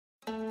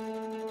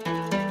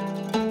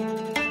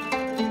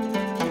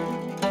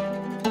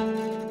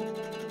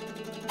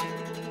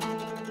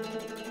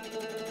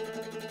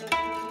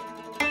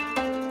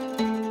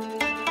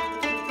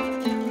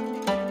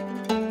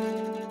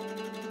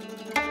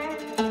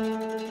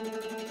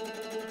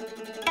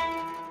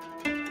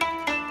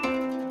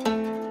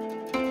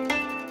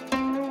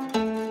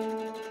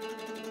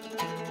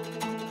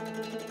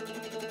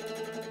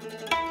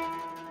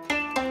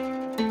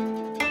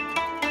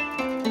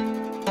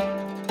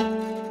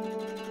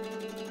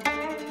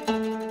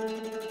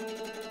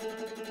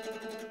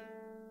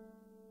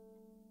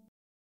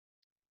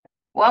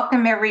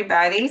Welcome,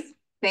 everybody.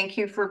 Thank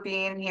you for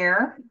being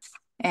here.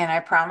 And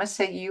I promise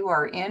that you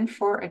are in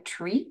for a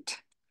treat.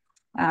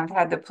 I've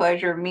had the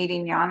pleasure of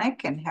meeting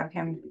Yannick and have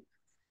him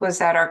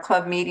was at our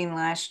club meeting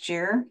last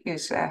year.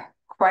 He's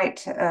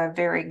quite a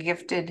very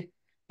gifted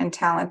and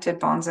talented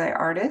bonsai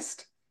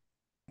artist.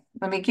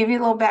 Let me give you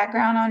a little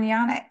background on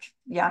Yannick.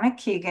 Yannick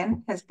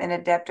Kiggen has been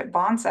adept at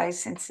bonsai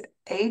since the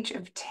age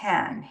of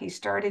 10. He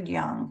started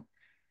young.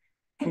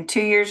 And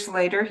 2 years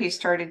later, he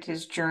started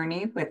his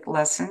journey with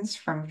lessons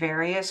from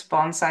various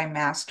bonsai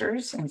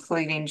masters,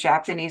 including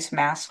Japanese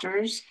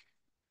masters.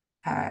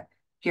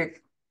 Your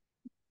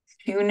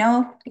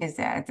Kuno is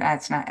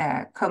that's not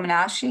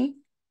Kominashi,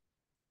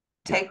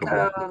 Yes,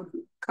 Teiko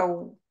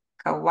Kobayashi.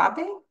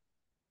 Kawabe.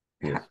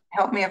 Yes.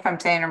 Help me if I'm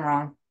saying them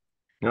wrong.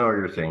 No,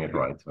 you're saying it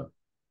right. So,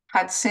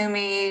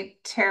 Hatsumi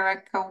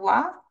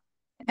Terakawa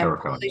and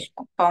Terracotta. Polish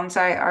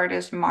bonsai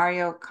artist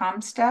Mario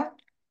Kamstad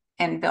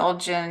and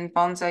Belgian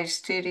bonsai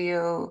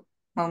studio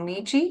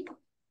Momiji.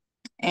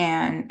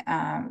 And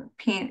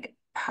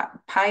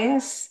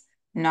Pius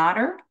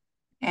Nodder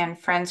and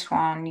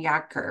Francois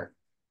Yacker.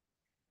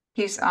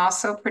 He's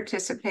also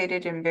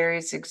participated in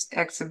various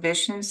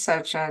exhibitions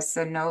such as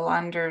the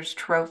Nolanders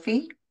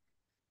Trophy,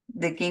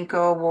 the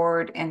Ginkgo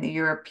Award, and the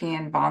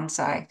European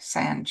Bonsai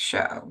Sand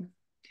Show.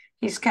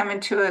 He's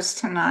coming to us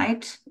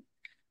tonight,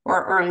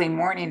 or early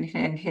morning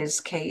in his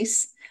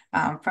case,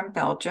 from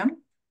Belgium.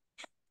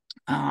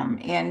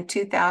 In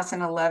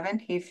 2011,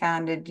 he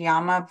founded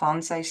Yama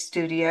Bonsai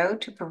Studio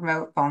to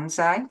promote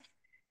bonsai,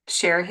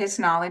 share his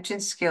knowledge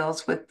and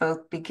skills with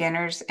both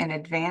beginners and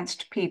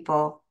advanced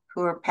people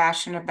who are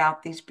passionate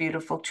about these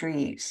beautiful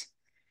trees.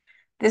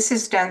 This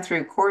is done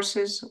through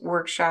courses,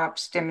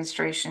 workshops,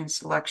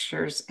 demonstrations,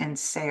 lectures, and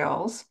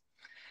sales.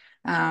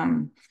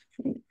 Um,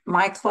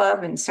 my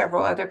club and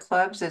several other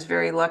clubs is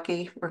very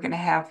lucky. We're going to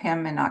have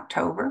him in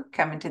October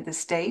coming to the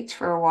States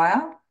for a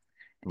while.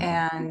 Mhm.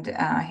 And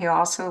he'll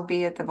also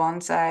be at the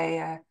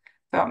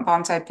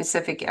Bonsai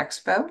Pacific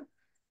Expo.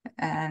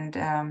 And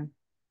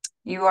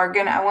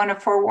I want to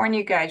forewarn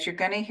you guys, you're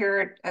going to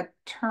hear a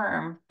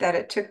term that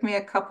it took me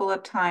a couple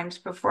of times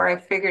before I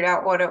figured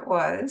out what it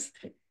was.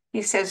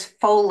 He says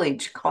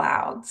foliage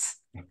clouds.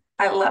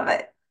 I love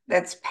it.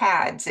 That's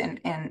pads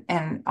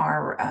in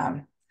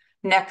our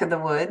neck of the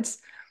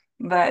woods.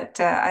 But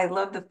I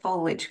love the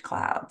foliage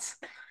clouds.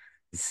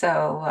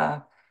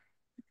 So,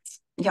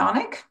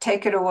 Yannick,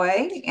 take it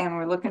away, and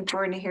we're looking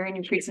forward to hearing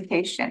your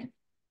presentation.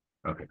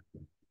 Okay.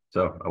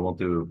 So I want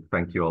to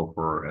thank you all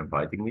for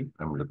inviting me.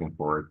 I'm looking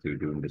forward to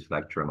doing this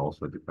lecture and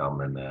also to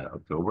come in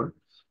October.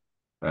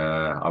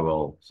 I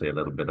will say a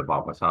little bit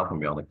about myself.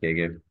 I'm Yannick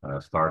Kiggen.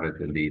 Started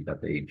indeed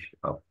at the age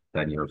of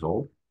 10 years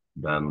old.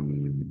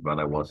 Then when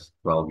I was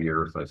 12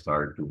 years, I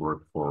started to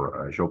work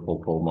for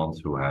Jean-Paul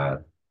Polmans, who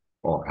had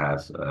or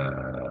has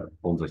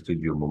Bonsai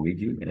Studio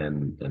Momiji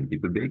in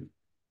Diepenbeek.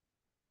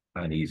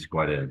 And he's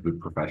quite a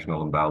good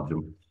professional in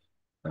Belgium.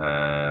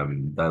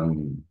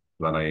 Then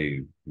when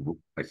I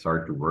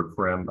started to work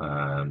for him,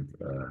 and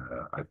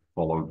I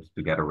followed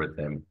together with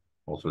him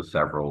also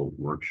several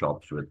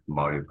workshops with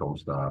Mario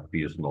Komsta,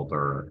 Piers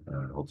Notter,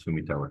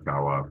 Hotsumi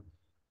Terakawa.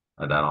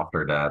 And then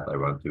after that, I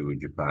went to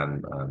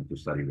Japan to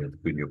study with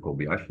Kunio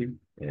Kobayashi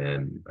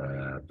in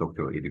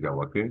Tokyo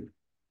Edogawa-kun.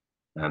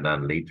 And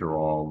then later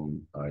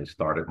on, I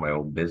started my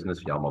own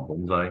business, Yama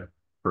Bonsai.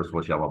 First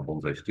was Yama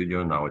Bonsai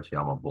Studio, now it's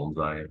Yama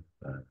Bonsai,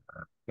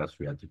 because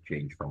we had to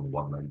change from a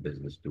one-man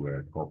business to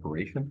a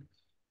corporation.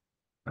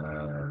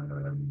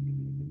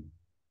 Um,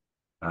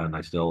 and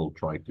I still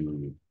try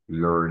to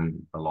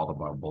learn a lot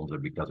about bonsai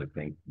because I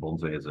think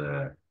bonsai is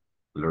a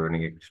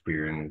learning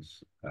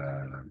experience.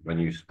 When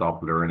you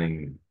stop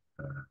learning,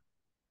 how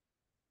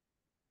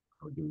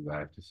do I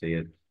have to say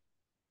it?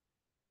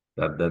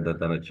 That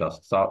then it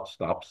just stops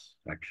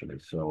actually.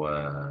 So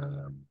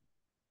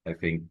I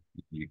think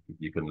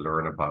you can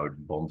learn about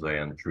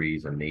bonsai and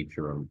trees and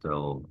nature um,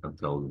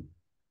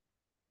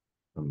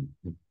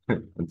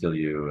 until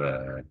you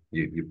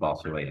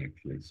pass away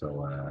actually.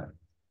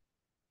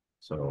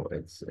 So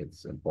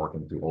it's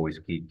important to always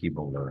keep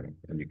on learning,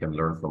 and you can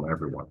learn from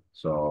everyone.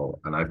 So,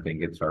 and I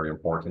think it's very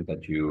important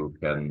that you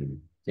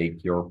can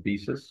take your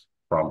pieces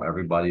from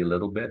everybody a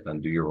little bit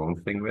and do your own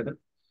thing with it.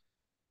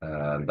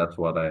 And that's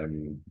what I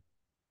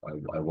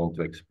want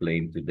to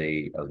explain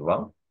today as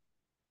well.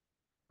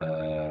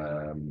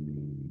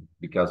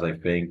 Because I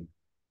think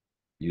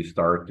you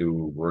start to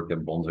work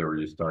in bonsai or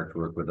you start to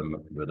work with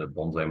a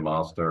bonsai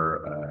master,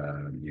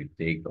 you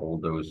take all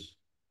those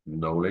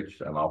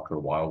knowledge, and after a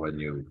while, when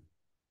you've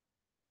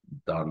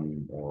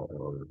done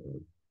or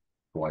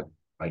quite,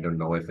 I don't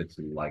know if it's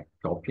like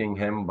copying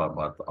him, but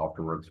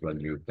afterwards, when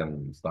you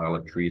can style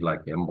a tree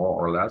like him more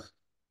or less,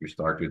 you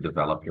start to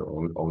develop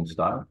your own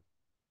style.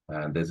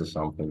 And this is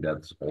something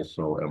that's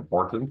also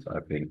important. I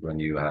think when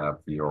your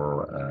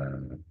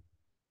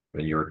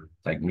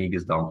technique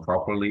is done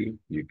properly,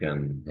 you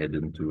can head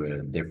into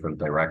a different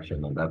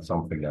direction. And that's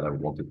something that I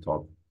want to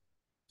talk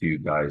to you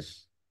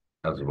guys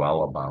as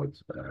well about.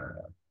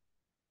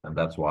 And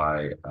that's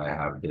why I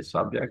have this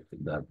subject,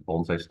 that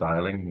bonsai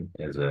styling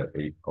is a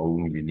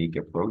own unique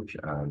approach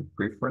and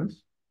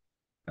preference,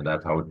 and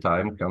that's how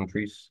time,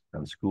 countries,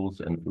 and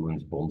schools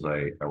influence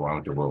bonsai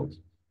around the world.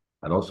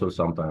 And also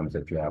sometimes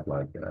that you have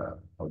like,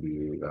 how do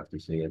you have to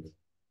say it?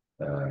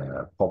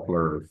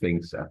 Popular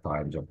things at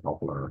times or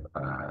popular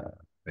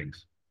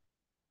things.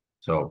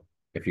 So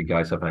if you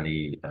guys have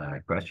any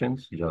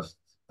questions, just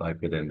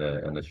type it in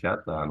the chat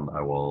and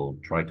I will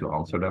try to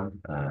answer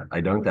them.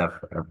 I don't have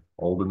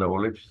all the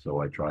knowledge,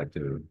 so I try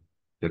to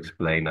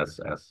explain as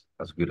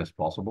good as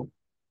possible.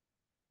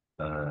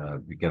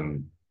 We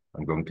can.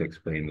 I'm going to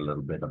explain a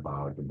little bit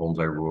about the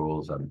bonsai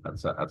rules and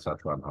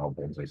etc. and how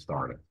bonsai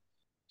started.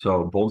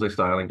 So bonsai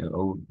styling, an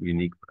own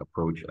unique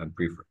approach and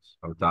preference.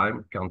 How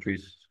time,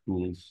 countries,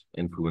 schools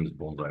influence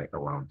bonsai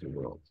around the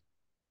world.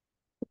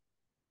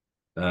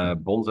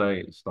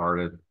 Bonsai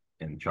started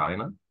in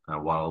China,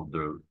 and while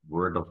the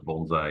word of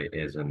bonsai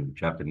is in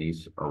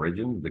Japanese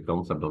origin, the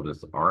concept of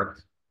this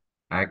art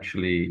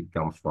actually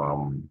comes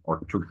from or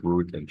took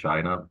root in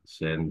China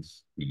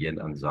since the Yin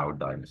and Zhou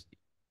dynasty,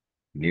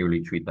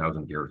 nearly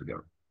 3,000 years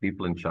ago.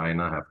 People in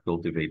China have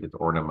cultivated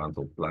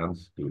ornamental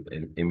plants to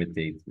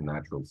imitate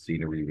natural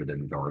scenery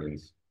within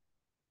gardens,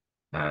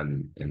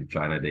 and in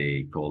China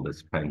they call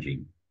this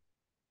panjing.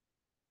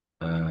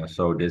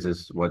 So this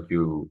is what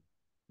you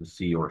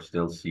see or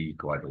still see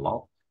quite a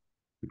lot,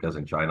 because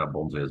in China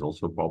bonsai is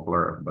also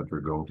popular, but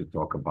we're going to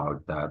talk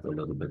about that a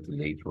little bit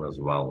later as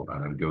well.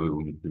 And I'm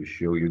going to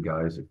show you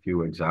guys a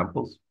few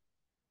examples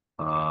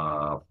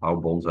of how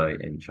bonsai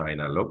in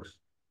China looks.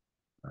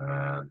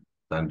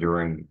 Then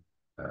during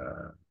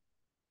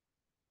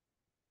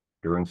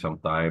some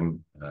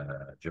time,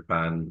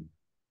 Japan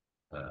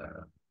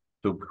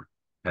took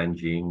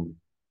Penjing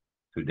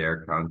to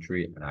their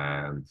country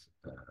and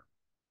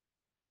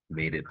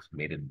made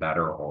it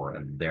better, or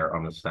in their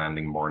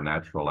understanding more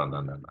natural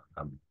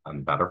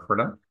and better for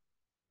them.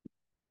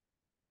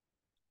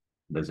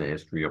 There's a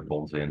history of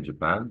bonsai in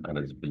Japan, and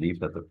it's believed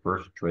that the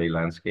first tray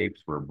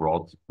landscapes were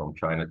brought from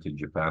China to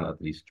Japan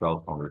at least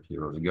 1,200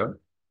 years ago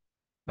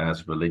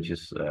as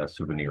religious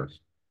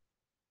souvenirs.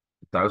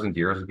 1,000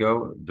 years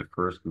ago, the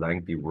first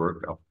lengthy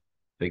work of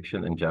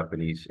fiction in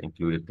Japanese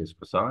included this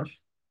passage.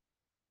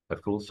 A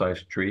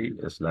full-size tree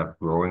is left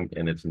growing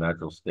in its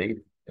natural state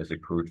is a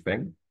crude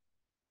thing.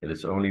 It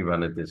is only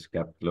when it is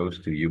kept close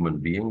to human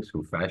beings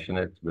who fashion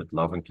it with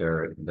love and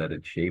care that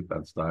its shape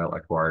and style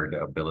acquire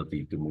the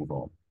ability to move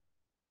on.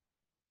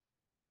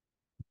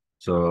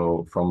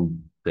 So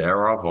from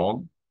there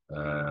on,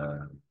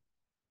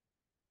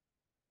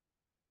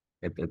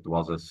 it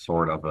was a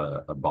sort of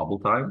a bubble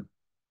time.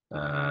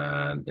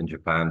 And in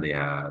Japan, they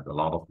had a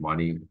lot of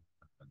money.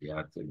 They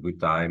had a good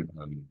time,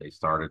 and they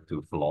started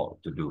to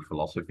do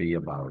philosophy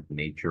about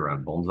nature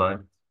and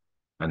bonsai.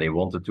 And they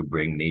wanted to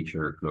bring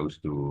nature close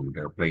to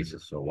their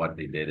places. So what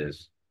they did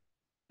is,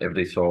 if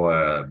they saw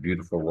a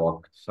beautiful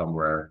rock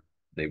somewhere,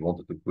 they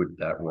wanted to put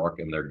that rock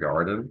in their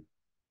garden,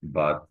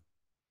 but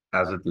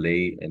as it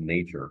lay in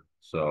nature.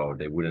 So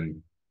they wouldn't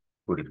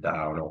put it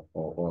down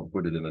or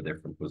put it in a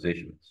different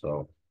position.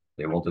 So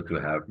they wanted to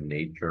have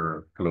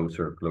nature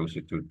closer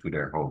to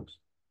their homes.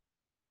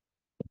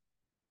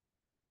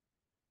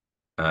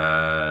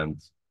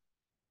 And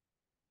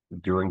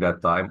during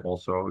that time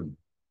also,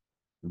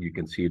 you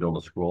can see it on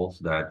the scrolls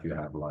that you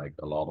have like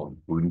a lot of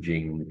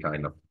bunjing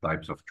kind of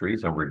types of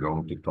trees, and we're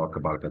going to talk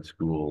about that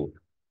school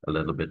a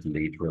little bit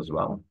later as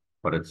well.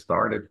 But it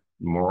started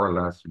more or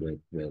less with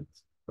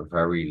a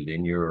very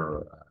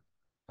linear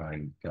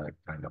kind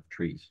of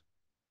trees.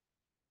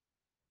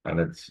 And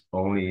it's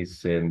only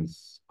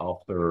since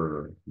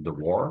after the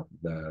war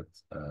that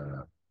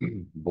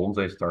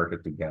bonsai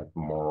started to get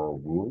more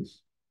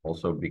rules.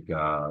 Also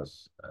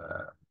because,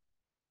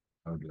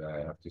 how do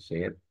I have to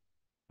say it?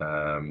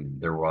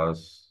 There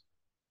was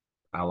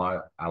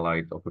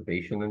Allied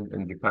occupation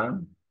in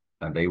Japan,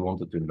 and they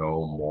wanted to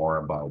know more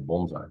about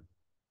bonsai.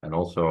 And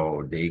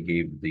also they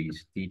gave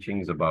these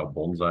teachings about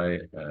bonsai,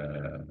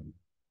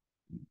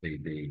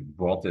 they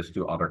brought this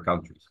to other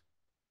countries.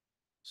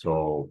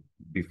 So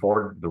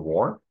before the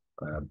war,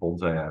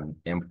 bonsai and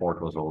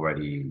import was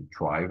already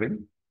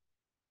thriving.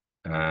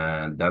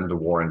 And then the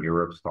war in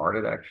Europe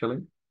started actually.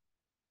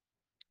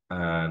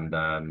 And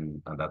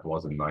that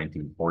was in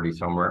 1940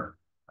 somewhere.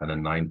 And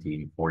in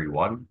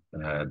 1941,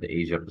 the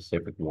Asia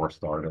Pacific War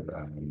started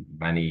and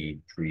many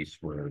trees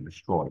were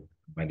destroyed,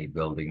 many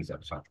buildings,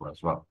 etc.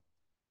 as well.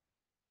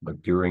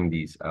 But during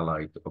these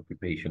Allied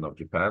occupation of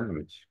Japan,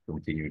 which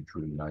continued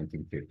through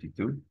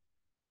 1952,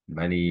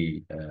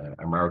 many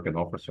American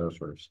officers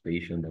were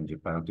stationed in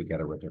Japan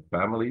together with their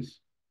families.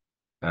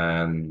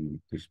 And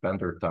to spend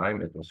their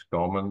time, it was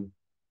common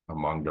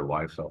among the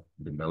wives of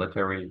the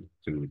military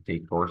to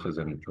take courses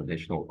in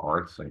traditional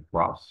arts and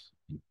crafts,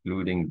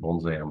 including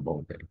bonsai and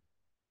bonsai.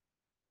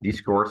 These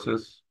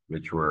courses,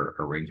 which were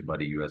arranged by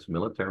the US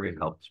military,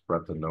 helped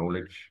spread the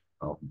knowledge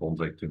of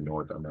bonsai to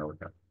North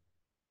America.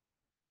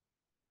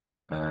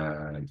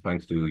 And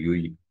thanks to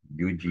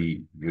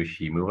Yuji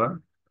Yoshimura,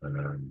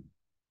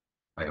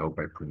 I hope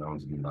I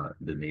pronounced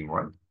the name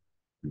right.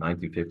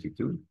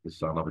 1952, the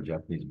son of a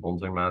Japanese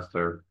bonsai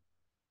master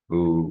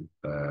who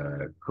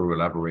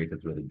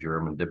collaborated with a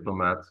German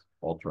diplomat,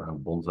 author and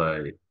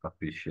bonsai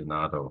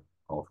aficionado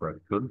Alfred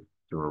Kuhn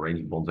to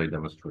arrange bonsai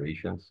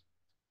demonstrations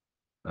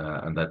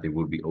and that they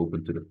would be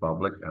open to the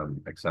public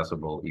and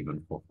accessible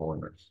even for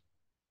foreigners.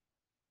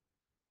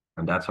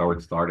 And that's how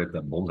it started,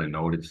 that bonsai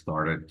Noted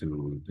started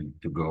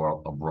to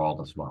go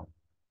abroad as well.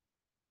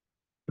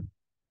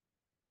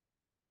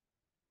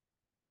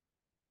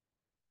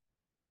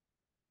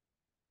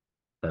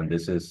 And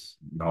this is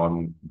now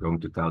I'm going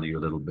to tell you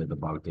a little bit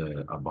about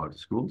the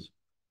schools.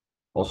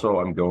 Also,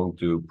 I'm going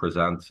to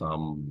present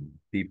some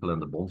people in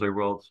the bonsai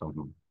world,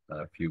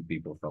 a few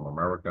people from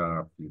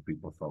America, a few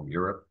people from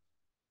Europe.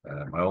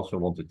 I also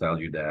want to tell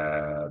you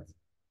that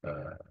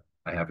uh,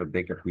 I have a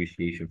big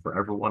appreciation for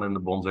everyone in the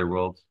bonsai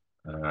world.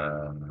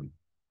 Um,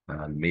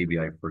 and maybe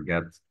I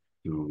forget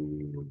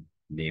to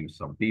name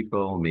some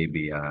people.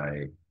 Maybe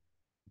I'm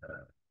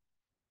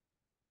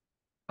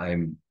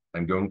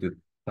I'm going to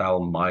tell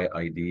my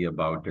idea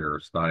about their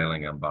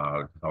styling,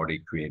 about how they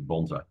create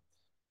bonsai.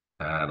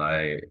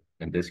 And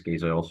in this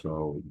case, I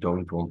also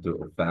don't want to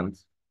offend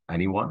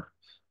anyone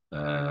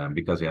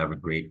because I have a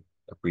great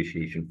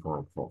appreciation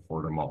for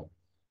them all.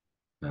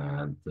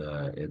 And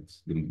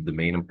it's the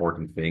main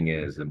important thing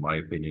is, in my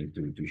opinion,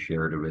 to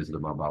share the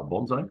wisdom about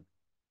bonsai.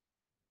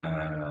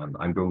 And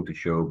I'm going to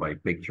show by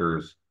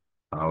pictures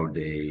how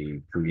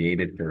they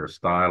created their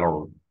style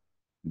or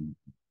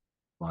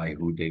by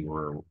who they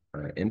were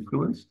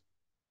influenced,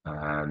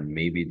 and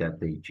maybe that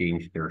they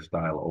changed their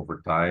style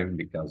over time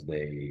because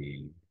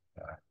they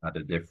had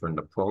a different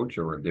approach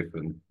or a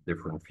different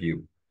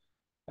view.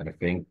 And I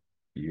think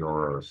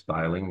your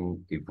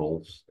styling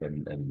evolves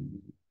in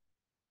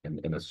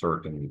a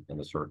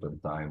certain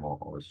time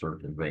or a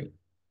certain way.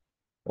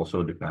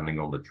 Also depending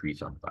on the tree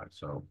sometimes.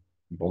 So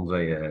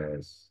bonsai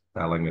is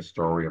telling a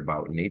story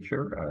about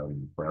nature.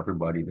 For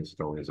everybody, the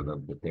story is a little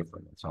bit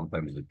different. And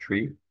sometimes the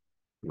tree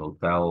will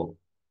tell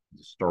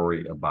the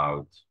story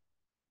about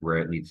where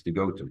it needs to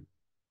go to.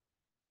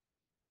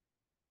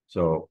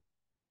 So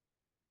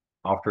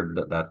after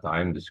that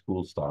time, the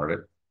school started,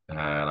 and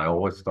I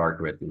always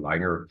start with the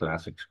Liner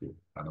Classic School,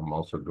 and I'm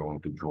also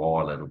going to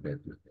draw a little bit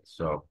with this.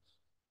 So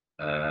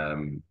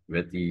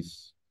with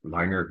these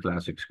Liner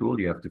Classic School,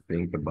 you have to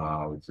think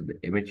about the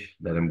image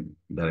that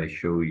I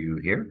show you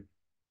here.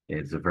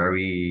 It's a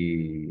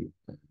very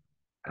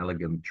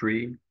elegant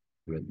tree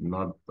with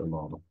not a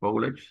lot of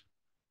foliage.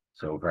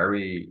 So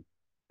very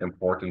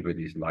important with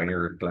this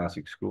Liner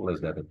Classic School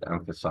is that it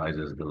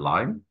emphasizes the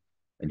line,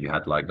 and you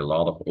had like a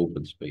lot of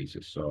open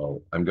spaces.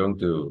 So I'm going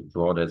to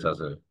draw this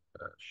as a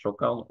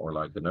shokan or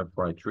like an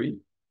upright tree.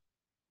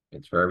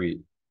 It's very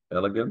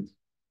elegant,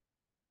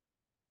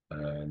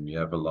 and you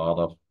have a lot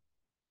of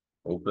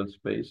open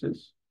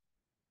spaces.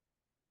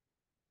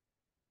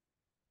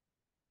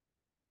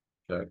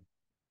 Check.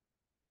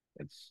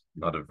 It's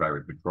not a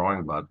very good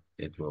drawing, but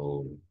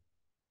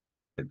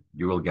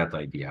you will get the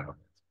idea of it.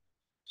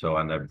 So,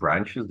 and the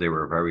branches, they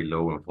were very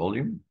low in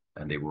volume,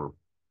 and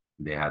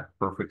they had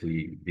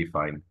perfectly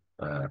defined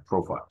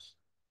profiles.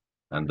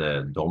 And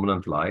the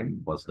dominant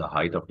line was the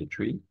height of the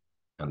tree,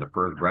 and the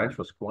first branch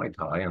was quite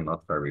high and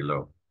not very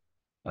low.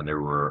 And they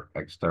were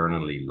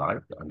externally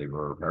light, and they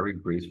were very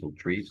graceful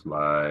trees,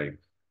 like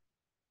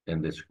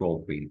in this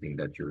scroll painting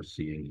that you're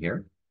seeing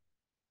here.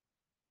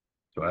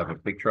 So I have a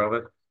picture of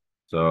it.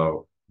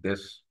 So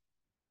this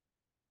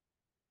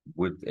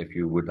would, if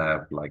you would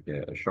have like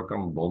a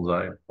shokan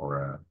bonsai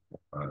or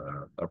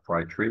a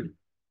upright tree,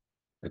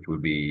 it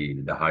would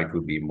be, the height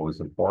would be most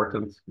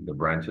important. The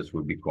branches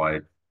would be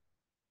quite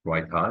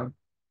high,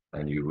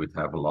 and you would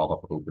have a lot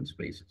of open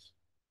spaces.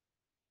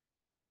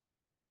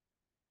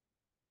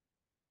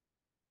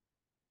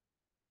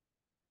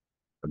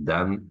 And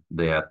then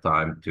they had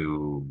time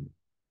to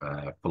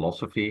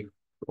philosophy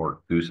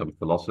or do some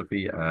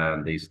philosophy,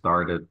 and they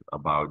started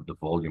about the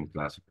volume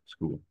classical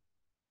school.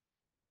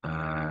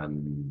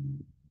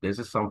 And this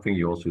is something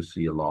you also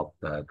see a lot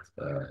that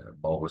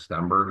Bauhaus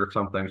Stamberger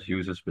sometimes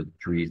uses with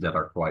trees that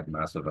are quite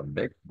massive and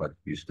big, but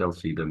you still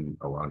see them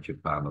around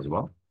Japan as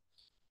well.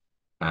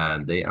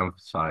 And they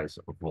emphasize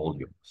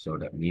volume. So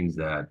that means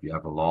that you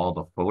have a lot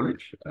of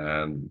foliage,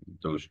 and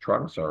those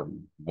trunks are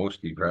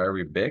mostly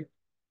very big.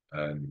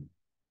 And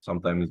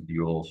sometimes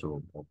you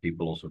also, or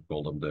people also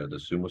call them the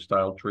sumo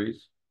style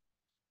trees.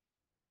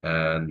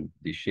 And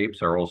the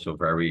shapes are also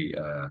very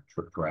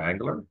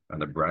triangular,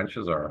 and the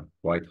branches are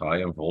quite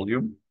high in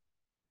volume,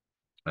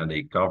 and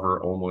they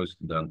cover almost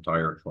the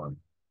entire trunk.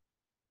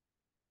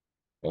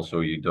 Also,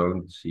 you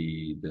don't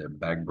see the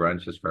back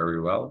branches very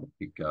well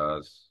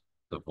because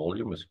the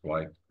volume is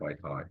quite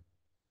high.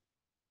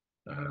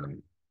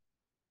 And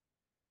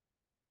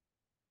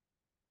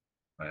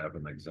I have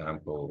an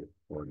example,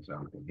 for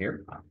example,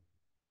 here.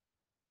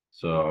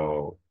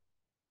 So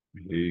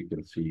here you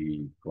can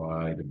see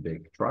quite a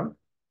big trunk,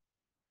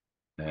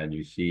 and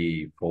you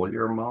see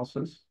foliar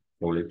masses,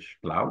 foliage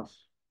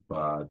clouds,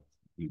 but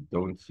you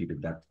don't see the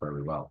depth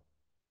very well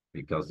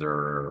because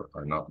there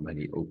are not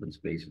many open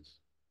spaces.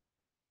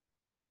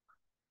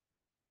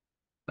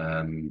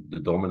 and the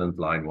dominant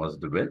line was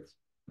the width,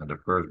 and the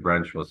first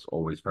branch was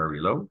always very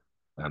low,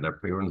 and the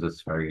appearance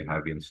is very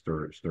heavy and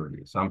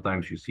sturdy.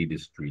 Sometimes you see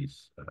these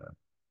trees,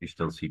 you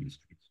still see these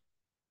trees.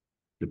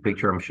 The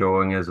picture I'm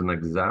showing is an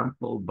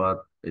example,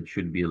 but it uh,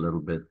 should be a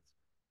little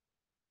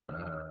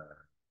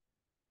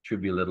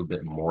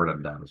bit more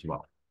than that as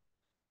well.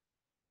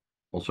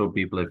 Also,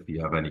 people, if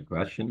you have any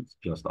questions,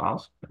 just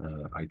ask.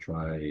 I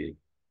try.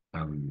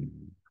 Um,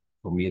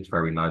 for me, it's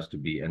very nice to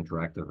be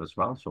interactive as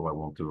well, so I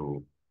want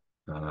to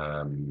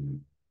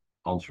um,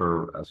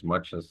 answer as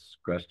much as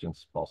questions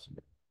as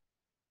possible.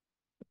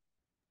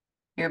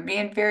 You're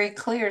being very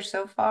clear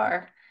so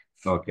far.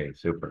 Okay,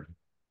 super.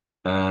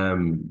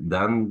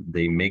 Then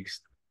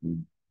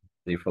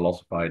they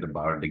philosophized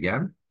about it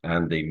again,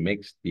 and they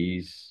mixed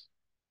these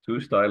two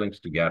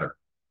stylings together,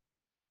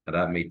 and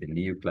that made the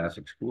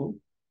neoclassic school.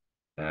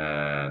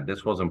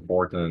 This was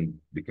important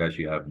because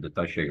you have the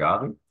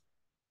Tashigari,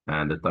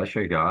 and the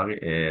Tashigari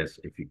is,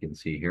 if you can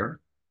see here,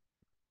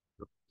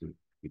 to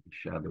keep the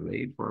shadow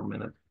away for a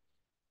minute.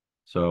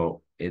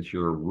 So it's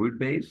your root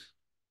base,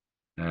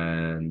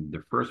 and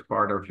the first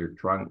part of your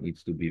trunk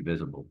needs to be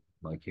visible,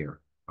 like here.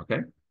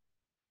 Okay?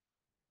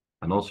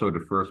 And also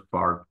the first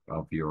part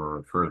of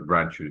your first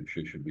branch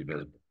should be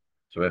visible.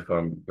 So if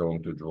I'm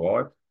going to draw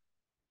it,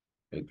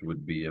 it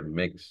would be a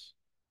mix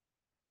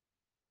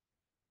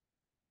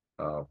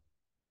of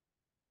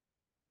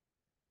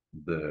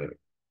the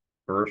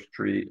first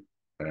tree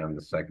and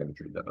the second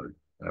tree that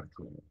I have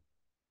drawn.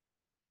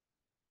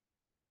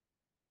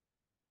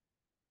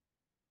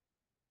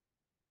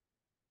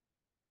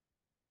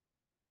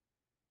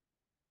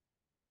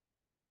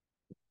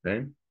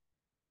 Okay.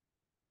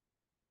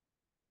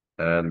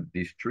 And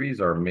these trees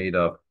are made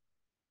of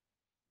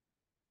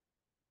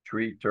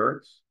tree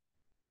thirds.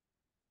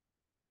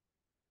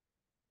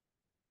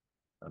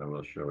 And I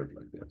will show it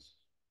like this.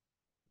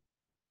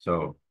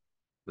 So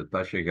the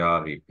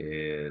Tashigari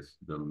is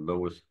the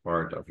lowest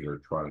part of your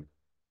trunk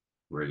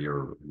where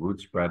your root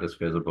spread is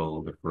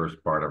visible, the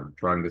first part of the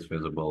trunk is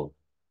visible,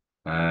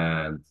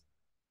 and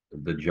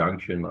the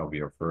junction of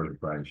your first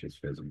branch is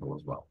visible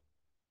as well.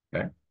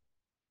 Okay.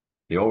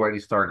 They already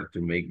started to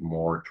make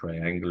more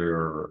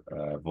triangular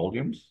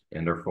volumes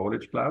in their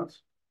foliage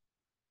clouds.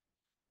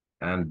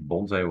 And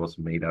bonsai was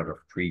made out of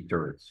three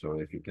thirds. So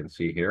if you can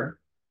see here,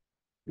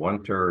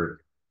 one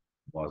third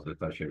was the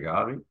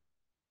Tashigari,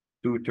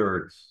 two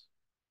thirds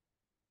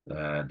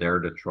there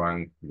the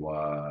trunk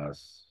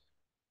was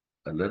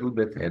a little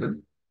bit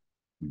hidden,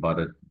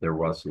 but there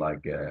was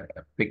like a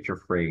picture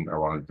frame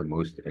around the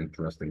most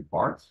interesting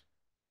parts.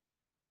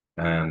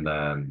 And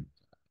then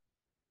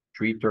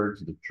three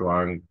thirds the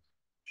trunk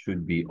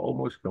should be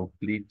almost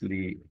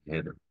completely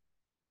hidden.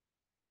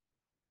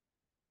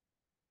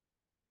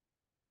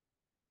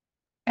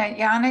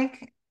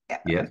 Yannick,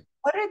 Yes.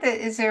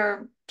 is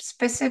there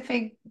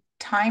specific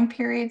time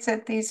periods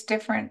that these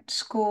different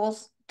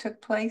schools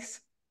took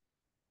place?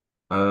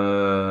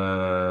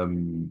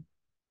 Um,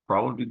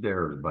 Probably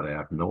there, but I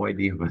have no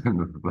idea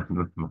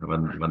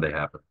when they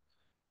happen.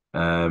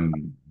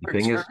 The For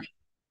thing sure.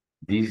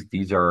 is,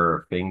 these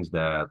are things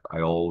that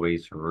I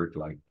always heard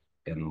like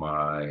in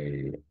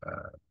my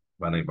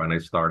when I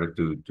started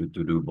to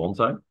do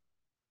bonsai,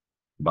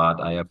 but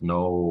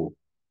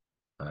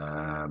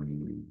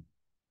um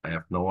I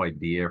have no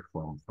idea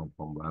from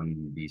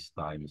when these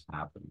times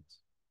happened.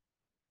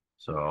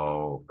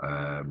 So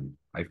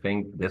I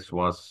think this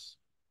was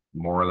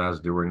more or less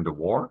during the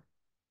war,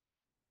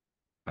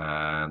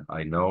 and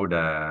I know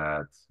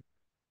that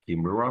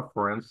Kimura,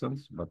 for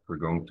instance, but we're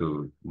going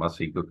to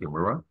Masahiko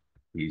Kimura.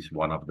 He's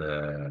one of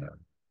the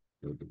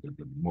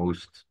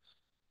most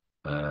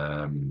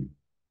um,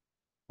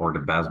 or the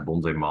best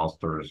bonsai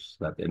masters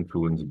that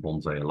influence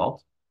bonsai a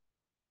lot.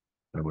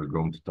 And we're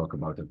going to talk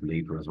about it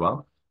later as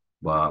well.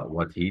 But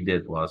what he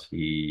did was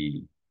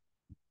he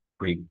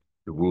break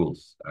the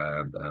rules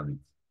and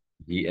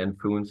he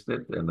influenced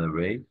it in a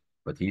way.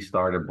 But he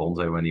started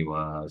bonsai when he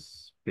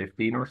was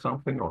 15 or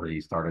something, or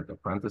he started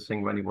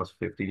apprenticing when he was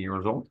 15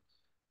 years old.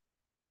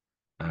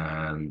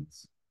 And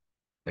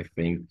I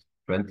think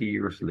 20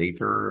 years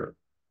later,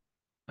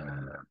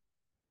 uh,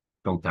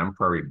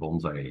 contemporary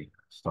bonsai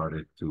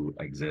started to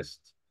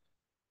exist.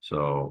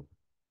 So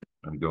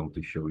I'm going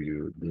to show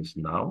you this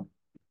now.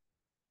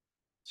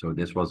 So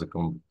this was a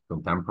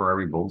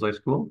contemporary bonsai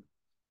school,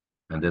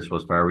 and this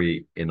was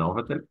very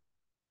innovative.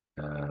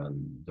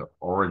 And the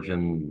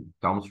origin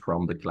comes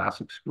from the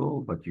classic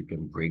school, but you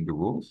can break the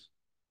rules.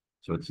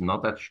 So it's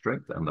not that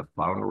strict, and the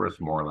founder is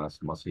more or less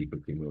Masahiko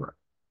Kimura.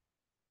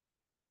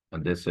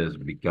 And this is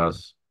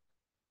because,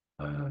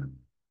 uh,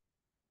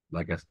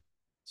 like I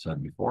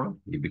said before,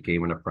 he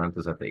became an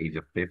apprentice at the age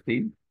of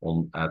 15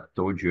 at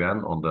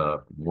Tojuan on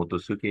the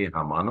Motosuke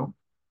Hamano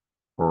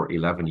for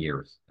 11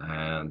 years.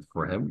 And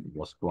for him, it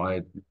was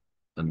quite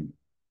a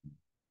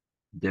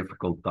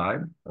difficult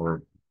time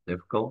or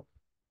difficult.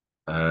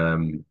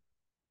 Um,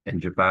 in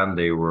Japan,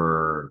 they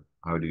were,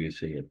 how do you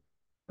say it?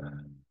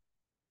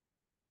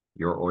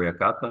 Your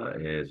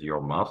oyakata is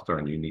your master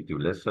and you need to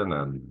listen.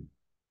 And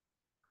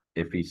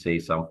if he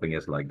says something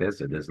is like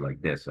this, it is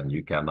like this, and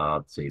you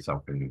cannot say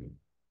something.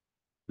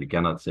 You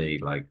cannot say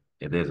like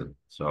it isn't.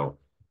 So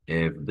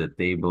if the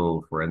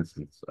table, for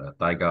instance,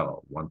 Taiga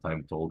one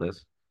time told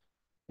us,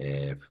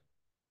 if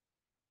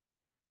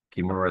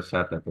Kimura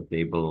said that the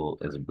table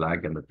is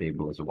black and the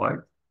table is white,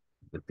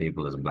 the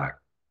table is black.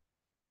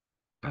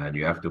 And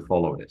you have to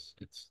follow this.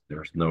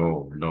 There's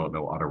no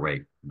other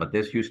way. But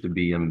this used to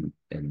be in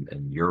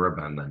Europe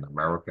and in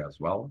America as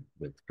well,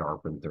 with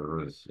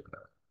carpenters,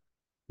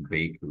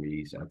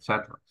 bakeries,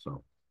 etc.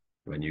 So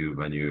when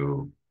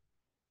you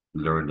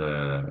learn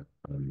the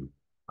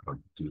how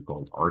do you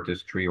call it,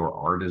 artistry or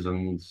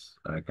artisans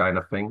kind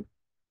of thing,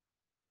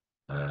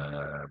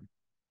 uh,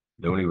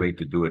 the only way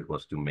to do it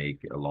was to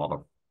make a lot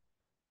of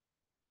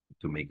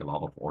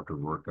auto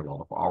work, a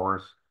lot of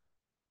hours,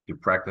 to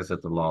practice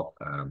it a lot.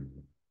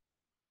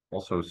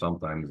 Also,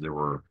 sometimes there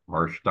were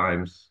harsh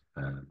times,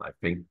 and I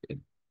think it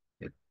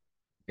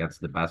gets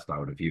the best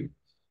out of you.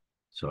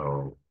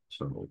 So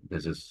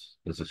this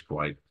is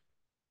quite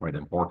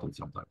important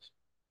sometimes.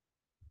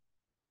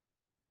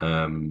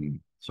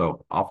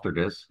 So after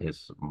this,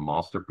 his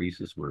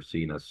masterpieces were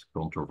seen as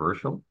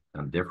controversial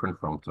and different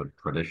from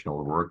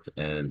traditional work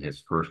in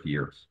his first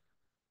years.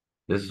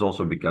 This is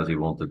also because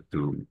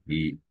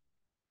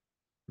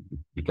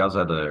because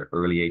at an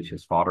early age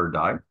his father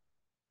died.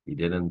 He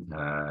didn't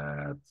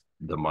have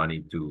the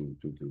money to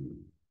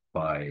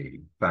buy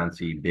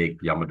fancy big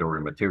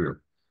Yamadori material.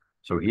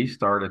 So he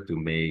started to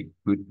make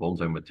good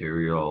bonsai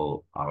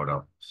material out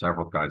of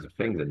several kinds of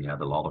things, and he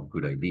had a lot of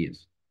good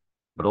ideas.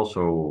 But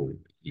also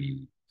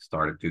he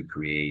started to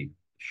create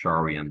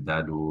shari and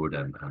deadwood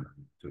and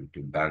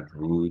to bend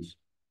roots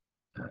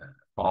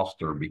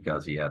faster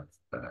because he had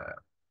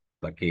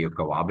Takeo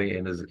Kawabe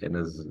in his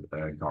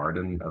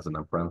garden as an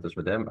apprentice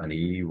with him, and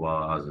he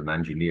was an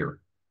engineer.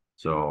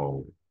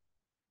 So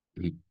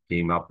he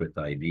came up with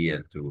the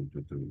idea to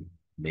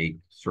make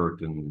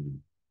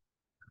certain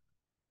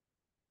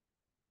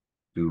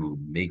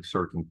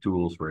certain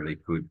tools where they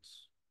could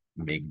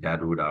make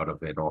deadwood out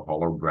of it, or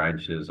hollow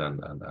branches and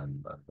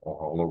or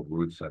hollow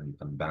roots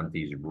and bend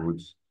these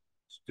roots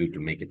to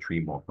make a tree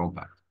more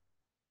compact.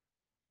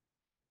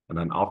 And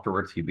then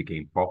afterwards, he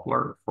became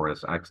popular for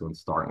his excellent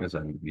starkness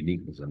and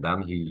uniqueness. And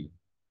then he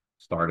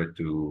started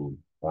to,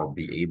 or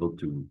be able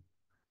to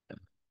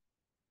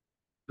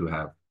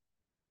have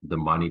the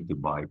money to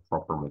buy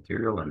proper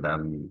material. And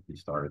then he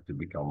started to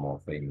become more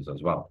famous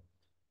as well.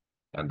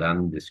 And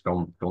then this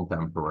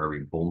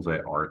contemporary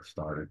bonsai art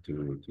started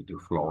to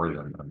flourish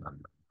and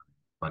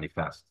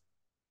manifest.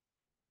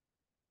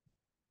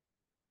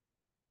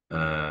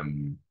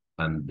 And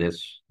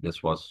this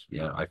was,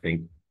 yeah, I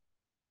think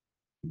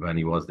when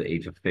he was the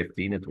age of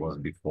 15, it was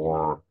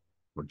before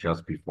or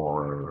just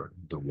before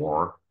the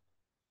war.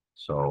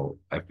 So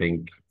I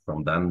think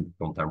from then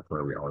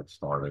contemporary art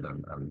started,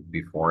 and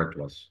before it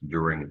was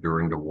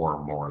during the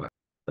war more or less.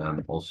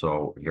 Then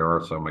also here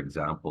are some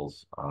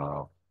examples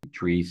of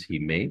trees he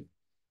made.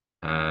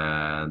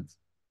 And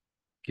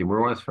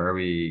Kimura is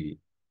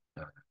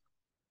uh,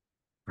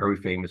 very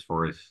famous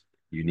for his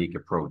unique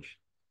approach,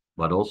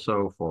 but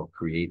also for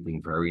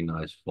creating very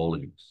nice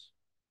volumes.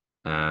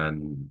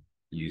 And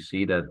you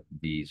see that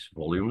these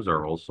volumes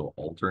are also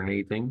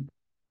alternating.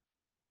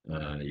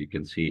 You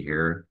can see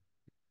here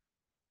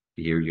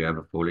you have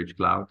a foliage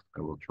cloud.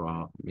 I will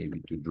try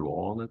maybe to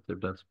draw on it if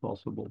that's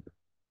possible,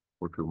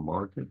 or to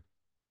mark it.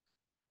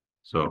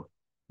 So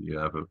you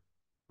have a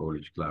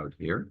foliage cloud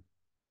here.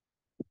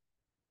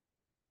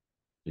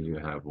 And you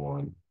have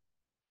one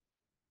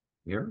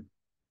here,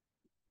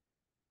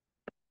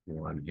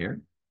 one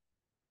here,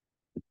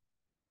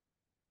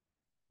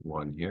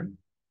 one here.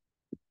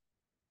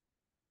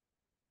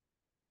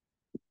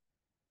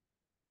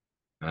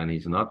 And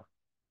he's not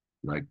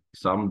like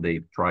some,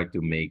 they try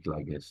to make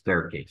like a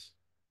staircase.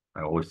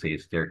 I always say a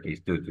staircase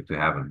to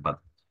heaven, but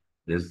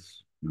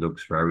this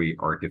looks very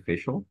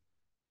artificial.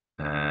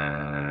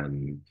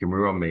 And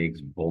Kimura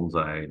makes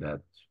bonsai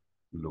that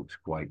looks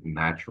quite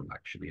natural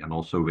actually, and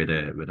also with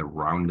a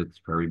rounded,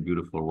 very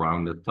beautiful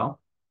rounded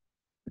top.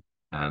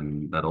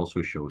 And that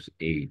also shows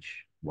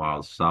age,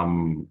 while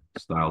some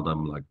style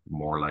them like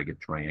more like a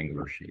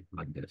triangular shape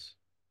like this.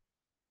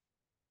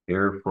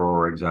 Here,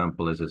 for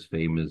example, is his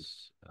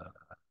famous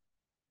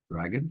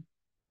dragon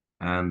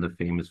and the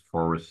famous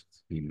forest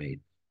he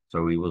made.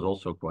 So he was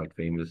also quite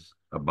famous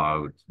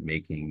about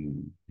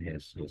making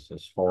his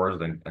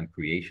forest and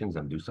creations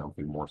and do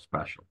something more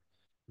special.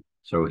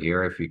 So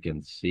here, if you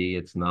can see,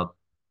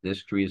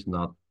 this tree is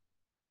not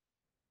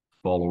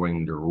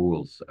following the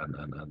rules.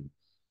 And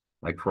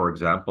like, for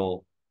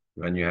example,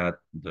 when you had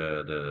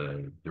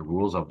the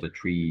rules of the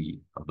tree,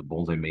 of the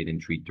bonsai made in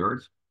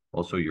 3/3,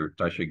 also your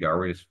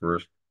Tashigaru is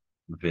first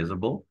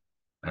visible.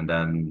 And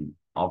then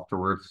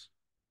afterwards,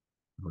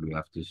 how do you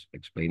have to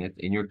explain it?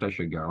 In your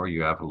Tashigaru,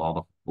 you have a lot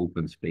of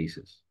open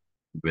spaces.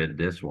 With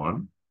this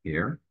one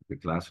here, the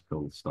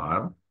classical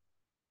style,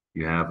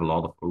 you have a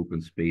lot of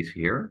open space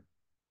here.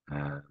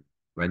 And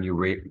when you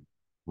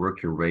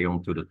work your way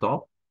onto the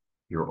top,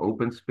 your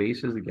open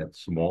spaces get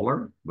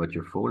smaller, but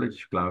your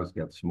foliage clouds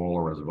get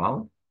smaller as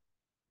well.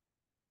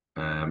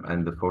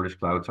 And the foliage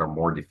clouds are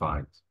more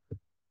defined.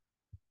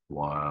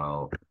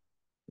 While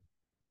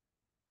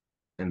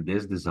in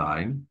this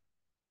design,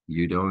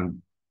 you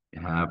don't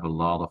have a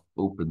lot of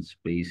open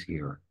space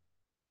here.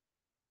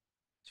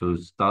 So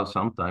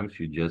sometimes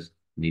you just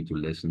need to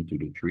listen to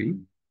the tree.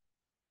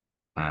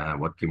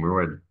 What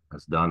Kimura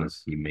has done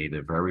is he made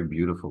a very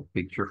beautiful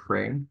picture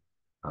frame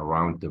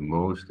around the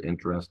most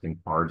interesting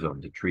parts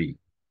of the tree.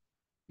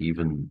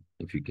 Even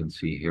if you can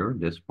see here,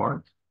 this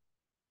part,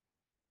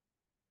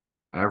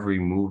 every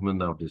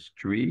movement of this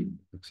tree,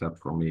 except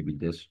for maybe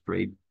this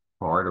straight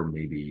part, or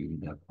maybe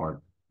that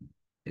part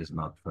is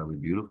not very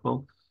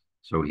beautiful.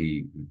 So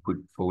he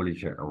put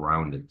foliage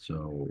around it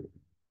so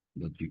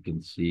that you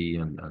can see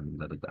and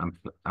that it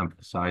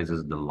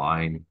emphasizes the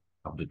line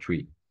of the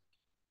tree.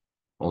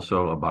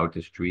 Also about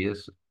this tree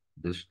is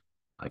this,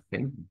 I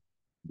think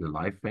the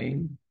life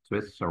vein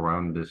twists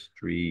around this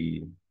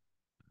tree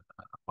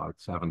about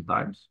 7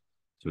 times.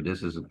 So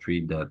this is a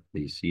tree that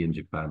they see in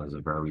Japan as a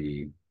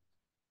very,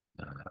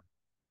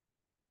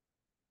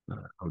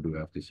 how do I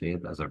have to say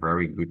it, as a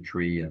very good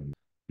tree. And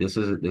this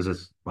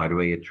is, by the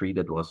way, a tree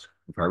that was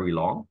very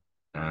long,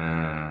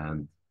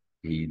 and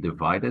he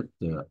divided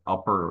the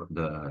part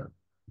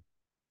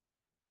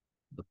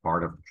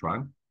of the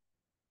trunk.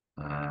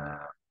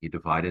 He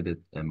divided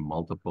it in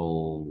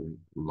multiple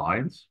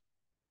lines,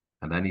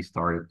 and then he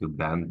started to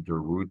bend the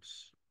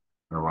roots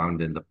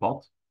around in the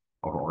pot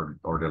or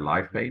the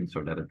live vein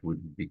so that it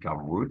would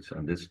become roots.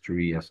 And this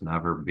tree has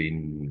never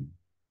been,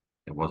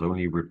 it was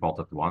only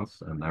repotted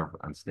once and never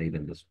and stayed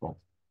in the spot.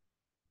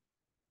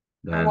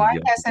 Then Why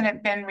hasn't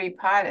it been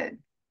repotted?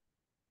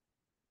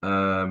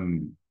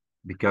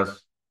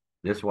 because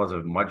this was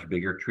a much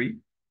bigger tree,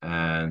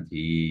 and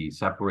he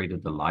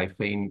separated the live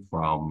vein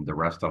from the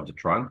rest of the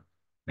trunk,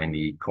 and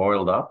he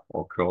coiled up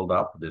or curled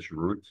up this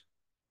root,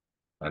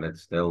 and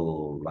it's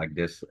still like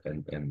this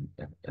in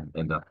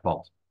that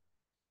pot.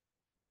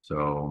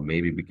 So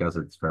maybe because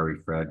it's very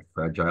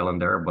fragile in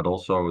there, but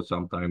also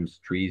sometimes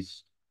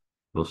trees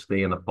will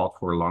stay in a pot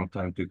for a long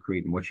time to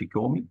create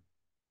mochikomi.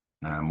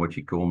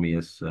 Mochikomi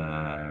is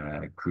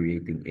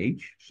creating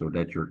age, so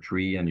that your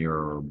tree and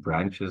your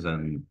branches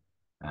and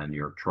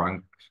your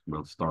trunk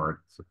will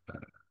start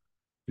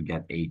to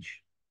get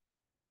age.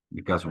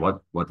 Because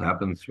what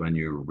happens when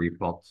you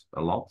repot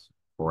a lot,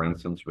 for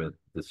instance, with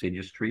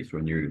deciduous trees,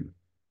 when you,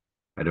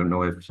 I don't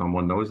know if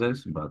someone knows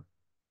this, but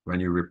when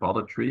you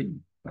repot a tree,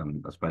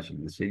 and especially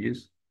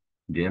deciduous,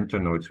 the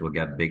internodes will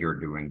get bigger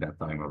during that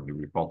time of the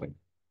repotting.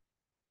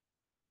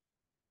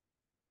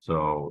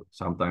 So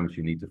sometimes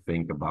you need to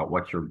think about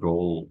what's your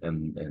goal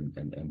in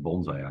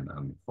bonsai.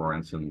 And for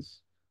instance,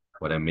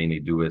 what I mainly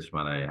do is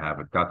when I have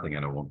a cutting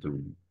and I want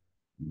to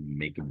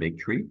make a big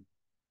tree,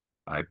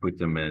 I put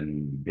them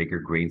in bigger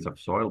grains of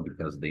soil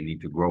because they need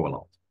to grow a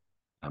lot.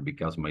 And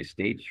because my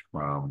stage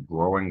from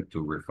growing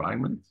to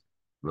refinement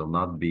will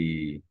not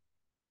be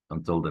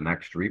until the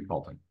next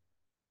repotting.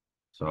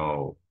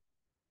 So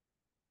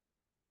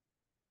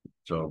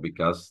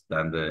because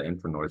then the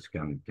internodes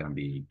can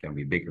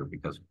be bigger,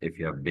 because if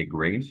you have big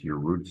grains, your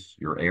roots,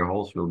 your air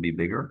holes will be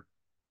bigger,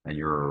 and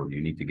you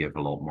need to give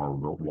a lot more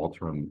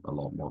water and a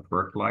lot more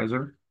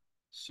fertilizer.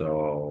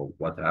 So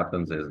what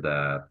happens is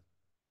that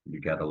you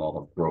get a lot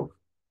of growth,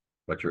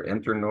 but your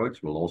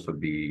internodes will also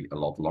be a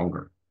lot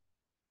longer.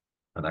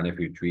 And then if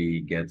your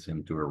tree gets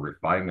into a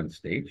refinement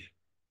stage,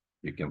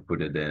 you can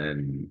put it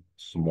in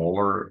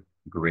smaller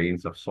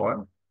grains of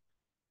soil,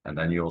 and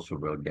then you also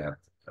will get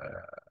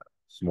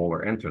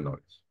smaller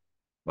internodes.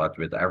 But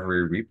with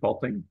every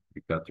repotting,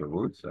 you cut the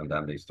roots and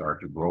then they start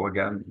to grow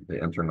again. The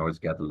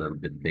internodes get a little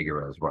bit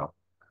bigger as well.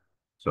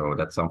 So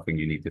that's something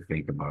you need to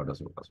think about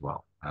as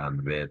well.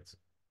 And with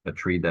a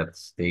tree that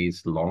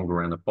stays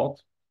longer in a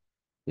pot,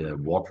 the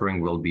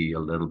watering will be a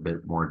little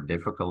bit more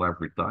difficult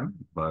every time,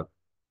 but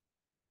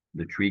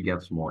the tree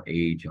gets more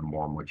age and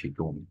more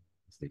mochikomi,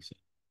 as they say.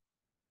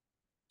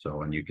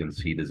 So, and you can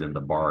see this in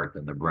the bark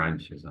and the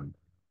branches, and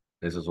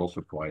this is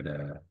also quite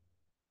a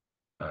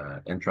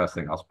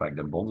interesting aspect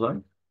in bonsai,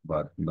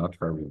 but not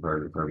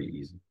very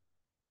easy.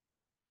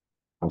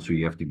 Also,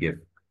 you have to give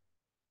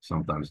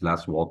sometimes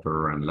less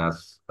water and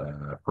less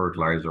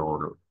fertilizer,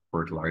 or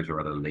fertilizer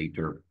at a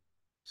later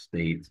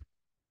state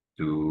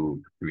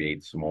to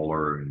create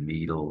smaller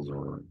needles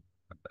or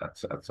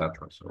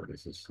etc. So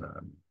this is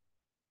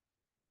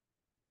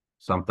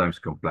sometimes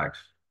complex,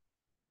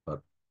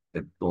 but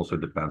it also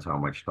depends how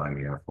much time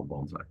you have for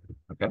bonsai.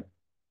 Okay.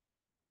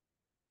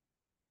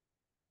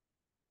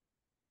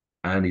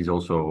 And he's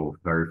also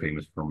very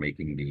famous for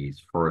making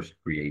these forest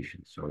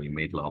creations. So he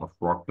made a lot of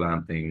rock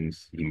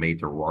plantings. He made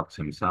the rocks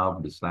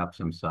himself, the slabs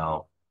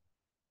himself.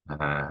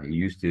 He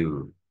used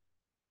to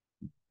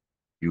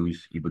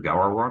use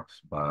Ibagawa rocks,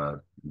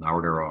 but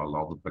now there are a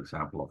lot of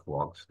examples of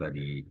rocks that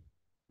he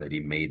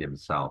made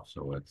himself.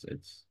 So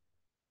it's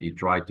he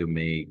tried to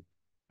make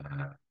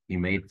he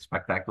made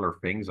spectacular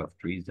things of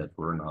trees that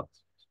were not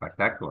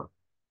spectacular,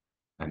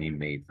 and he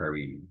made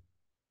very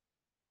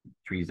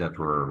trees that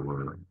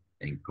were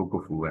in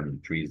kokofu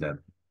and trees that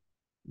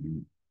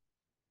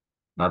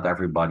not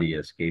everybody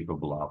is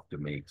capable of to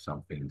make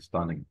something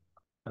stunning.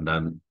 And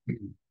then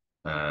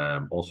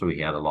also he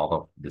had a lot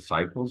of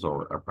disciples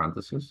or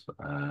apprentices,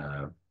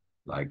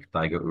 like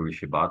Taiga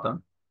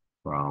Urishibata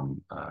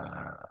from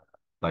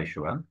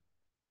Taishuan.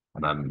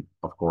 And then,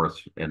 of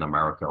course, in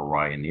America,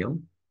 Ryan Neal.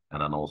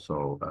 And then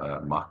also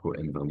Marco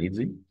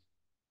Invernizzi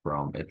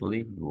from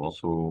Italy, who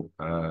also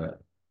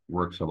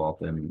works a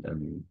lot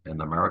in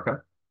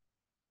America.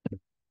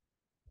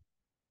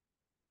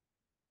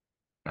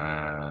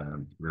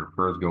 And we're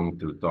first going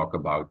to talk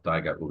about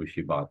Taiga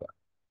Urishibata.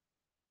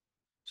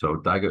 So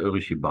Taiga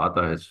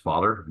Urishibata, his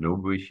father,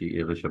 Nobuishi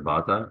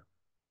Urishibata,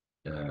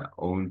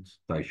 owned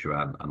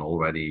Taishuan, and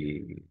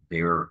already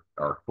they are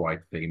quite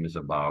famous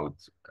about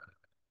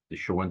the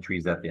showan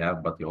trees that they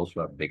have, but they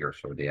also have bigger,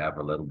 so they have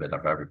a little bit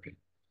of everything.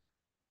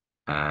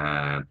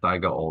 And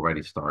Taiga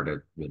already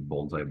started with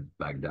bonsai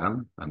back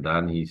then, and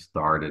then he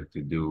started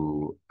to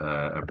do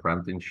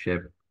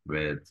apprenticeship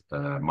with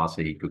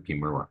Masahiko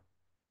Kimura.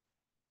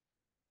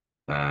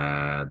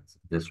 And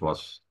this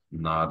was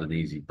not an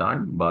easy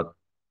time, but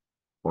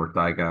for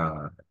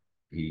Taiga,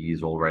 he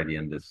is already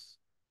in this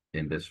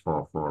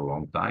for a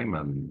long time,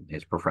 and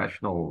his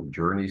professional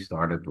journey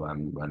started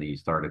when he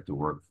started to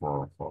work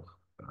for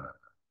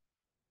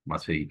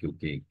Masahiko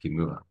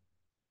Kimura.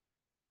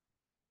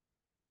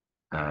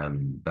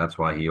 And that's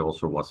why he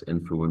also was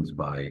influenced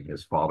by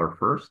his father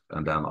first,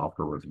 and then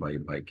afterwards by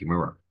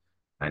Kimura.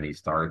 And he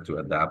started to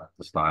adapt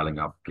the styling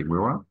of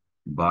Kimura,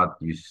 but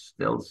you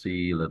still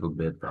see a little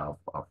bit of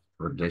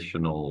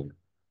traditional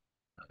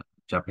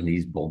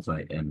Japanese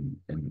bonsai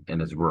in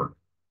his work.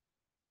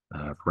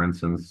 For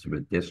instance,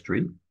 with this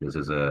tree, this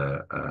is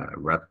a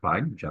red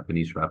pine,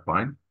 Japanese red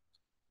pine.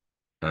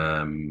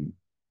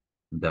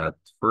 That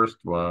first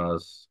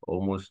was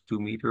almost 2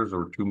 meters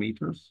or 2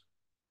 meters.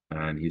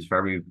 And he's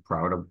very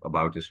proud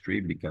about this tree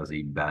because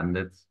he banned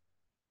it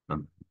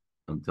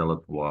until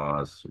it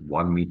was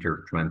 1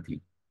 meter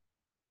 20.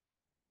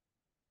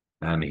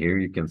 And here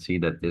you can see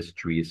that this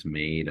tree is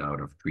made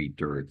out of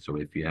 3/3. So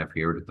if you have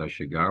here the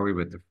Tashigari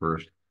with the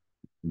first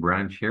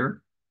branch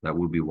here, that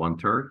will be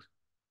 1/3.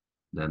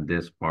 Then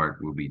this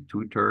part will be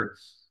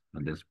 2/3,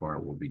 and this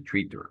part will be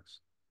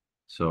 3/3.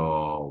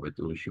 So with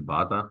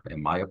Urishibata,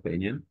 in my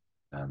opinion,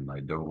 and I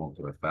don't want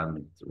to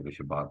offend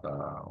Urishibata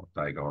or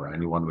Taiga or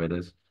anyone with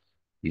this,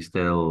 he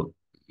still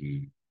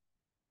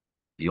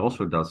he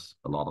also does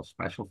a lot of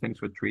special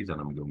things with trees,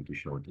 and I'm going to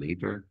show it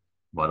later.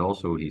 But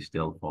also he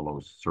still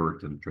follows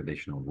certain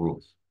traditional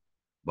rules,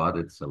 but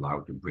it's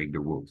allowed to break the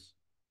rules.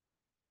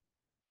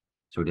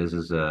 So this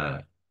is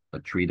a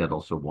tree that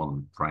also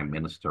won Prime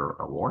Minister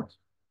Award,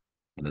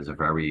 and is a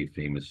very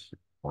famous,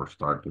 or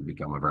start to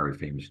become a very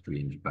famous tree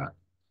in Japan.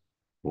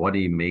 What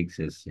he makes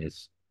is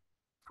his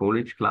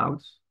foliage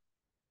clouds.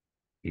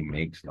 He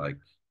makes like,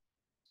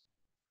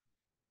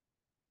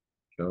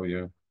 show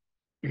you.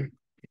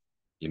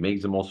 He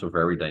makes them also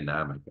very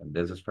dynamic, and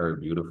this is very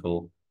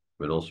beautiful,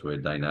 but also a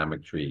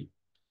dynamic tree.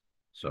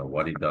 So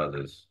what he does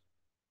is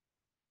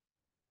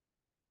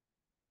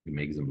he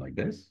makes them like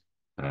this,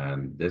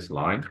 and this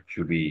line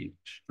should be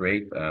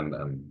straight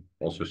and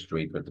also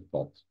straight with the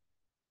pot,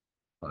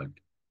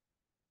 like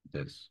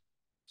this.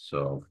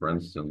 So for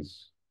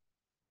instance,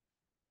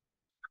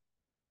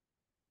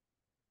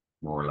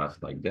 more or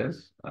less like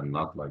this, and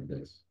not like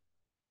this.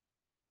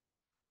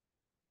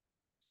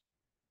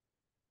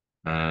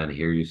 And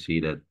here you see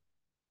that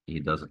he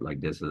does it like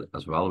this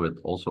as well, with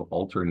also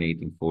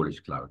alternating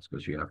foliage clouds,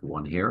 because you have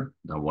one here,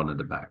 then one in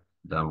the back,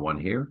 then one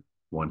here,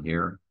 one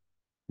here,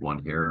 one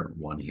here,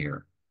 one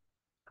here.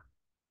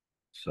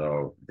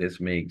 So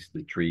this makes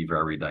the tree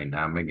very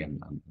dynamic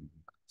and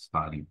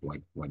styling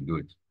quite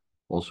good.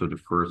 Also, the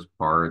first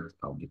part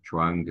of the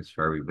trunk is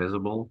very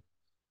visible.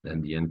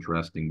 Then the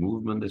interesting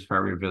movement is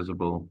very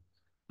visible.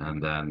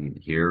 And then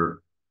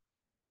here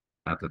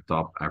at the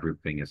top,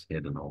 everything is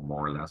hidden, or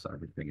more or less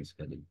everything is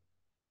hidden.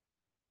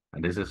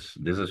 And this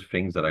is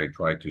things that I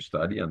try to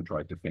study and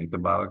try to think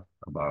about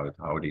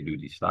how they do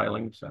these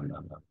stylings. And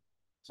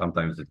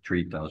sometimes the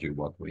tree tells you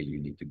what way you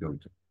need to go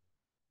to.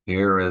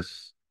 Here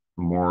is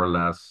more or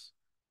less,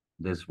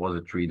 this was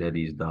a tree that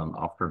he's done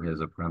after his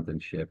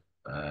apprenticeship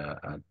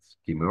at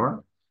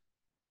Kimura.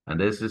 And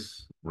this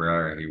is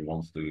where he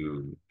wants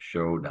to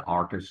show the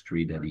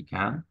artistry that he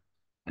can.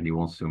 And he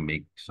wants to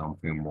make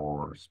something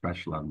more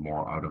special and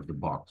more out of the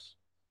box.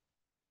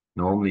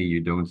 Normally,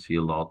 you don't see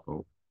a lot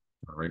of,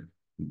 sorry,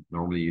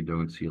 normally you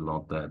don't see a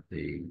lot that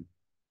they,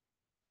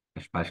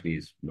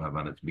 especially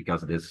when it's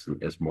because this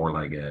is more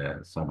like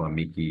a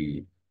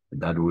Sabamiki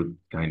Deadwood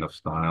kind of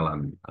style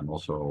and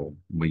also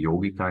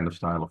Miyogi kind of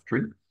style of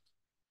tree.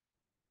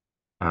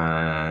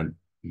 And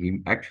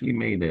he actually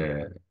made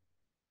a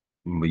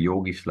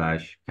Miyogi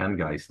slash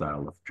Kengai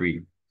style of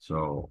tree.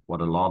 So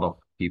what a lot of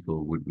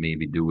people would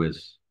maybe do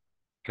is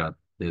cut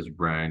this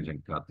branch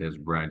and cut this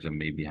branch and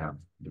maybe have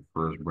the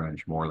first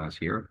branch more or less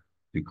here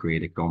to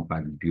create a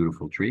compact,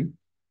 beautiful tree.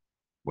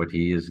 What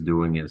he is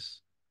doing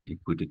is he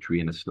put the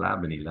tree in a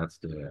slab and he lets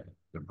the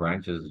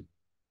branches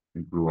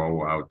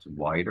grow out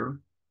wider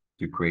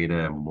to create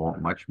a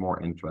much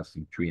more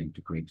interesting tree and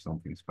to create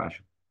something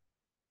special.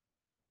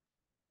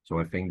 So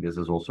I think this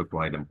is also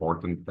quite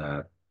important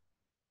that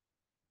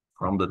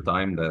from the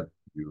time that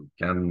you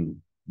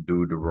can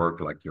do the work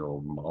like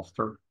your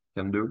master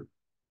can do,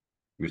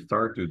 you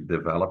start to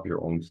develop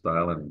your own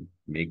style and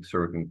make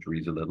certain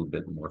trees a little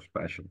bit more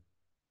special.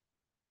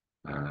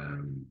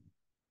 Um,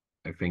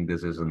 I think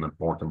this is an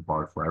important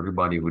part for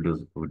everybody who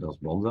does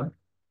bonsai,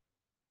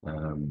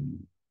 um,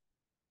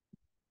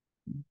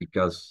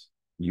 because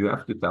you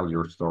have to tell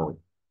your story.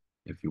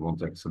 If you want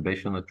to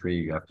exhibition a tree,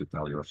 you have to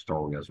tell your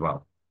story as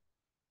well.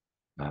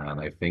 And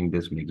I think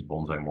this makes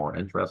bonsai more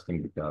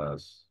interesting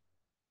because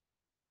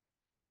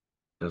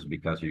just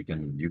because you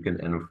can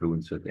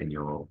influence it in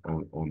your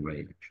own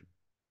way. Actually.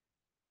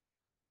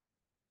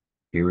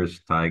 Here is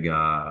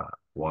Taiga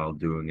while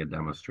doing a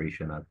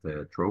demonstration at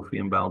the trophy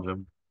in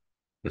Belgium.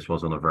 This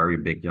was on a very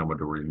big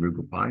Yamadori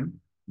Mugu pine,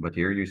 but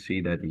here you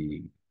see that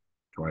he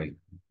tried.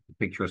 The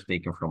picture is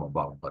taken from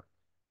above, but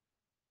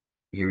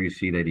here you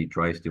see that he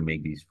tries to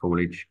make these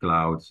foliage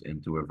clouds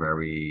into a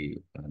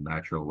very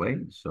natural way,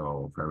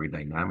 so very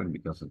dynamic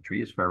because the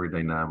tree is very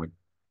dynamic.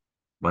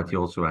 But he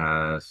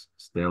also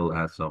still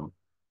has some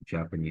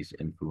Japanese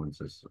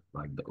influences,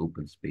 like the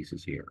open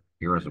spaces here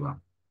as well.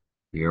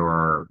 Here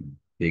are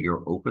bigger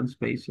open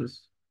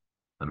spaces,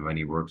 and when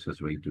he works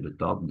his way to the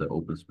top, the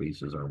open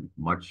spaces are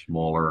much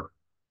smaller.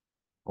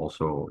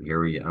 Also,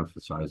 here he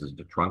emphasizes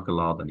the trunk a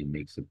lot, and he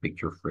makes a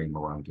picture frame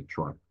around the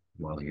trunk,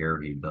 while here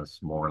he does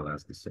more or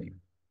less the same.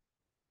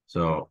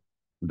 So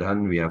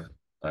then we have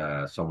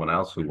someone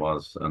else who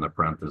was an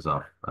apprentice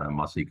of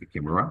Masahiko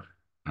Kimura,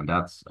 and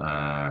that's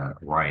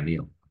Ryan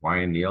Neal.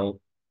 Ryan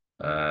Neal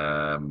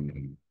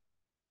um,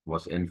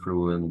 was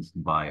influenced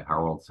by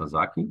Harold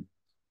Sasaki,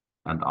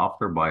 and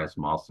after by his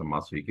master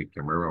Masahiko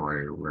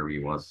Kimura, where he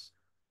was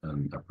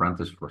an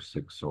apprentice for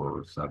 6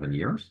 or 7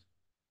 years.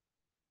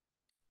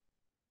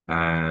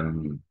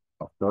 And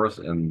of course,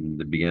 in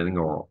the beginning,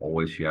 or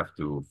always, you have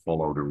to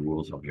follow the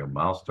rules of your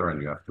master,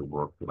 and you have to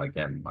work like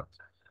him. But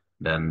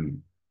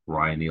then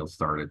Ryan Neal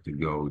started to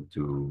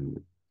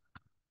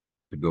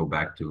go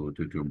back to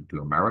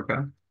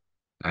America,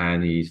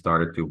 and he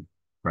started to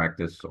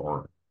practice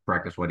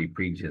what he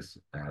preaches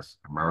as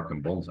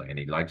American bonsai, and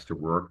he likes to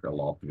work a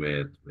lot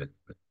with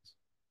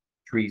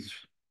trees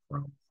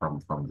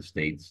from the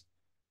States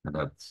and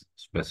that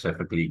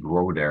specifically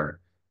grow there.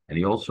 And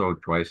he also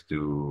tries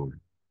to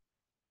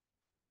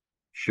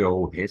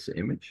show his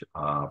image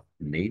of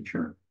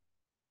nature,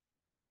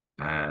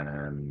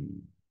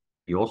 and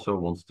he also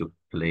wants to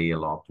play a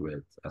lot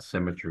with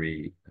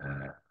asymmetry.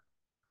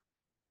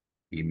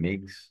 He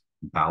makes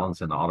balance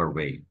in other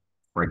way.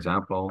 For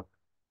example,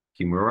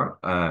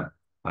 Kimura,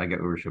 Taiga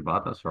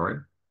Urashibata, sorry,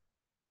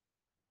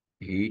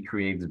 he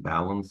creates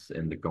balance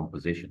in the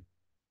composition,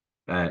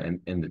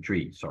 in the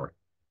tree, sorry.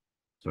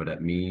 So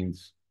that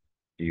means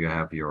you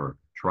have your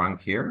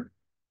trunk here,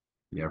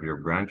 you have your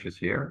branches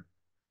here,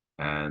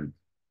 and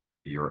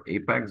your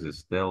apex is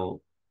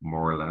still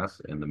more or less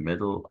in the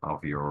middle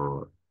of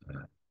your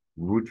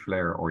root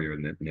flare or your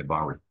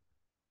nebari.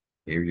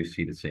 Here you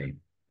see the same.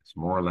 It's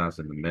more or less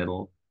in the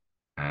middle,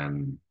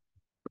 and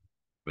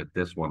with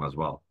this one as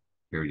well.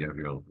 Here you have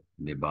your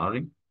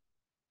nebari,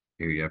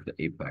 here you have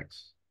the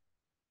apex,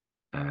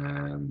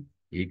 and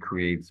he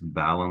creates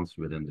balance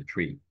within the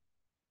tree.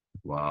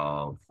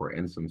 While, for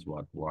instance,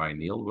 what Ryan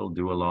Neal will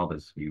do a lot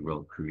is he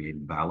will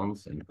create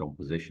balance and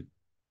composition.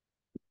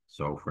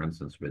 So, for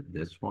instance, with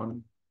this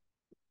one,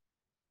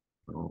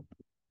 oh,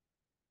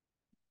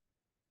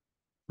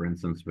 for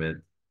instance, with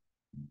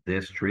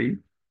this tree,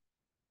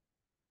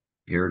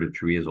 here the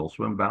tree is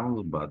also in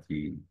balance, but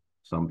he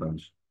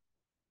sometimes,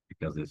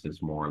 because this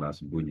is more or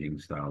less a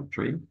bunjing style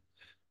tree,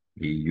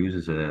 he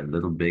uses a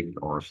little big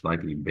or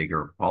slightly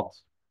bigger pot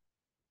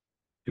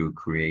to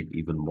create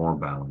even more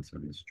balance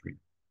in this tree.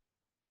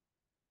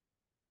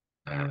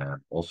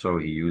 Also,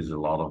 he uses a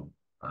lot of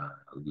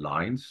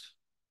lines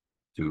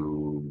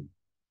to,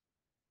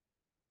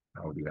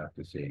 how do you have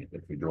to say it?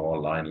 If you draw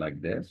a line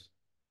like this,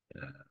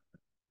 uh,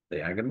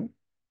 diagonal,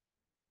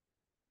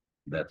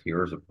 that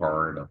here's a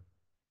part of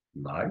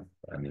life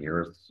and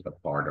here's a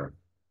part of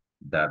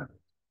that.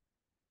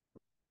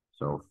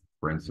 So,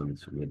 for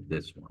instance, with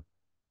this one,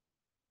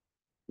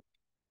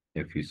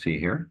 if you see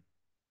here,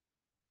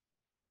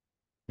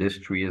 this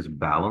tree is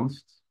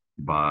balanced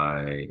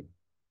by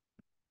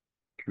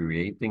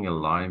creating a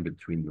line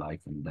between life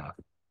and death.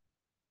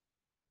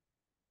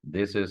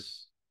 This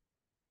is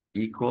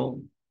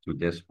equal to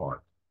this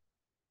part.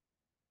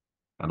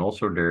 And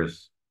also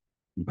there's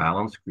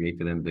balance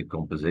created in the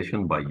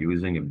composition by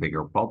using a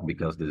bigger pot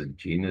because this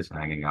gene is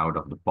hanging out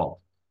of the pot.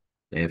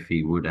 If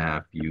he would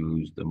have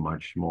used a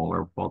much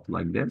smaller pot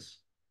like this,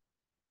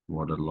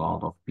 what a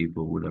lot of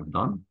people would have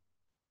done,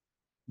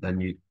 then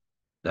you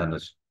then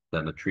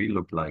the tree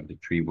looked like the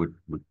tree would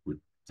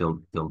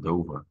tilt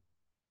over.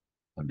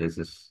 And this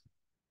is,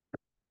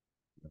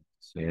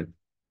 say it.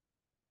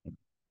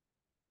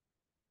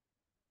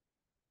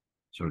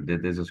 So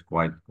this is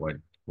quite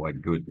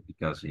good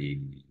because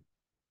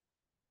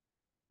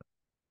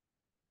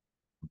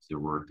It's the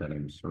word that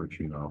I'm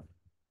searching of.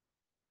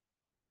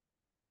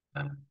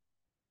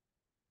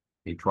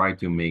 He tried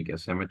to make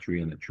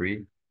asymmetry in the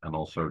tree and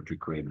also to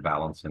create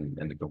balance in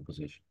the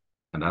composition.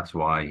 And that's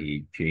why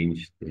he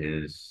changed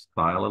his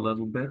style a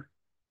little bit.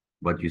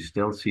 But you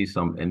still see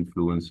some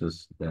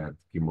influences that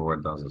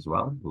Kimura does as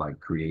well, like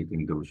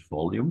creating those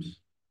volumes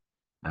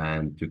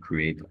and to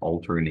create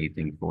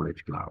alternating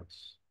foliage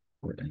clouds.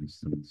 For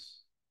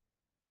instance,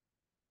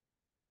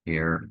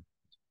 here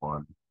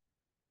one,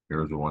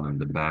 here's one in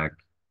the back,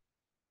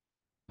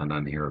 and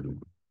then here's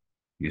one.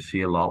 You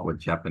see a lot with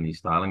Japanese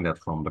styling that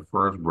from the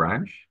first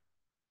branch,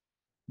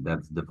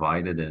 that's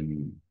divided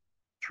in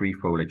three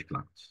foliage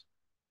clouds.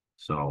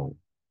 So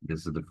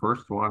this is the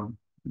first one,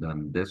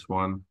 then this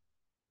one,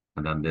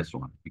 and then this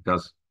one.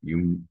 Because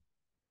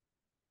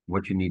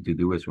what you need to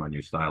do is when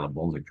you style a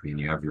bonsai tree and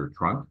you have your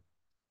trunk,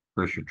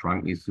 first your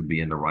trunk needs to be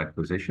in the right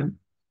position.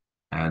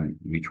 And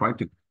we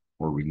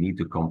need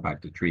to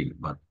compact the tree.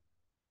 But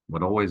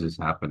what always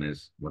will happen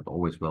is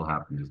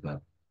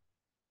that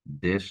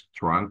this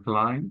trunk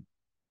line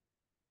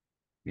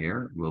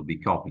here will be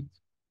copied.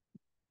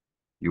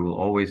 You will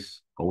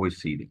always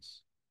see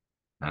this.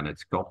 And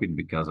it's copied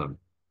because of,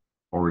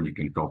 or you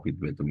can copy it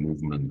with the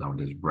movement of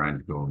this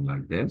branch going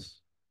like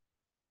this.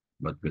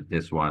 But with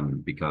this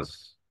one,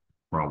 because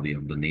probably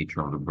of the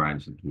nature of the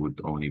branch, it would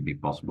only be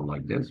possible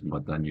like this.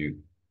 But then you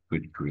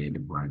could create a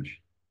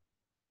branch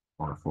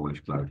or a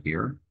foliage cloud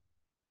here.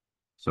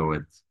 So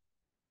it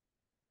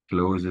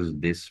closes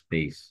this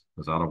space,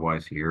 because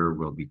otherwise here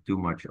will be too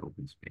much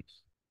open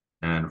space.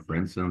 And for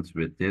instance,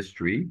 with this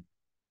tree,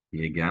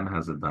 he again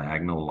has a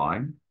diagonal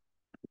line.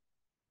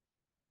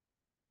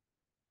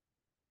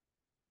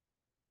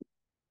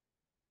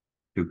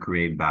 To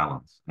create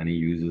balance, and he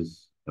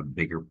uses a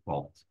bigger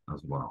pot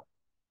as well.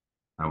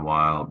 And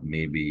while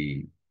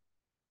maybe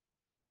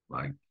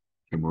like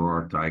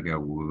Kimura or Taiga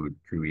would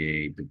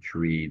create a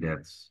tree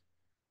that's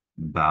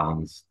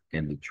balanced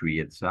in the tree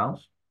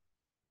itself,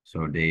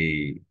 so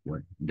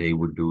what they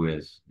would do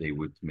is they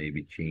would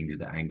maybe change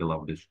the angle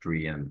of this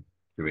tree and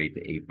create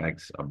the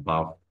apex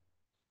above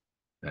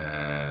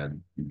the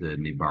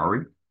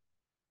Nibari.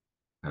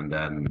 And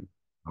then,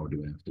 how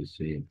do I have to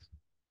say it?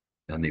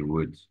 Then they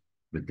would,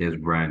 with this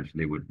branch,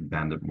 they would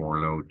bend it more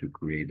low to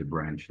create a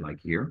branch like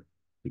here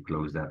to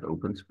close that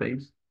open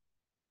space.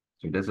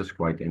 So this is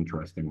quite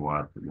interesting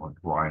what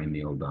Ryan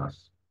Neal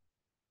does.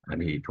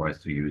 And he tries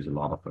to use a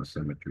lot of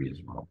asymmetry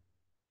as well.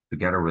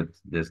 Together with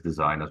this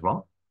design as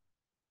well.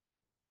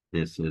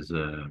 This is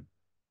a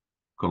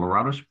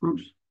Colorado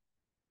spruce,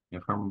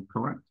 if I'm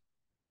correct.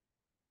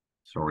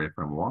 Sorry if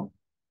I'm wrong.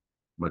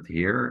 But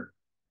here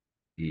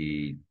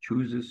he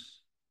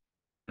chooses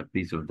a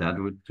piece of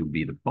deadwood to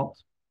be the pot.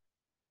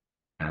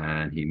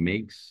 And he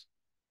makes,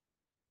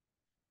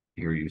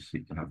 here you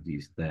see, have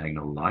these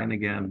diagonal line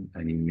again,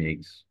 and he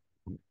makes,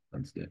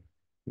 that's the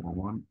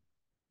one.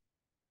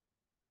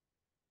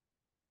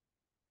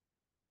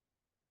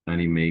 And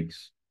he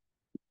makes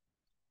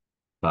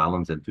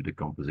balance into the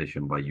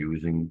composition by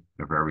using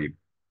a very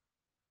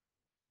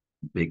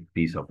big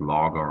piece of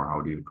log, or how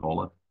do you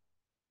call it?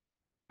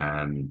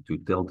 And to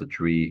tilt the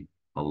tree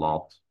a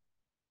lot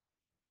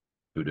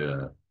to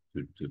the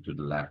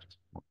left,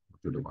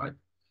 to the right.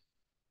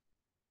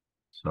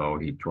 So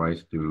he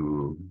tries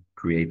to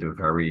create a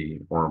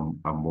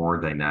more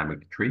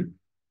dynamic tree,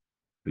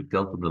 to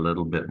tilt it a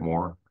little bit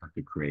more,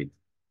 to create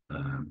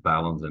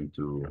balance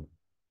into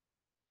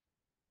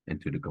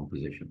the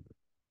composition.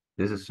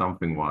 This is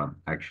something what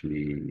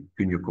actually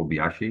Kunio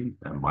Kobayashi,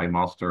 my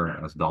master,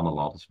 has done a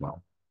lot as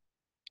well.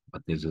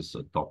 But this is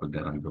a topic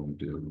that I'm going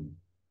to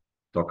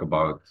talk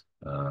about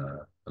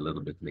a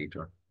little bit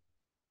later.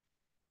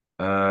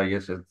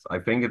 Yes, I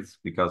think it's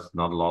because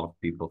not a lot of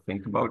people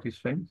think about these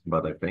things,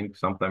 but I think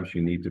sometimes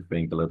you need to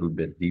think a little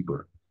bit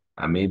deeper.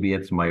 And maybe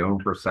it's my own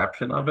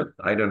perception of it.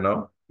 I don't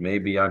know.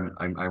 Maybe I'm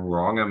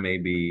wrong, and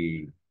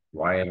maybe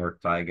Ryan or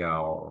Taiga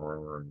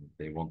or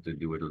they want to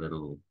do it a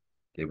little.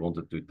 They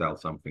wanted to tell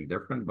something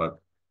different,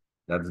 but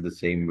that's the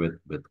same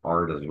with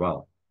art as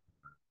well.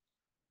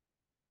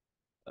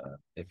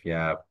 If you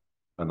have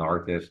an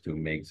artist who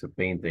makes a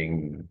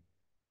painting,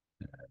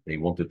 they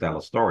want to tell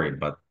a story,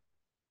 but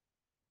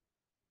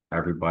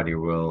everybody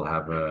will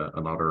have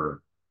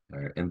another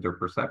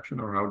interperception,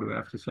 or how do I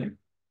have to say,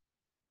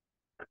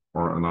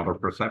 or another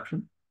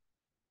perception.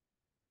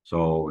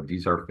 So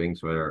these are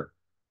things where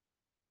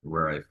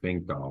I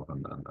think of,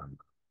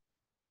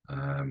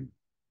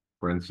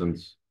 for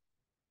instance,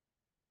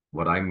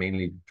 what I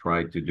mainly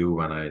try to do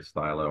when I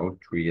style an oak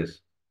tree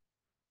is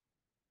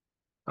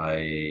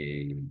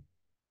I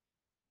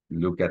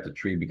look at the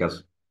tree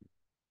because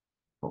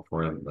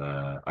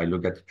I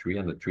look at the tree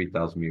and the tree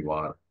tells me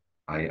what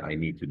I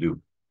need to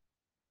do.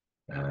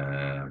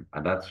 And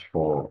that's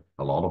for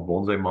a lot of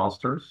bonsai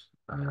masters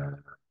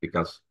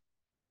because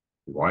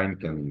Ryan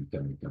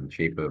can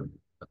shape a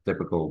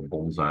typical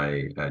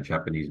bonsai,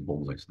 Japanese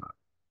bonsai style.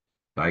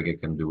 Tiger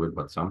can do it,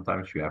 but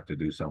sometimes you have to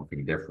do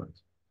something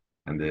different.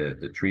 And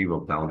the tree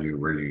will tell you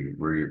where you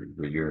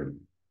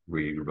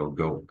will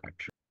go,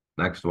 actually.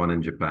 Next one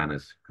in Japan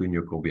is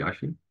Kunio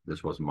Kobayashi.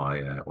 this was my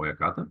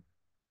oyakata.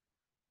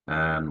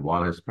 And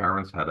while his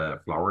parents had a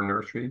flower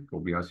nursery,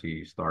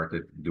 Kobayashi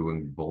started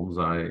doing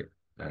bonsai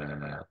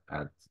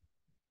at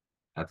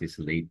his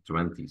late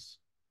 20s.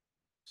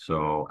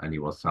 So, and he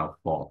was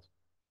self-taught.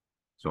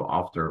 So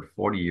after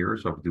 40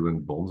 years of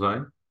doing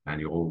bonsai, and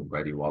he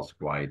already was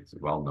quite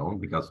well known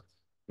because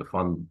the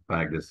fun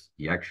fact is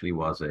he actually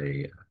was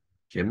a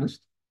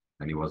gymnast,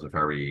 and he was a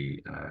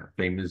very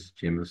famous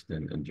gymnast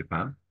in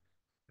Japan.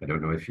 I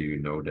don't know if you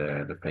know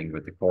the thing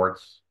with the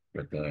cords,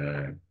 with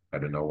the, I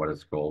don't know what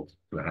it's called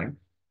to hang.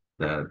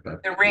 That The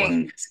was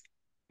rings.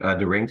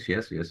 the rings,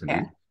 yes, yes, Yeah.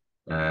 indeed.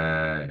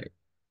 Uh,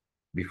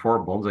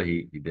 Before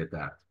bonsai, he did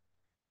that.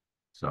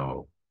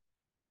 So,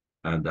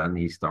 and then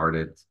he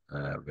started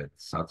with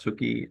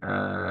Satsuki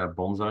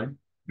bonsai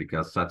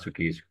because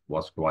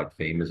was quite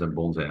famous in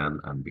bonsai,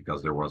 and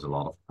because there was a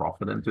lot of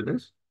profit into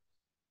this.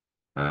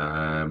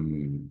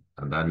 And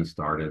then he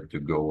started to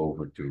go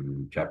over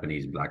to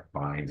Japanese black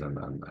pines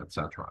and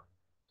etc.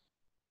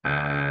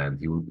 And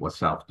he was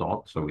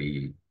self-taught, so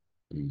he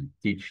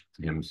taught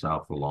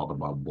himself a lot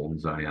about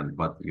bonsai, and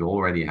but he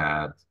already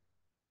had,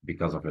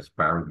 because of his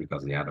parents,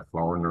 because he had a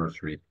flower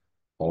nursery,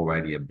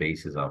 already a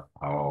basis of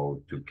how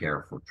to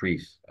care for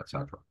trees,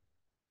 etc.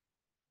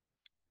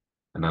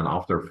 And then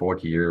after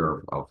 40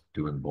 years of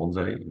doing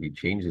bonsai, he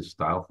changed his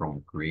style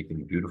from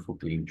creating beautiful,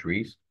 clean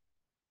trees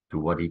to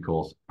what he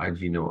calls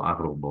Ajino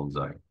Agro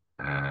bonsai.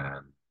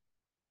 And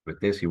with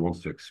this, he wants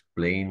to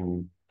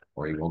explain,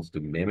 or he wants to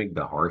mimic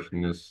the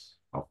harshness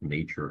of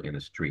nature in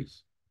his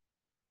trees.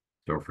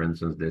 So, for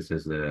instance, this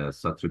is a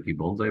Satsuki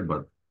bonsai,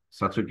 but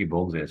Satsuki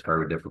bonsai is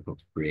very difficult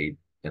to create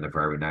in a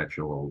very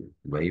natural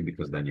way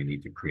because then you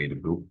need to create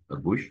a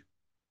bush.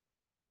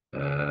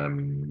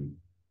 Um,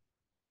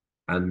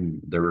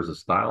 and there is a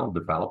style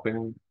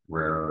developing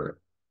where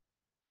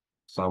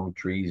some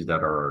trees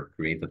that are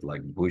created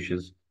like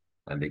bushes,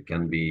 and they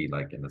can be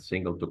like in a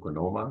single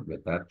tokonoma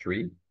with that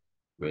tree,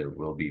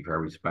 will be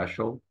very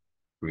special,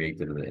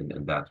 created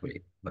in that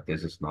way. But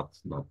this is not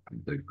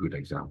the good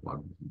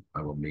example.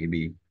 I will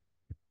maybe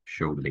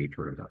show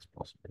later if that's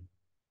possible.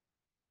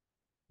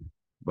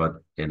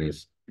 But in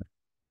his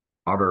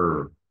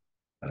other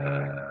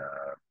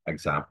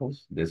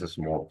examples, this is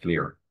more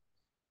clear.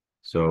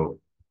 So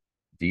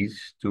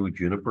these two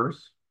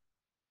junipers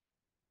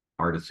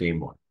are the same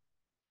one.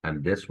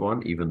 And this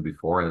one, even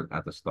before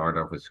at the start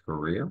of his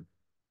career,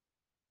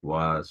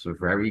 was a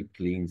very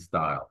clean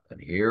style. And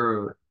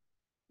here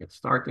it's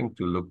starting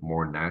to look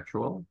more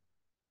natural,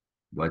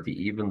 but he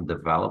even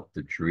developed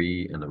the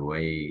tree in a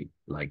way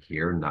like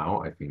here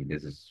now. I think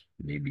this is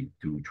maybe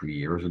 2, 3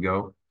 years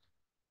ago.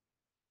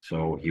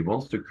 So he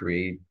wants to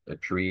create a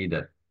tree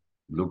that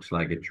looks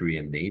like a tree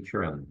in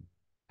nature and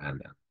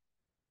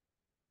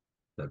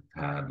that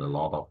had a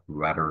lot of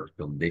weather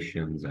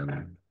conditions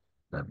and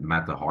that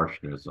met the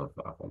harshness of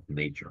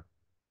nature.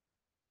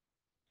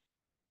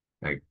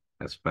 Like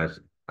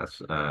especially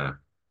as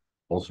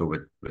also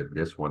with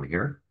this one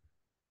here.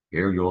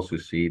 Here you also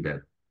see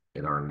that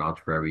it are not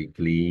very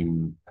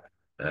clean,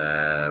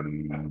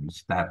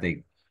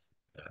 static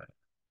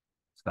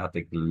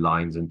static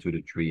lines into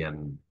the tree,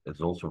 and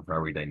it's also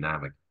very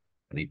dynamic.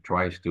 And he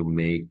tries to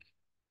make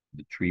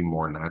the tree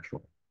more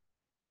natural.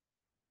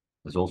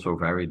 It's also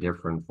very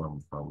different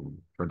from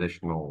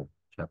traditional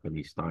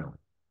Japanese style,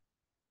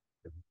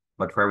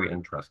 but very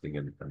interesting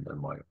in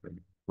my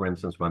opinion. For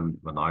instance, when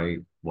I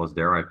was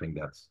there, I think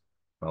that's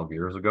 12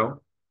 years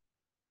ago,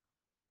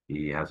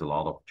 he has a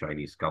lot of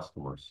Chinese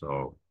customers.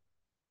 So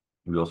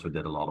we also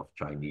did a lot of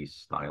Chinese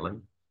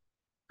styling.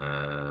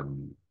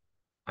 Um,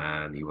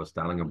 and he was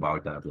telling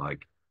about that,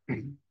 like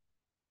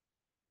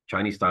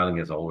Chinese styling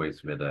is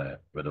always with a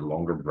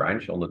longer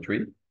branch on the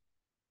tree.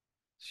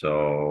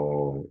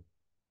 So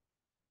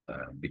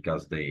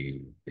because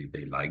they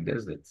like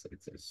this,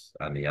 it's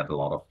and he had a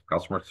lot of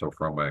customers. So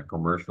from a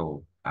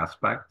commercial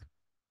aspect,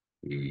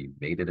 he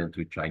made it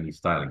into Chinese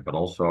styling, but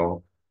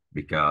also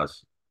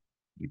because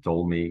he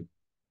told me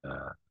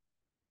uh,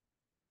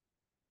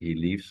 he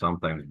leaves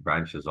sometimes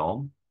branches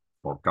on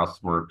for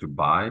customer to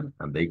buy,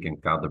 and they can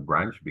cut the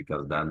branch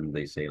because then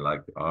they say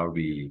like, oh,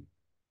 we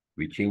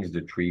changed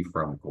the tree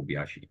from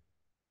Kobayashi.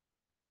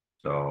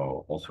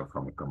 So also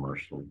from a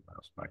commercial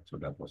aspect. So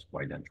that was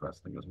quite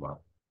interesting as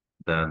well.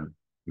 Then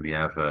we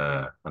have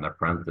an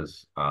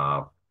apprentice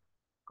of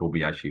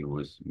Kobayashi who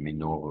is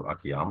Minoru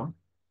Akiyama.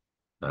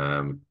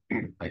 Um,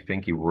 I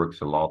think he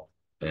works a lot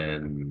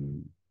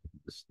in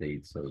the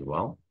States as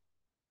well.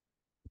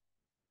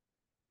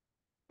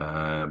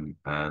 And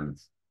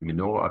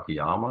Minoru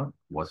Akiyama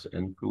was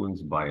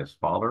influenced by his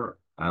father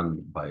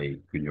and by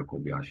Kunio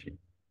Kobayashi,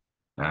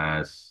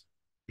 as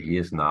he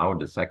is now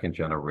the second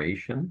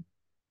generation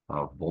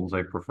of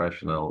bonsai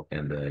professional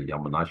in the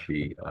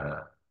Yamanashi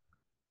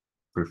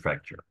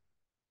prefecture.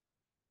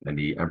 And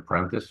he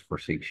apprenticed for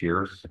 6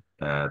 years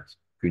at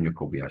Kunio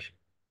Kobayashi.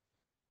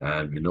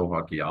 And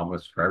Minoru Akiyama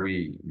is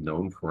very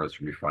known for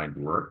his refined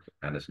work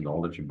and his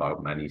knowledge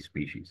about many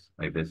species.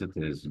 I visited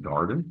his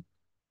garden,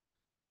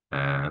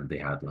 and they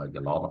had like a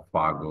lot of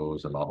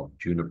fagos, a lot of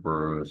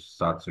junipers,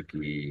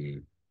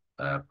 satsuki,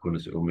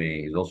 Prunus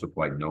umi is also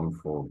quite known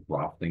for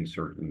grafting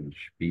certain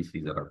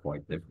species that are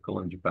quite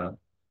difficult in Japan,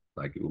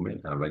 like umi.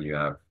 And when you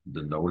have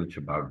the knowledge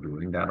about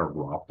doing that or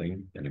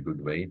grafting in a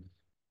good way.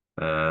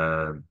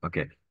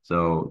 Okay,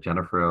 so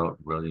Jennifer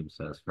Williams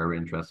says, very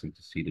interesting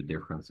to see the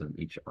difference in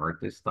each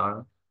artist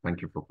style.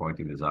 Thank you for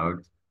pointing this out.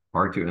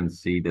 Hard to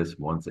unsee this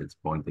once it's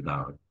pointed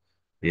out.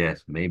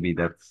 Yes, maybe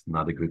that's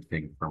not a good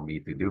thing for me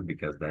to do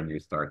because then you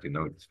start to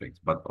notice things.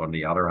 But on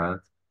the other hand,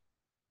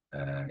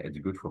 it's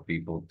good for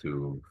people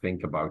to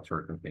think about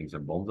certain things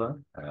in bonsai.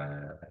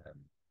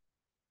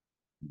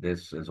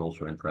 This is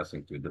also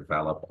interesting to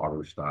develop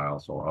other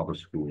styles or other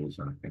schools,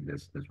 and I think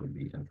this would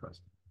be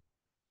interesting.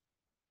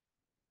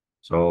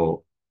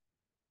 So,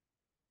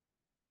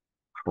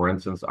 for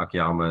instance,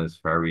 Akiyama is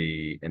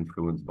very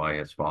influenced by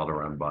his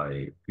father and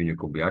by Kunio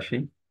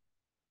Kobayashi.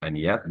 And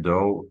yet,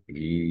 though,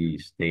 he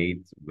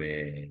stayed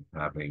with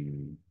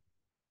having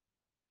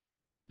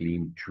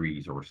clean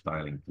trees or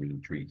styling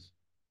clean trees.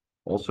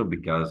 Also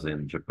because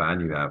in Japan,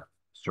 you have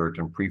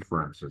certain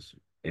preferences.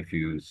 If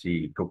you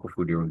see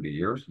kokofu during the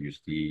years, you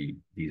see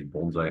these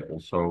bonsai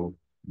also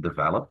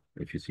develop.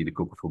 If you see the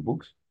kokofu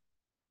books,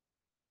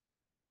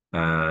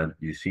 and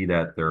you see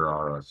that there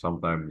are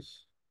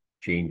sometimes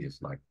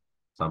changes, like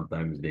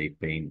sometimes they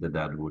paint the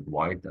dead wood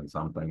white, and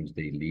sometimes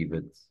they leave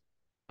it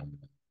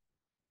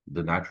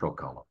the natural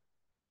color.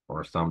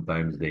 Or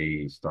sometimes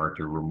they start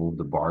to remove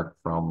the bark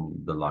from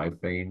the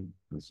live vein,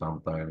 and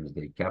sometimes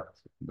they kept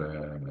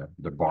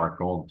the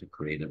bark on to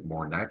create it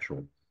more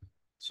natural.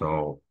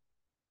 So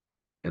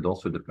it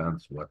also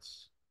depends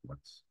what's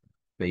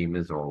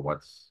famous or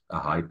what's a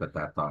hype at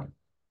that time.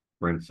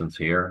 For instance,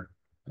 here,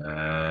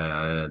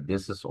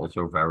 this is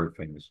also a very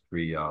famous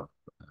tree of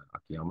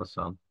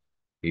Akiyama-san.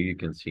 Here you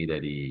can see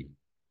that he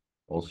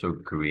also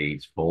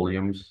creates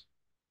volumes,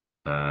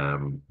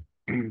 um,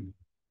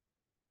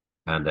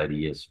 and that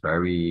he is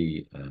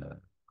very,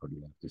 how do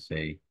you have to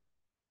say,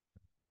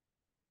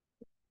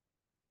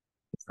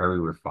 very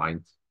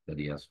refined, that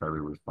he has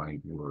very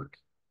refined work.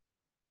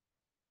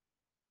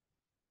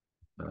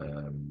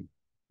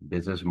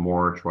 This is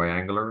more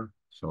triangular,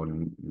 so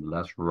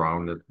less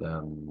rounded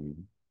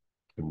than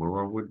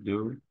Kimura would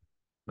do,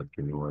 but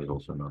Kimura is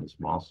also not as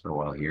master.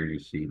 While here you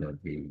see that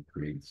he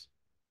creates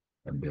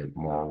a bit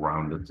more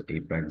rounded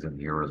apex in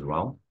here as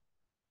well.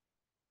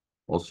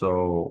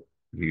 Also,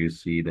 you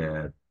see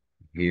that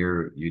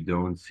here you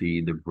don't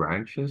see the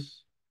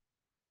branches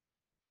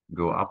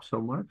go up so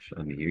much,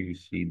 and here you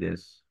see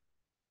this,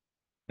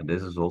 and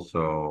this is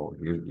also,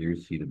 here you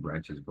see the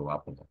branches go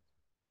up a lot.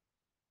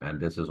 And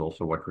this is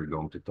also what we're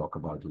going to talk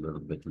about a little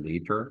bit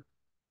later,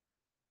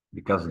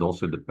 because it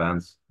also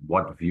depends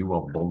what view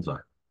of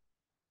bonsai.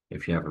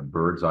 If you have a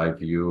bird's eye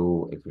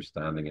view, if you're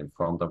standing in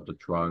front of the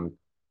trunk,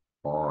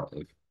 or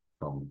if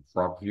from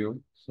front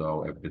view,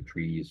 so if the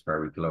tree is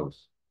very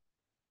close.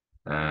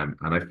 And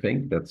I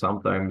think that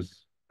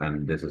sometimes,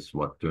 and this is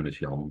what Tunis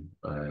Jan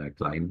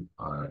Klein,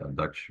 a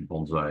Dutch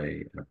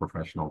bonsai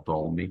professional,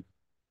 told me.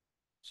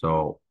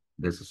 So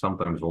this is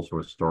sometimes also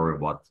a story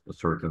of what a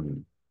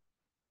certain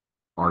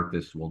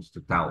artist wants to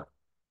tell.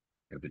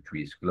 If the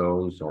tree is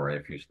close, or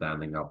if you're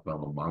standing up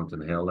on a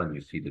mountain hill and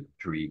you see the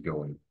tree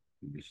going,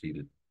 you see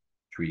the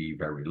tree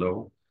very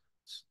low,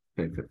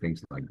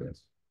 things like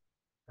this.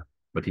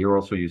 But here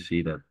also you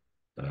see that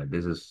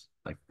this is,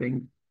 I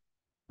think,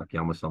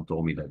 Akiyama-san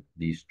told me that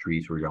these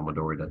trees were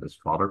Yamadori that his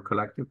father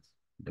collected.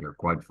 They're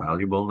quite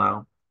valuable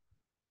now.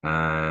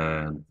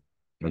 And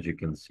as you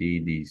can see,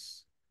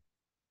 these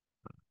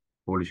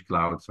Polish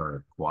clouds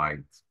are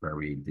quite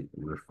very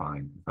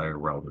refined, very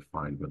well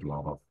defined, with a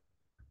lot of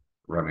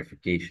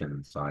ramification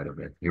inside of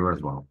it here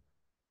as well.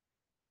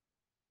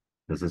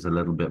 This is a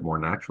little bit more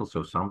natural.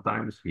 So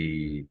sometimes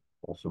he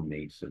also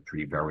makes a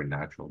tree very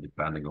natural,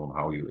 depending on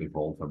how you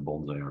evolve a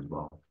bonsai as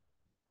well.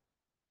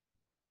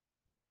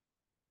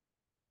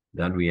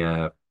 Then we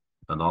have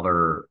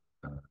another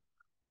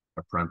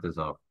apprentice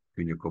of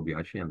Kunio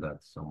Kobayashi, and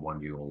that's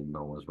someone you all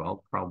know as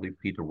well, probably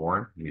Peter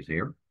Warren. He's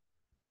here.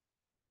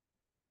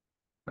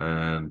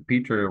 And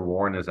Peter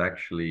Warren is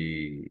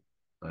actually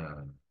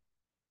the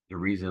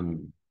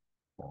reason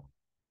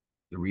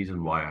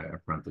why I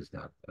apprenticed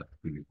at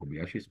Kunio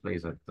Kobayashi's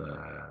place at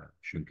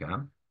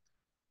Shunkan.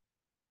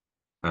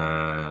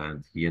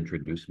 And he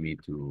introduced me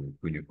to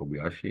Kunio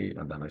Kobayashi,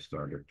 and then I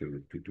started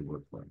to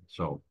work for him.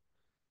 So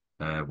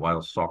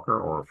while soccer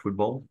or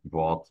football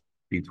brought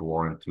Peter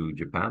Warren to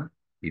Japan,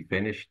 he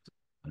finished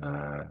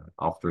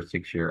after a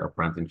 6-year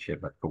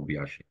apprenticeship at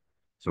Kobayashi.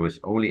 So his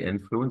only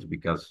influence,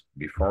 because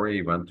before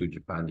he went to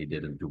Japan, he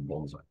didn't do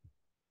bonsai.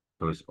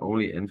 So his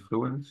only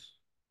influence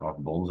of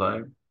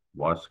bonsai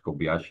was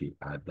Kobayashi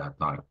at that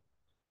time.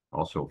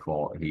 Also,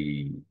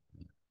 he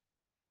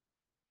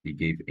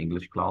gave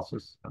English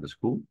classes at the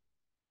school,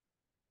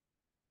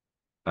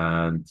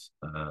 and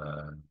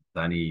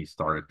then he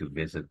started to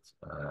visit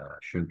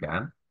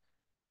Shunkan,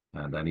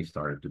 and then he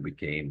started to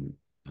become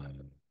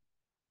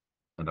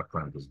an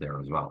apprentice there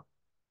as well.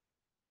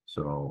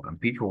 So, and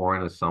Peter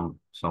Warren is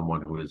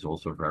someone who is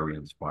also very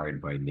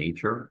inspired by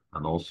nature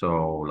and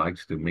also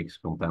likes to mix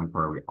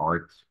contemporary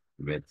art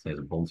with his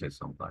bonsai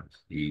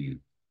sometimes. In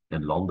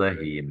London,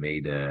 he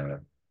made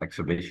a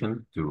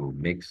exhibition to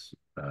mix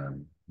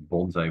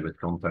bonsai with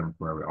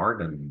contemporary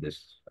art, and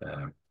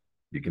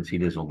you can see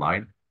this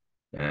online.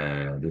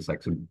 This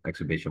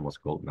exhibition was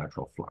called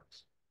Natural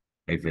Flux.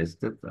 I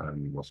visited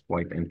and it was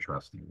quite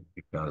interesting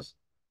because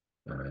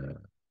uh,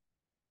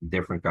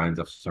 different kinds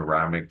of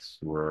ceramics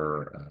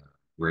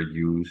were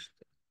used,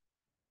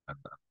 and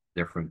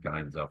different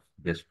kinds of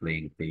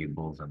displaying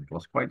tables, and it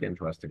was quite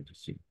interesting to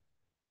see.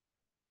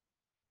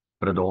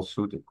 But it all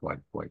suited quite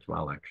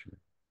well actually.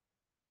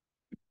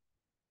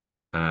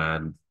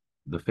 And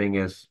the thing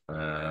is,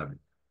 I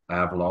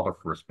have a lot of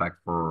respect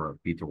for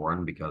Peter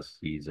Warren because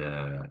he's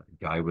a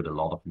guy with a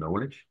lot of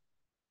knowledge.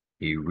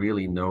 He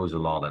really knows a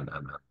lot, and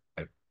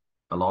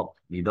a lot.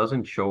 He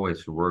doesn't show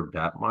his work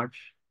that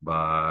much,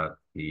 but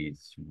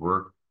his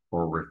work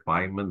for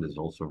refinement is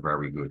also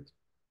very good.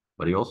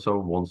 But he also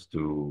wants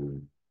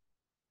to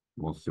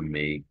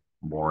make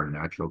more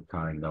natural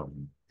kind of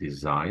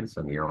designs,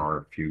 and here are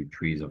a few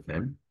trees of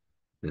him.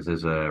 This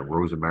is a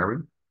rosemary,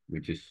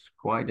 which is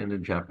quite in the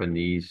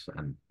Japanese,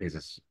 and this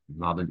is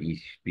not an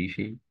easy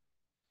species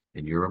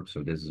in Europe.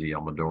 So this is a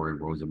Yamadori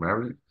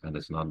rosemary, and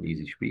it's not an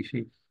easy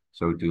species.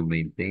 So to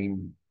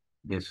maintain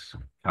this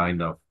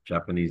kind of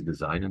Japanese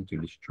design into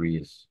this tree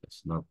is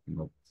it's not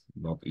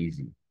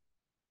easy.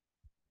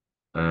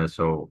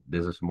 So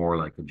this is more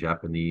like a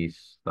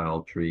Japanese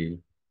style tree.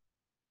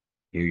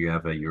 Here you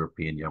have a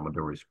European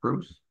Yamadori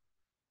spruce.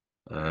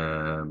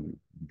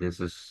 This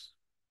is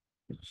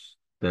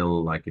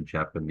still like a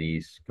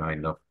Japanese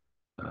kind of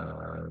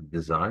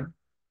design.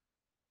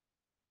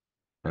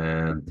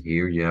 And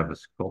here you have a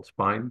Scots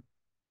pine.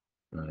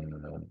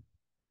 Uh,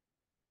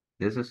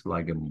 this is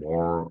like a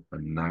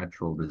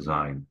natural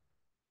design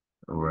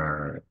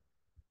where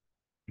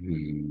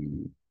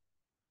he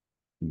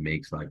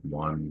makes like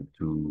one,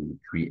 two,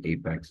 three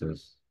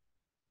apexes.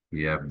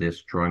 You have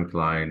this trunk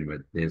line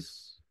with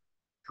this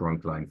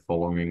trunk line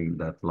following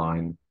that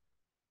line,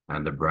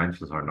 and the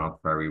branches are not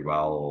very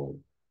well.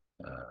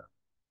 Uh,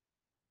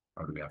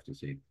 how do we have to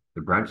say?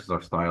 The branches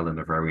are styled in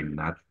a very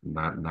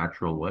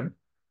natural way,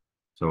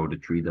 so the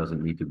tree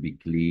doesn't need to be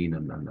clean,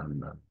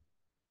 and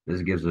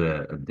this gives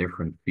a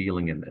different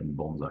feeling in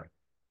bonsai,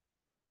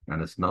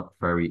 and it's not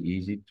very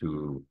easy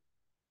to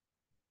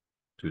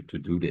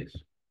do this,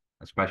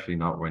 especially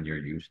not when you're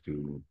used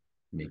to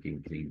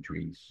making clean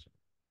trees.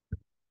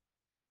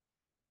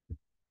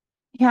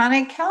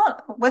 Yannick,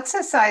 what's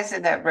the size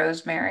of that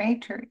rosemary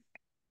tree?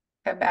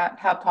 About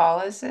how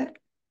tall is it?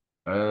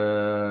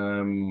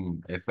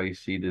 If I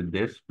see the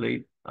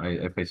display,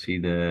 if I see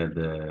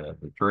the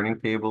turning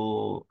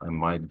table, I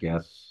might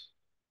guess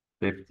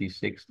 50,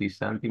 60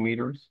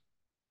 centimeters.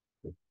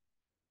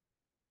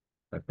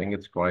 I think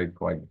it's quite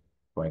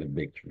a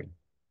big tree.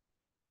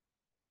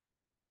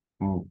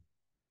 Hmm.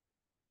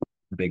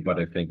 Big, but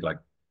I think like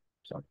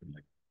something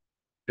like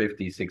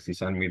 50, 60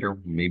 centimeter,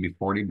 maybe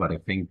 40, but I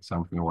think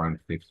something around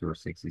 50 or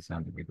 60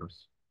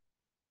 centimeters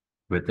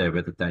with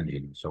the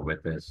tension. So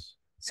with this,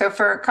 So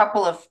for a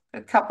couple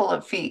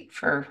of feet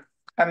for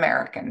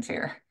Americans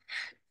here.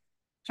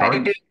 Try to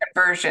sorry? do a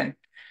conversion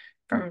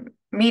from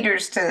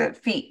meters to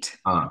feet.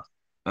 Ah,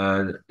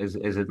 is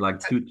it like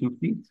two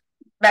feet?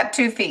 About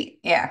 2 feet.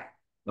 Yeah.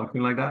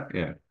 Something like that?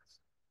 Yeah,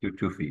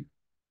 two feet.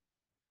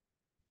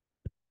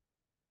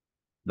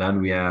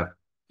 Then we have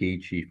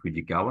Keiichi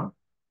Fujikawa.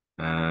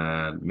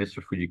 And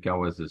Mr.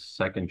 Fujikawa is the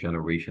second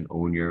generation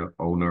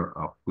owner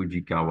of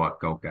Fujikawa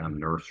Kokan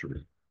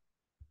Nursery.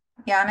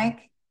 Yannick,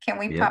 can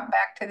we Yes, pop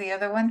back to the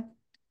other one?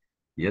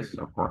 yes,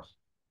 of course.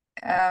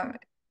 Um,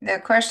 the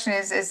question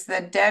is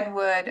the dead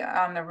wood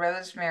on the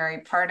rosemary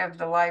part of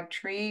the live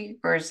tree,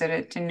 or is it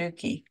a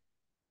tanuki?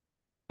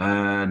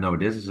 No,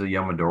 this is a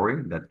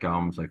Yamadori that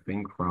comes, I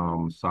think,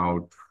 from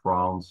South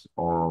France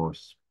or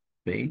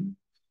Spain,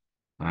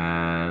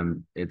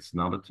 and it's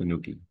not a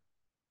Tanuki.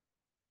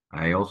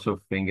 I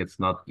also think it's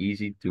not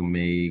easy to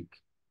make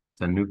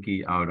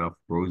Tanuki out of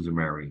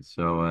rosemary,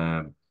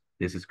 so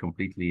this is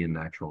completely a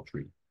natural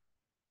tree.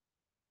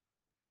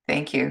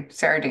 Thank you.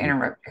 Sorry to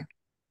interrupt you.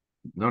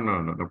 No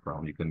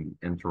problem. You can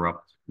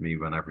interrupt me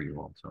whenever you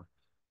want. So,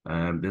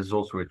 this is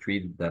also a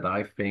tree that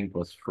I think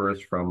was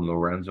first from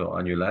Lorenzo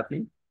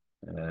Agnoletti,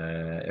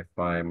 if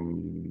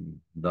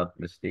I'm not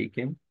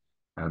mistaken.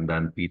 And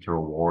then Peter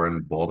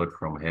Warren bought it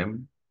from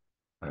him,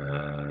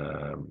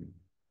 um,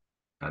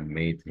 and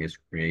made his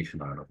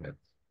creation out of it.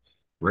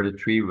 Where the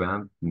tree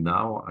went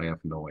now, I have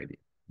no idea.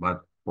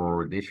 But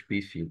for this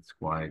species, it's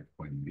quite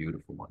a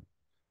beautiful one.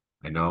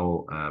 I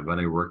know when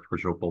I worked for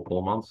Jean-Paul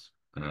Polmans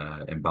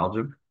in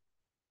Belgium.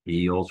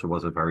 He also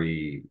was a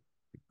very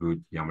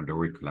good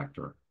Yamadori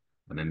collector.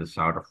 And in the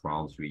south of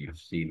France, we've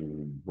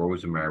seen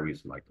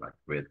rosemaries like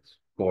with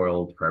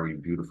coiled, very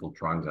beautiful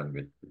trunks and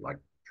with like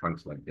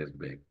trunks like this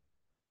big.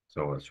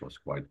 So it was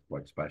quite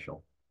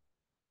special.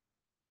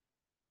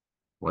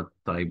 What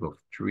type of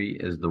tree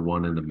is the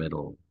one in the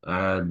middle?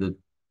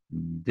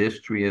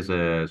 This tree is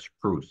a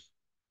spruce.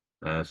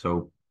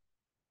 So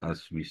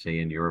as we say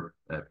in Europe,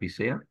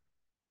 Picea.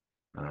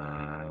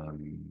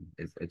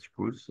 It's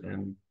spruce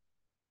and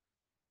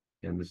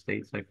in the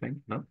States, I think.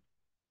 No?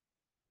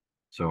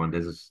 So, and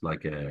this is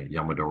like a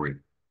Yamadori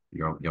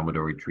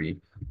tree,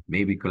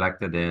 maybe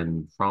collected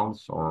in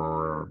France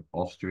or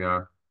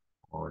Austria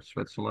or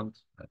Switzerland.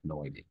 I have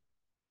no idea.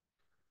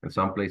 In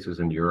some places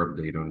in Europe,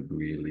 they don't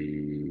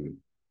really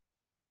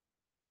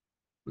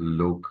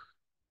look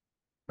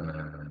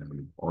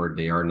or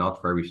they are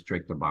not very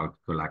strict about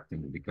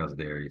collecting because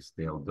they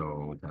still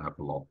don't have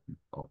a lot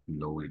of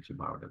knowledge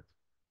about it.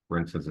 For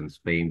instance, in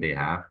Spain, they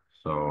have.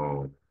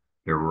 So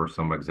there were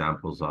some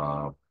examples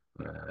of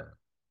uh,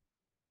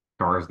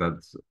 cars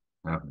that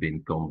have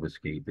been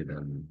confiscated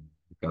and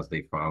because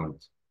they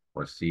found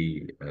or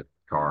see a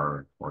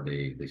car or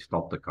they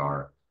stopped the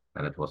car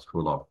and it was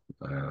full of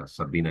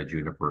Sabina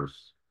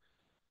junipers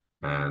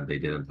and they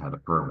didn't have a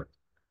permit.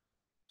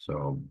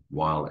 So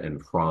while in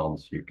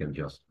France you can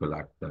just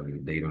collect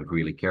them, they don't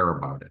really care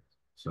about it.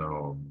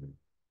 So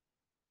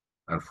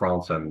and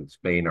France and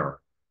Spain are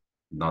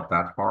not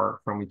that far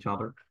from each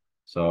other,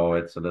 so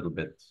it's a little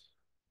bit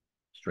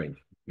strange.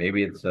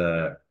 Maybe it's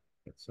an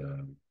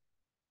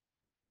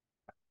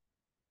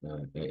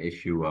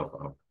issue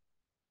of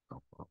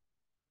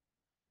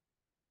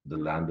the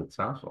land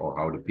itself or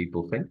how the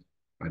people think.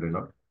 I don't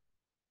know.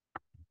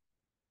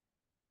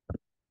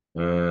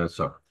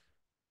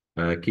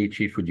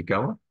 Kiichi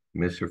Fujikawa.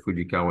 Mr.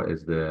 Fujikawa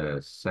is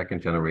the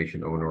second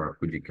generation owner of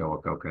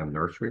Fujikawa Kaukan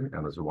Nursery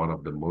and is one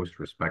of the most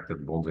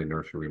respected bonsai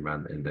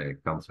nurserymen in the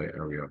Kansai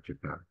area of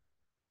Japan.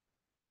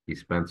 He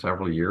spent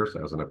several years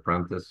as an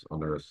apprentice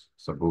under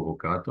Saburo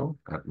Kato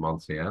at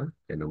Mansean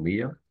in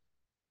Omiya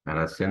and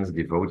has since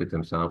devoted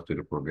himself to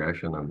the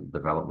progression and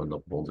development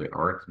of bonsai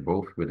art,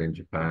 both within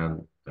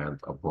Japan and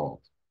abroad.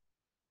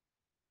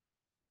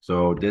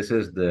 So this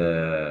is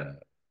the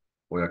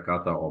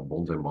Oyakata or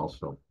bonsai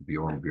master of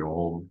Bjorn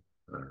Bjorn.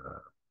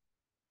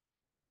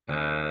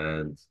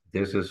 And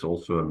this is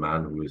also a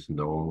man who is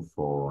known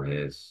for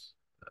his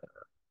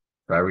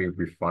very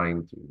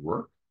refined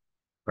work,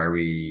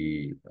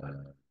 very,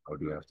 how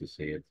do I have to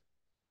say it?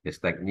 His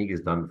technique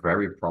is done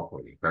very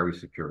properly, very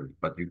securely.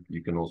 But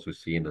you can also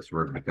see in this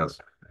work because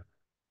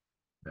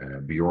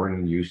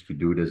Bjorn used to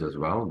do this as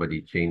well, but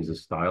he changed the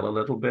style a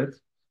little bit.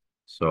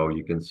 So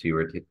you can see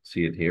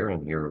it here,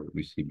 and here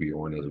we see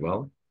Bjorn as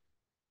well.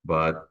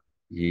 But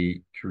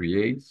he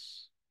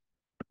creates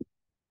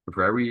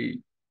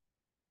very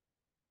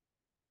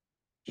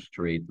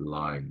straight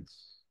lines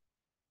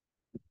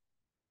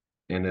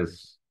in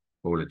his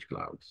foliage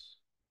clouds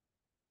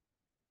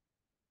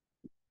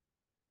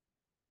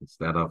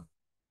instead of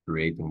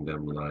creating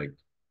them like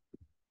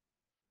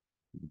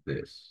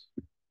this.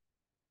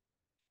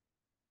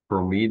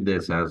 For me,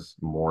 this has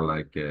more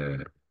like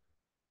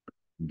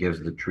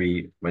gives the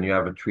tree when you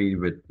have a tree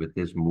with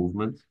this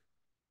movement,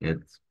 it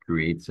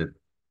creates it.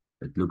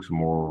 It looks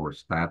more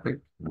static.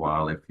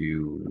 While if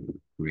you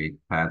create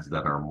pads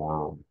that are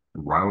more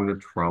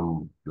rounded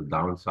from the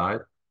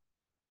downside,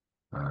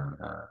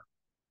 uh,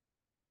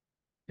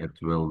 it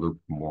will look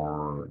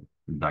more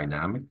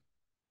dynamic.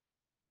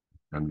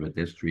 And with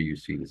this tree, you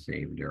see the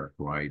same. They're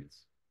quite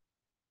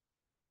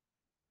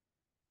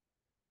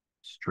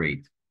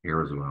straight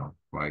here as well,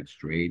 quite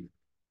straight,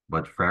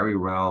 but very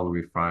well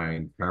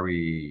refined,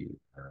 very,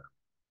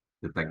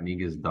 the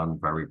technique is done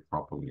very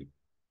properly.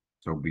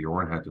 So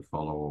Bjorn had to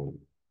follow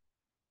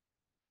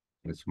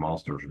his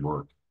master's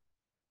work,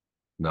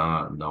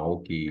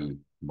 Naoki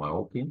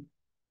Maoki,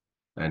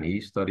 and he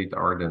studied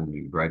art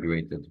and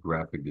graduated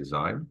graphic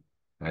design,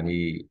 and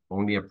he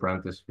only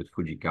apprenticed with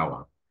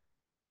Fujikawa.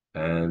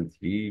 And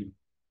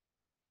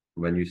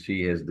when you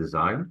see his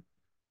design,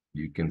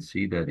 you can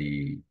see that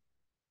he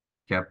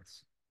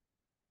kept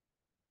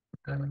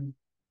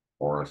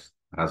or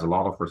has a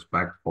lot of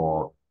respect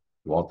for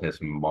what his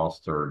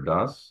master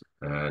does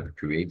and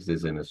creates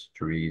this in his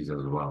trees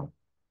as well.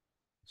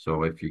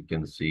 So if you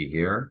can see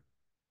here,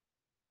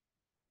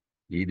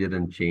 he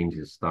didn't change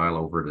his style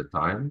over the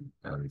time,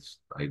 and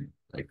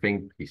I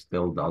think he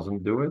still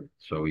doesn't do it.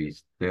 So he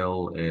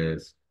still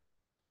is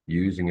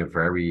using a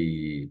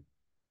very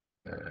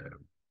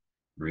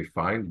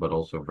refined, but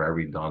also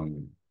very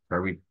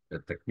a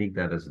technique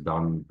that is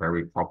done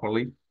very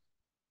properly.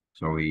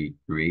 So he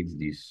creates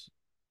these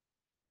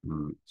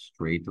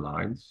straight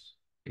lines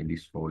in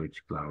these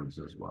foliage clouds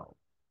as well.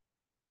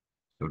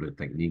 So the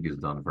technique is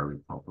done very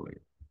properly.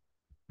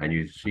 And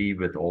you see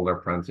with all the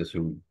apprentices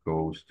who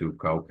goes to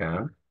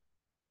Kaukan,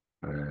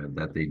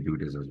 that they do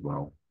this as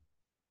well.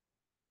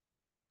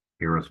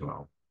 Here as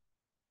well.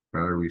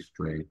 Very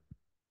straight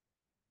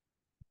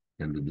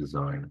in the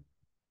design.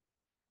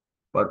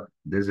 But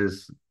this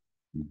is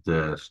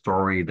the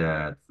story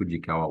that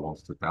Fujikawa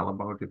wants to tell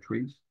about the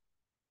trees.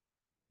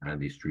 And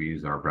these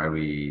trees are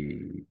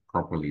very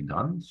properly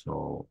done.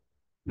 So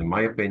in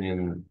my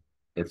opinion,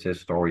 it's his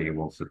story he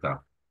wants to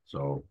tell.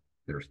 So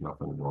there's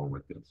nothing wrong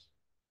with this.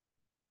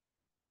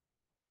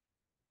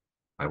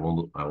 I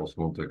also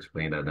want to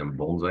explain that in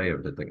bonsai,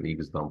 if the technique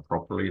is done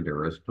properly,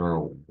 there is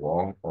no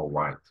wrong or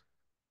right.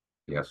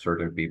 There are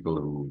certain people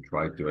who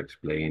try to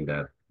explain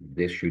that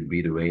this should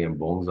be the way in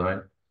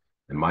bonsai.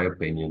 In my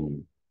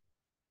opinion,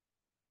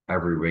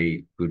 every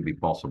way could be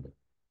possible.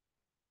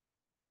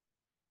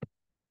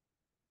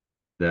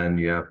 Then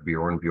you have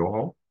Bjorn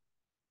Bjorn.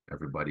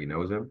 Everybody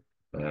knows him.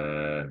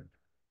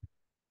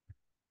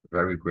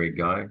 Very great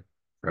guy,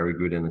 very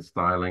good in his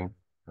styling.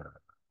 Uh,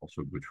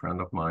 Also a good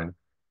friend of mine.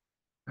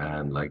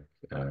 And like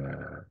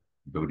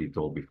Dodi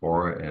told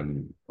before,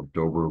 in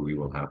October we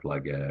will have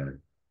like a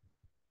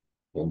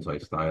bonsai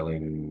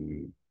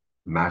styling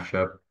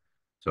mashup.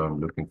 So I'm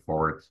looking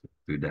forward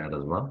to that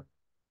as well.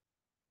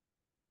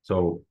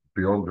 So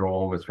Bjorn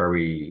Bjorn is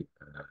very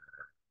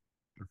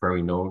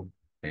known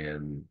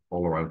and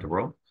all around the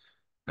world.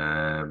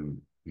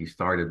 He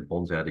started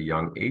bonsai at a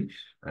young age,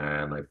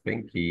 and I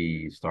think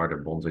he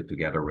started bonsai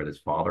together with his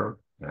father,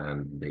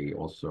 and they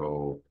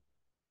also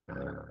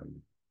um,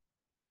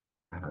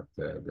 had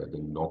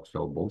the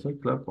Knoxville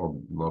Bonsai Club or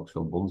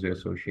Knoxville Bonsai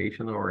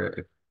Association, or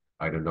if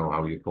I don't know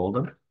how you call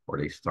them, or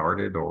they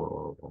started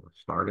or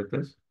started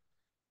this.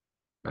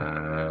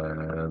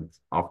 And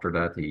after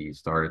that, he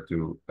started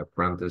to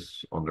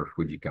apprentice under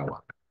Fujikawa.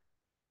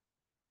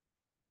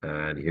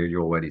 And here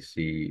you already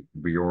see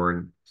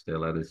Bjorn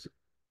still at his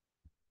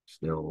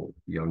still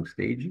young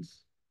stages.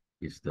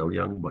 He's still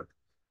young, but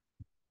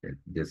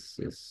this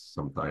is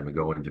some time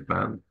ago in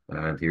Japan.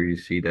 And here you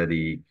see that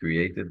he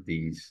created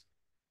these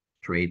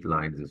straight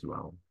lines as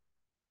well,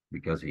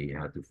 because he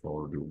had to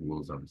follow the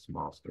rules of his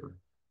master.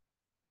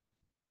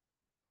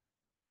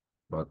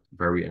 But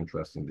very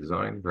interesting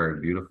design, very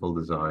beautiful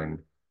design.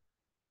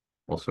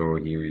 Also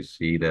here you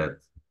see that,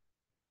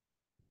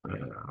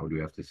 how do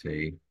you have to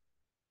say,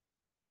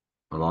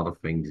 a lot of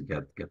things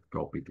get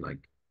copied,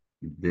 like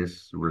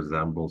this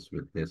resembles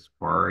with this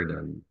part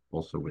and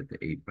also with the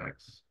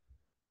apex.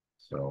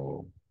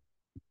 So,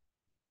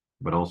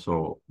 but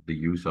also the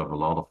use of a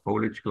lot of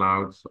foliage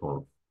clouds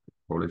or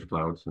foliage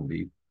clouds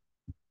indeed,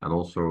 and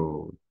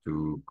also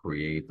to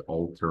create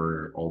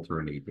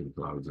alternating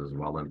clouds as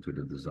well into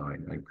the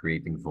design and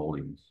creating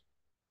volumes.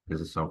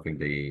 This is something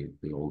they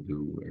all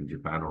do in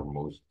Japan, or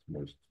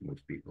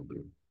most people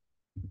do.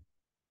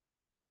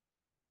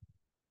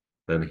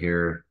 Then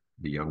here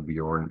the young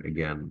Bjorn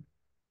again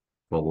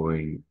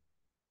following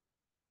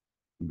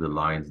the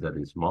lines that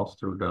his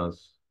master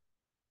does.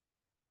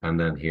 And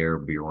then here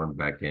Bjorn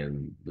back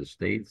in the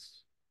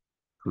States,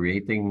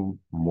 creating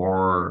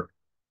more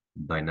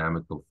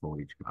dynamical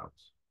foliage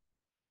clouds.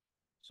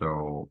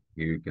 So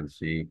here you can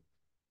see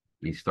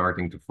he's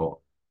starting to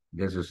fall.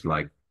 This is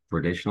like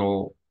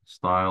traditional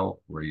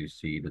style where you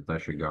see the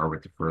Tashigar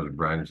with the first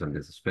branch and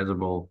this is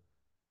visible.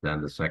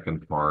 Then the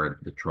second part,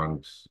 the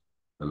trunks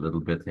a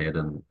little bit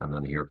hidden, and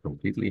then here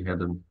completely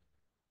hidden.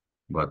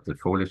 But the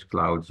foliage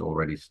clouds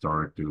already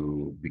start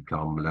to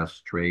become less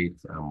straight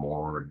and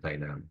more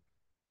dynamic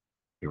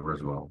here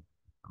as well.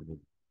 I will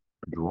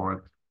draw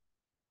it.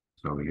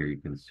 So here you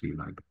can see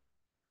like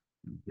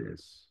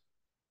this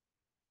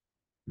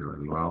here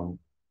as well.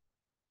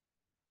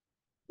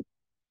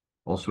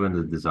 Also in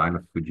the design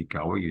of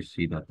Fujikawa, you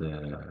see that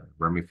the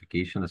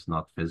ramification is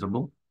not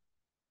visible.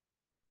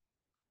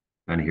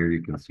 And here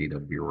you can see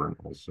that Bjorn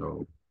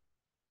also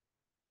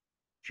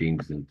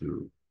changed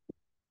into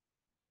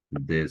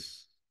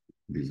this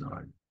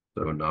design.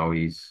 So now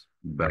he's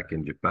back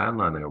in Japan,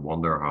 and I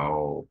wonder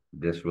how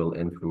this will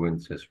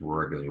influence his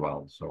work as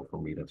well. So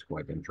for me, that's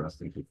quite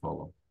interesting to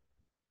follow,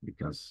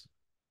 because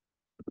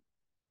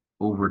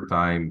over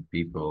time,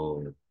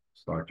 people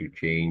start to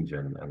change,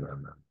 and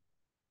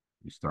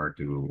you start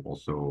to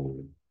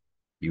also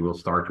you will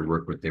start to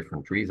work with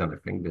different trees, and I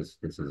think this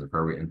is a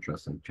very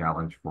interesting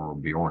challenge for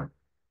Bjorn.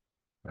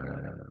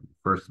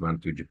 First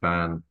went to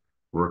Japan,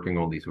 working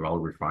on these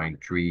well-refined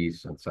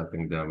trees and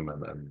setting them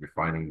and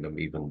refining them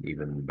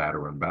even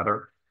better and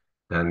better.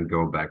 Then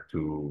go back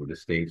to the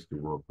States to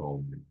work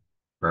on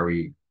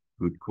very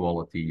good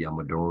quality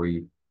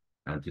Yamadori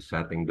and to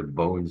setting the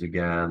bones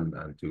again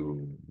and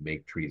to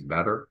make trees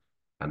better.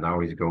 And now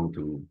he's going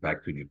to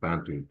back to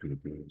Japan to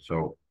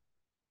so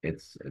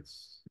it's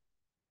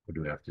what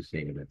do we have to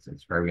say?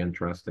 It's very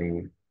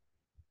interesting.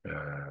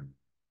 Uh,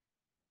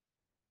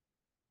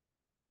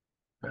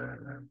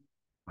 uh,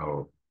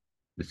 how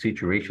the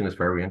situation is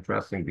very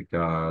interesting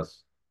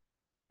because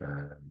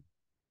uh,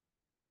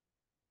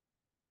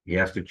 he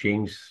has to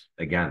change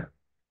again,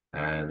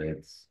 and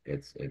it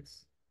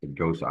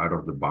goes out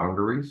of the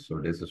boundaries. So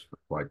this is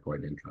quite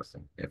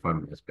interesting if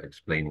I'm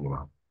explaining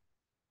well.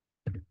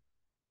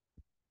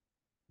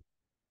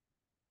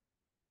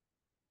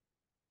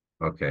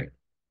 Okay.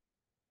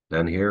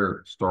 Then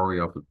here,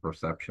 story of the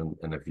perception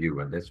and a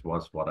view, and this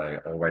was what I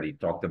already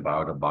talked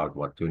about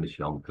what Tunis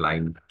Jan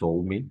Klein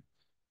told me,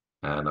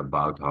 and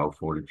about how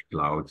foliage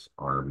clouds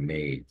are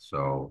made.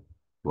 So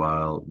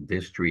while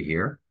this tree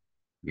here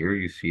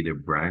you see the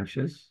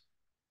branches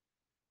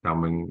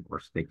coming or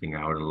sticking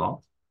out a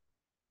lot.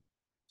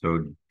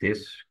 So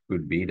this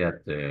could be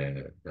that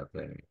the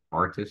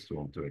artists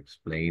want to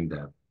explain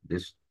that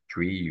this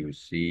tree you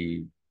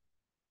see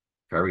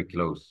very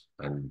close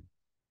and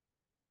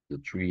the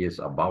tree is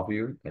above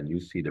you and you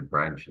see the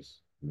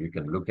branches. You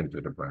can look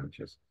into the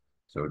branches.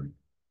 So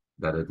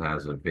that it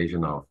has a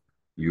vision of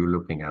you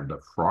looking at the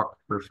frog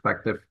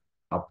perspective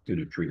up to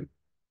the tree.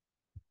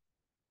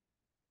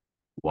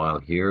 While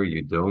here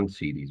you don't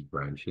see these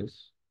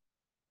branches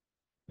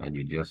and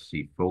you just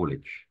see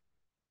foliage.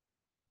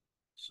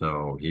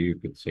 So here you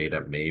could say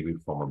that maybe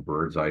from a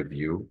bird's eye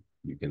view,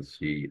 you can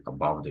see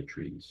above the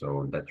tree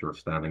so that you're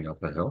standing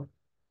up a hill.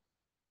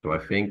 So I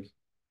think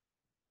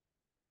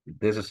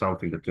this is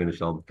something that Tony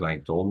Sheldon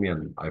Klein told me,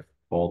 and I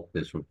thought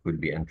this could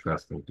be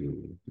interesting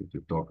to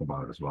talk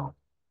about as well.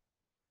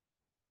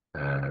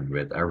 And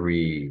with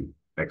every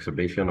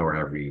exhibition or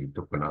every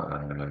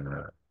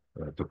tokenomic,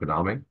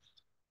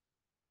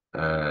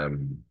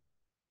 um,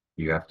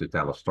 you have to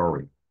tell a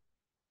story.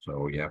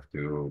 So you have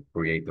to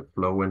create the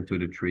flow into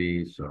the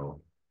tree.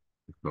 So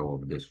the flow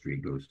of this tree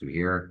goes to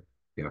here.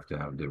 You have to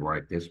have the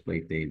right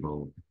display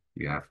table.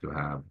 You have to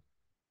have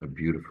a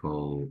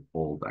beautiful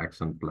old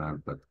accent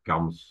plant that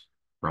comes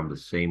from the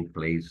same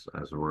place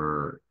as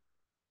where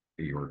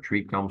your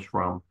tree comes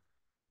from,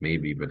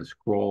 maybe with a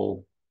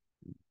scroll,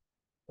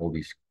 all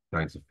these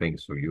kinds of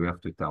things. So you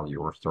have to tell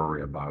your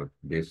story about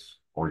this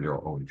or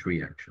your own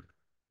tree, actually.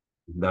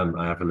 Then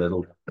I have a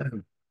little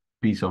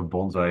piece of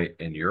bonsai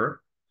in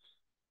Europe.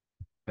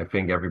 I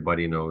think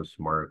everybody knows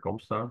Mario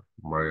Komsta.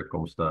 Mario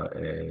Komsta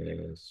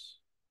is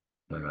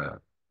uh,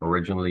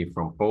 originally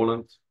from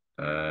Poland,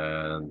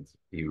 and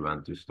he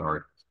went to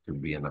start to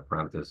be an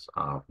apprentice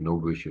of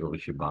Nobushi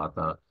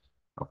Urishibata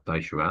of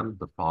Taishuan,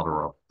 the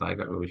father of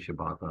Taiga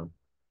Urishibata.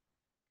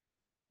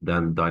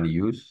 Then Danny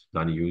Hughes.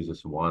 Danny Hughes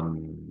is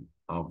one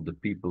of the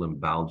people in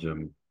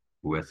Belgium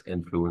who has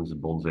influenced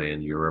bonsai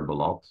in Europe a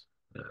lot.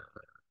 Uh,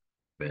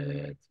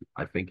 but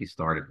I think he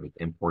started with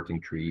importing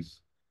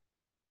trees.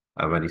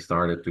 And when he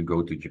started to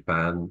go to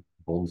Japan,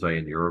 bonsai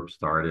in Europe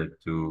started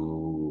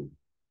to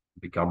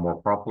become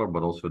more popular,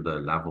 but also the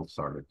level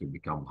started to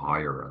become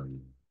higher.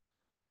 And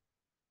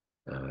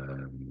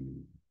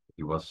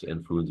he was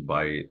influenced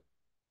by,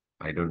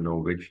 I don't know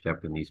which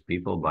Japanese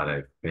people, but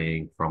I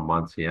think from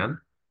Manxian.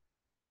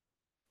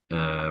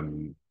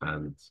 And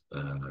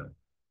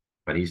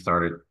when he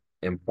started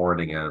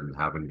importing and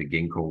having the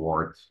ginkgo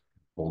awards,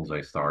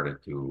 bonsai started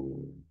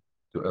to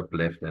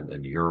uplift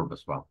in Europe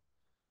as well.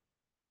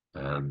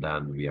 And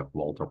then we have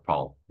Walter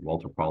Paul.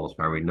 Walter Paul is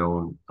very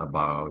known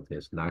about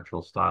his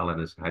natural style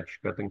and his hedge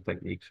cutting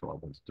technique, so I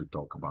wanted to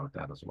talk about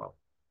that as well.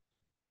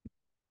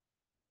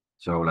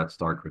 So let's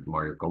start with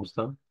Mario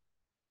Comsta.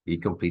 He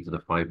completed a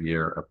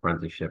 5-year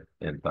apprenticeship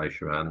in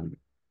Taishuan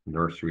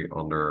nursery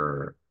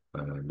under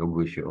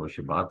Nobushi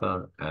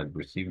Oshibata and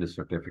received a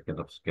certificate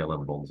of skill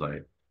in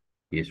bonsai.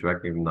 He is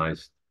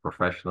recognized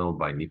professional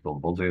by Nippon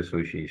Bonsai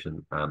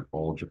Association and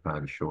All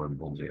Japan Shonen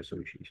Bonsai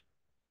Association.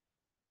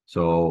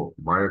 So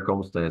Mario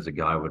Comsta is a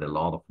guy with a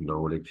lot of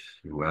knowledge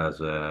who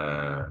has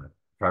a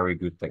very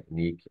good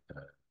technique,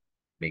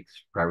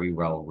 makes very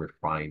well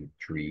refined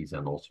trees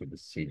and also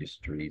deciduous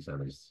trees,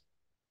 and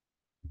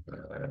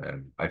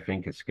I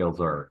think his skills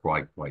are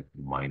quite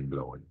mind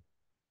blowing.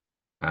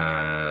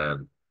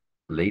 And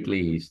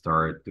lately, he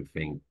started to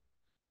think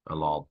a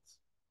lot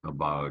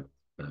about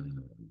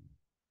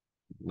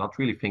not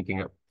really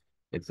thinking.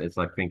 It's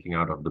like thinking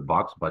out of the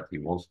box, but he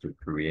wants to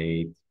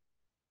create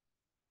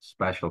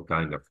special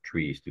kind of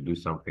trees to do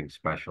something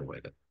special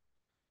with it.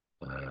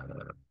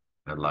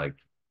 And like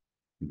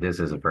this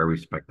is a very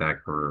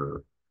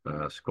spectacular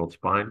Scots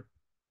pine,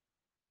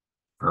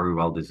 very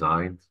well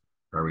designed,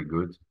 very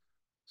good.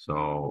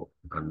 So,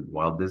 and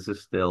while this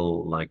is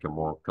still like a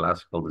more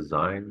classical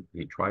design,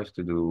 he tries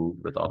to do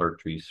with other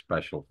trees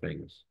special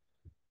things.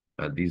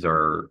 And these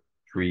are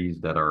trees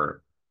that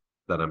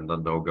I'm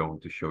not now going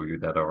to show you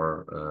that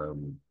are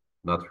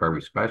not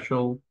very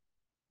special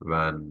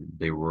when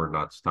they were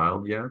not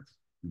styled yet.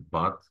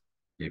 But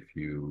if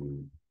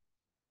you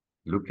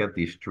look at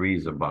these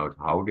trees about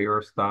how they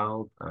are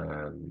styled,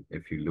 and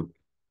if you look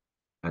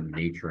at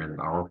nature in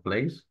our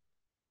place,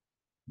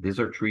 these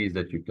are trees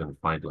that you can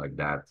find like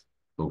that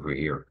over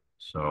here.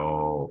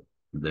 So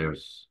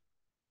there's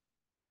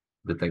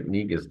the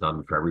technique is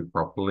done very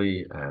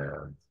properly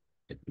and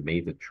it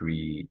made the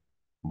tree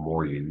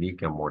more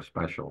unique and more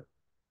special.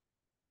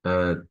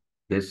 Uh,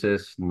 this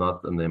is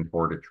not an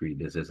imported tree.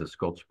 This is a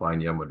Scots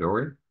pine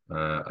Yamadori.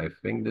 I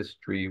think this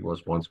tree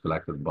was once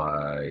collected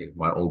by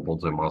my old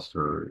bonsai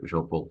master,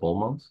 Jean-Paul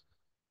Polmans.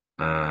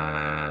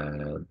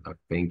 And I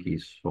think he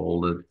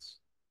sold it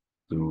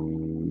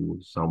to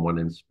someone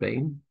in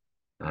Spain.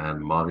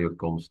 And Mario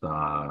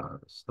Comsta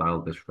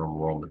styled this from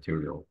raw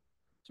material.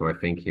 So I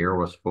think here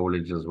was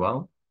foliage as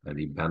well. And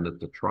he bended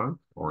the trunk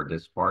or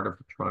this part of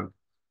the trunk.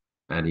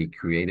 And he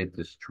created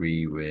this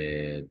tree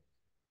with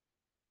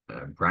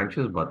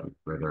branches, but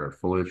where the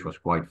foliage was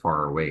quite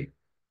far away.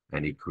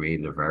 And he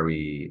created a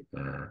very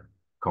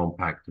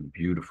compact,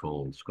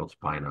 beautiful Scots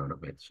pine out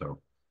of it. So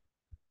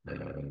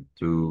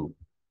to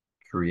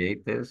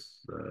create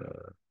this,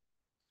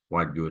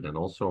 quite good. And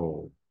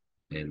also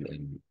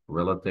in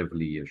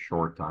relatively a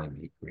short time,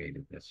 he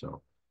created this.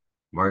 So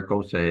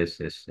Marco says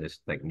his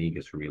technique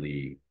is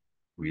really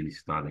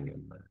stunning.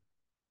 And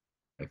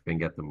I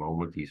think at the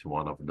moment he's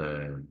one of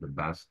the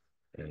best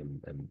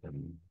in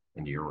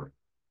Europe.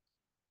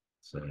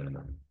 So,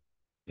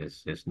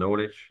 His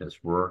knowledge,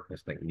 his work,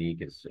 his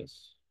technique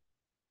is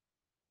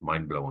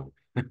mind blowing,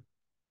 and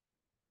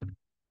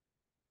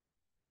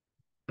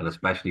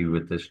especially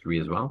with this tree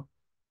as well.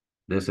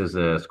 This is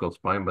a Scots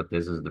pine, but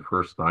this is the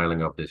first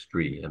styling of this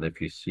tree. And if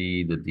you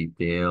see the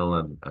detail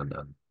and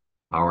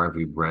how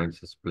every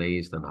branch is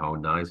placed and how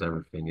nice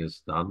everything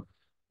is done,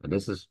 and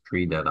this is a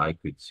tree that I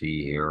could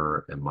see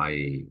here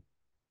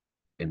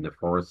in the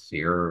forest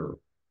here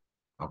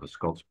of a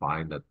Scots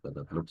pine that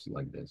looks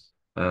like this.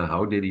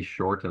 How did he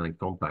shorten and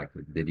compact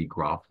it? Did he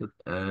graft it?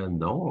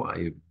 No,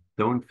 I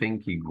don't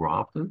think he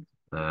grafted.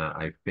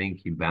 I think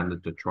he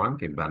bended the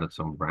trunk, he bended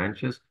some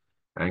branches,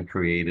 and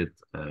created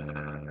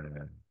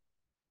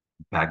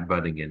back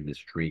budding in this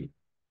tree.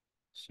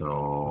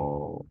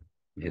 So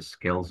his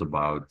skills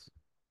about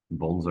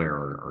bonsai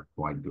are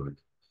quite good.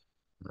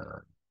 Uh,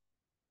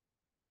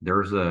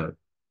 there's a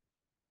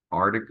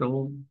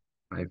article,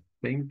 I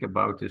think,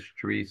 about this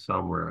tree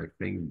somewhere.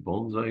 I think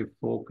Bonsai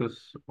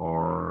Focus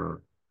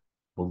or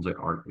Bonsai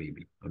Art,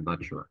 maybe. I'm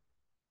not sure.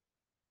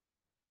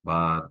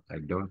 But I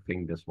don't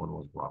think this one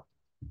was rough.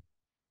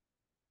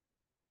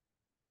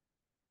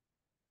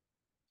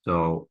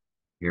 So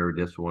here,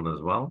 this one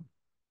as well.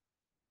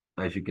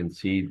 As you can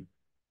see,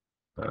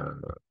 uh,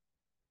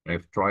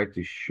 I've tried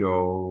to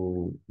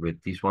show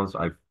with these ones.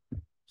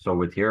 So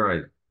with here,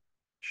 I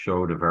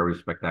showed a very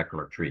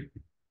spectacular tree.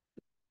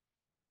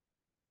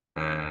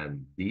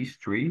 And these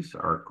trees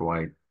are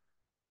quite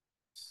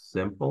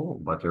simple,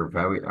 but they're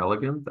very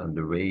elegant. And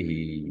the way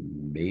he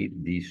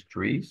made these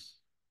trees,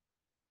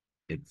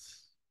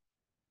 it's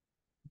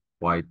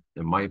quite,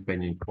 in my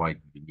opinion, quite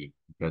unique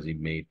because he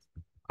made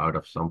out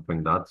of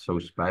something not so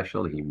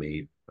special, he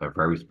made a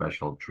very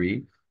special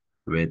tree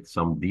with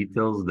some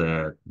details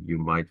that you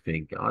might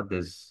think, oh,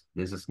 this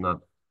is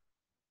not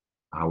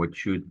how it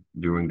should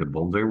during the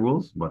bonsai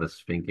rules, but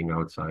it's thinking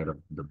outside of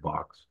the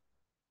box.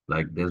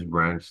 Like this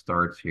branch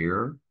starts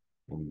here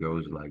and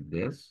goes like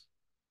this.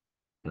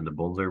 And the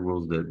bonsai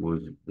rules that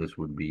was this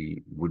would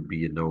be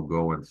a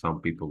no-go, and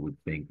some people would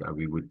think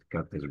we would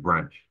cut this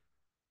branch.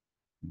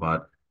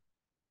 But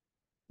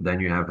then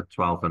you have a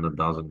 12 and a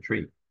dozen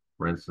tree.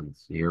 For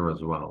instance, here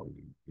as well.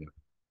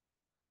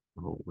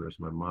 Oh, where's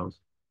my mouse?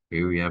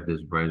 Here we have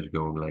this branch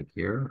going like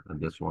here, and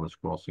this one is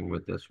crossing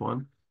with this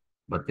one.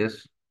 But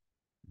this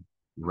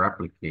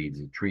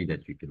replicates a tree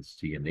that you can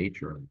see in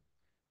nature. And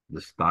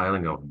the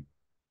styling of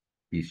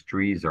these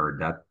trees are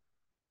that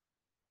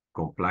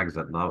complex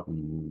that not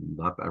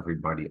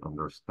everybody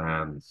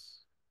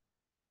understands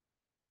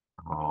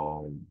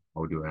how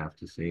do I have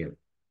to say it?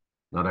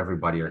 Not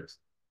everybody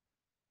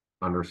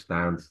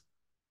understands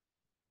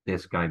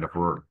this kind of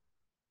work,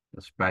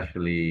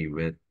 especially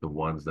with the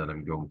ones that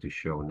I'm going to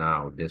show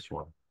now. This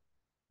one.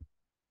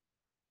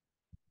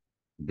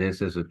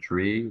 This is a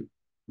tree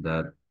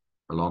that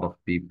a lot of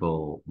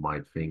people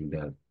might think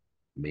that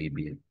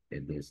maybe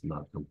it is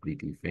not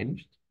completely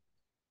finished,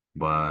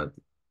 but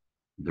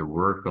the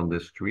work on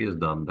this tree is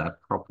done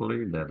that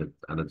properly that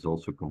and it's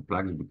also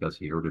complex because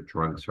here the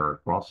trunks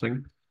are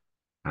crossing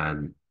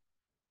and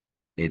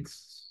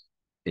it's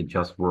it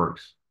just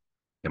works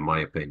in my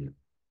opinion.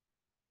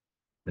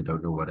 I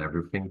don't know what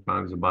everything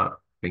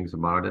thinks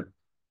about it,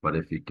 but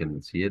if you can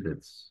see it,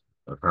 it's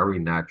a very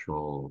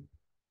natural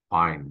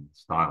pine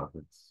style.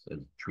 It's a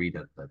tree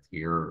that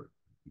here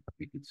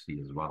we could see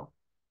as well.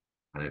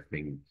 And I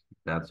think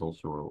that's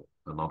also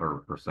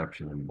another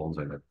perception in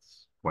bonsai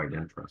that's quite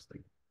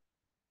interesting.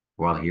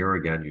 While here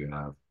again, you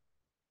have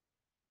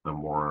a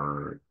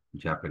more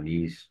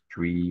Japanese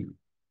tree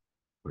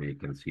where you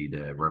can see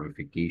the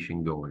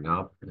ramification going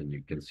up and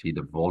you can see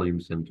the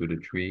volumes into the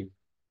tree.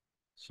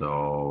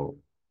 So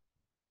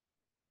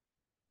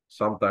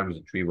sometimes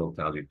the tree will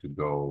tell you to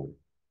go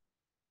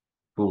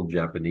full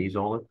Japanese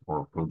on it,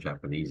 or full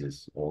Japanese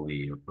is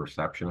only a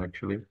perception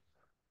actually.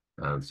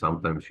 And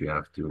sometimes you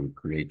have to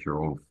create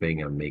your own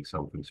thing and make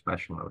something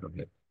special out of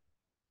it.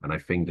 And I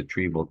think the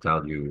tree will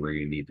tell you where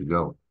you need to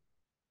go.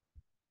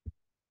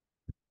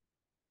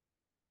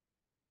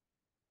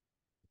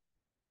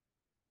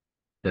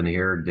 Then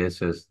here,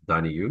 this is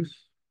Danny Hughes.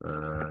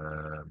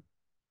 I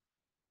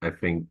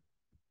think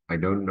I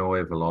don't know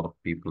if a lot of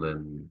people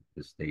in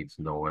the States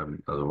know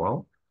him as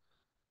well,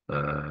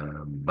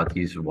 but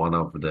he's one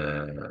of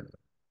the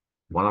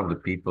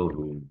people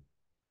who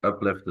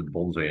uplifted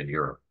bonsai in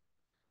Europe.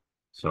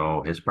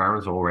 So his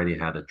parents already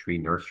had a tree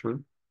nursery,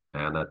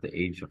 and at the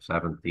age of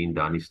 17,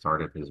 Danny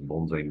started his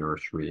bonsai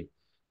nursery.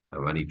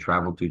 And when he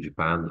traveled to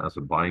Japan as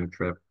a buying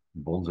trip,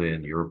 bonsai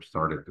in Europe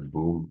started to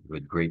boom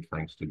with great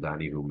thanks to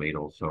Danny, who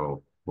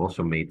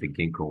also made the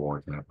Ginkgo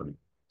Award happen.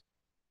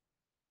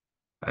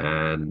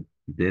 And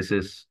this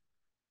is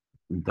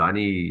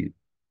Danny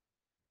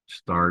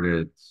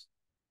started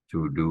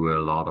to do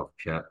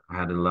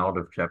had a lot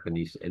of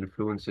Japanese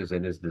influences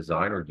in his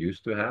design or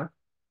used to have.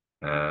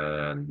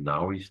 And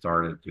now he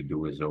started to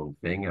do his own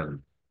thing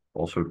and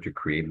also to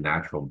create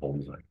natural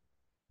bonsai.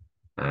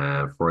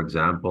 For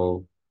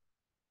example,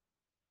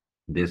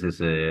 this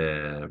is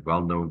a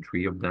well-known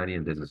tree of Danny,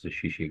 and this is a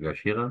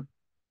Shishigashira.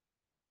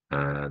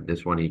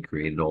 This one he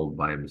created all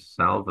by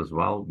himself as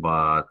well,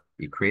 but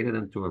he created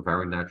into a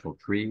very natural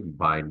tree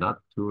by not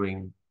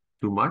doing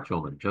too much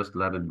on it, just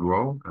let it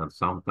grow and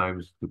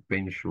sometimes to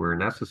pinch where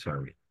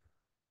necessary.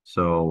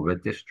 So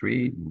with this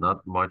tree,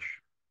 not much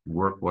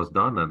work was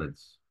done, and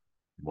it's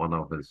one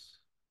of his.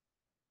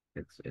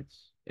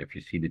 It's if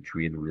you see the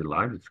tree in real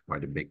life, it's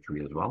quite a big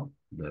tree as well.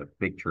 The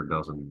picture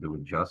doesn't do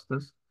it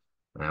justice,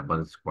 but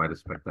it's quite a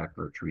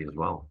spectacular tree as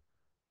well.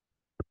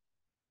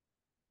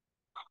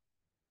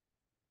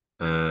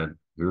 And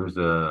here's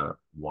a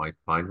white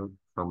pine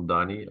from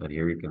Danny, and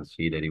here you can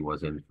see that he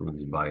was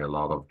influenced by a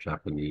lot of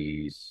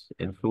Japanese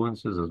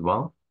influences as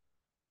well.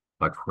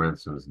 Like for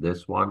instance,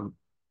 this one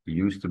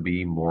used to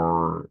be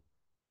more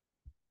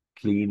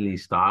cleanly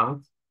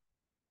styled,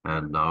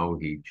 and now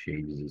he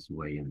changes his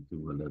way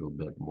into a little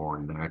bit more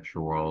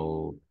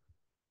natural.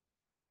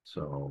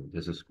 So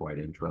this is quite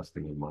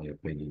interesting in my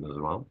opinion as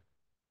well.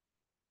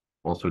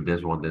 Also,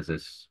 this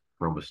is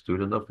from a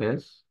student of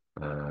his,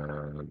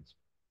 and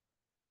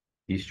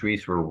these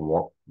trees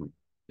were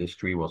this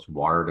tree was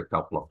wired a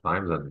couple of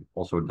times, and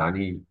also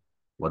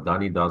what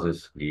Danny does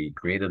is he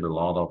created a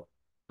lot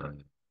of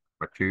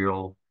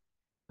material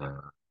uh,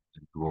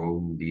 and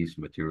grown these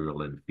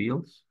material in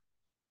fields,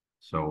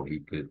 so he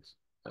could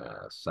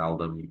sell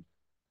them,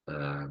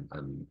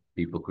 and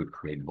people could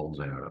create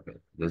bonsai out of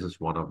it. This is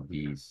one of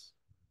these.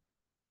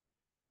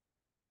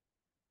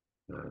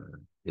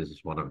 This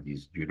is one of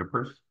these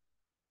junipers,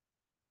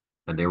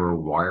 and they were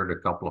wired a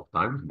couple of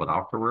times, but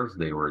afterwards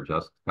they were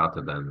just cut,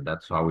 and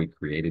that's how we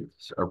created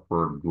this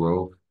upward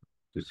growth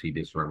to see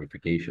this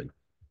ramification.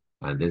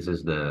 And this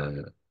is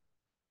the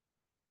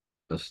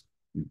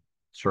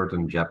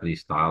certain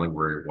Japanese styling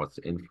where it was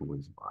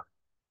influenced by,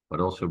 but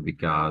also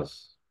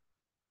because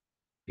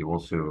he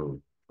wants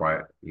to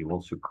he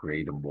wants to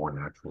create a more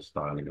natural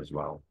styling as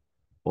well.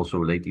 Also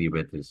lately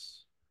with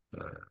his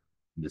uh,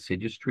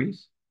 deciduous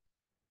trees,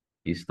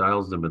 he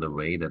styles them in a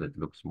way that it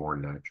looks more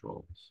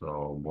natural.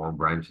 So more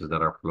branches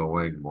that are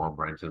flowing, more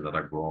branches that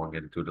are growing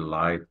into the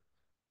light,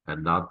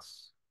 and not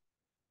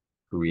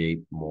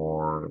create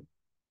more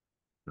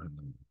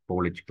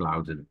foliage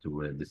clouds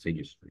into a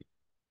deciduous tree.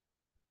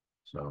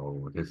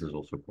 So this is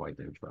also quite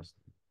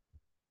interesting.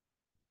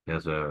 He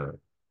has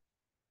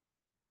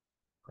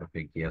I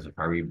think he has a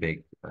very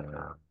big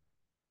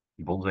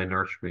bonsai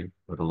nursery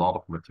with a lot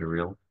of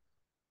material.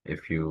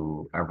 If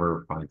you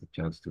ever find the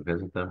chance to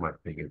visit them, I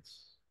think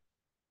it's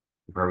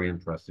very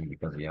interesting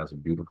because he has a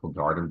beautiful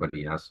garden, but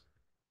he has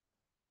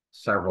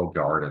several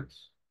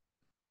gardens.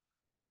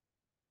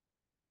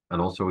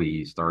 And also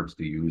he starts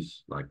to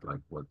use like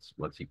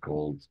what's he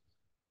called?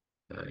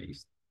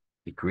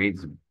 He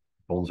creates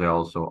bonsai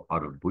also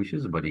out of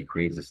bushes, but he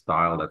creates a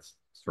style that's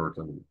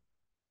certain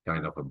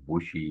kind of a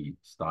bushy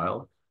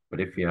style. But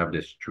if you have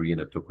this tree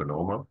in a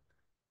tokonoma,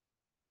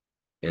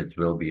 it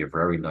will be a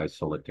very nice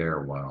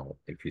solitaire. While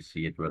if you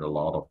see it with a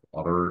lot of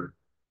other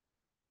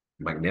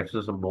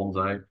magnificent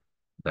bonsai,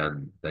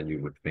 then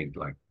you would think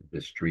like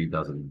this tree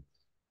doesn't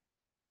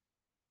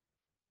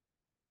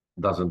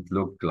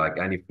look like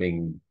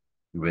anything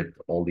with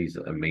all these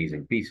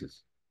amazing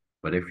pieces.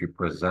 But if you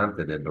present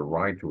it in the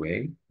right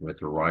way, with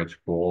the right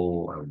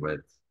scroll and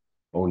with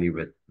only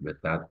with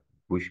that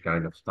bush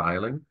kind of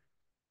styling,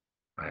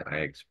 I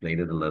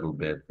explained it a little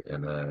bit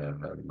in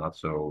a not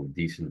so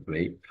decent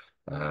way,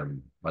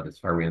 but it's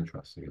very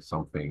interesting. It's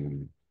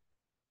something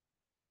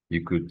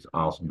you could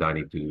ask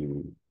Danny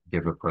to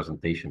give a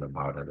presentation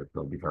about it. It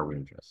will be very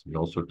interesting. He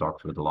also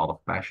talks with a lot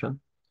of passion,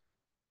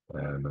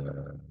 and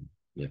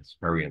yes,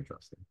 very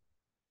interesting.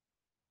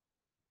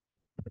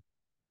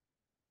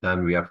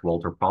 Then we have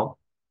Walter Paul.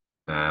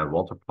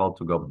 Walter Paul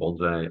took up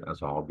bonsai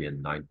as a hobby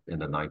in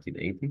the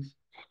 1980s.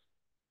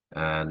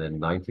 And in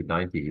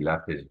 1990, he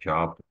left his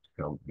job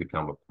to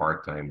become a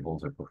part-time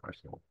bonsai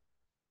professional.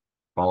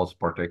 Paul is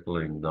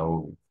particularly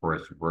known for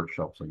his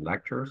workshops and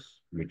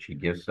lectures, which he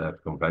gives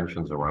at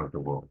conventions around the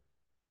world.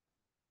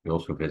 He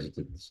also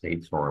visited the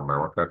States or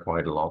America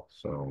quite a lot,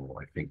 so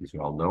I think he's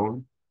well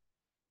known.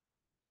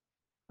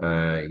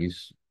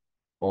 He's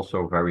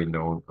also very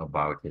known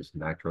about his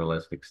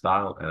naturalistic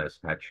style and his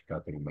hedge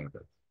cutting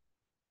method.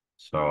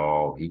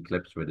 So he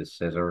clips with his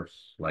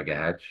scissors like a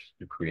hedge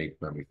to create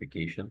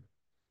ramification.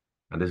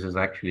 And this is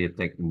actually a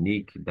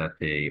technique that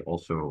they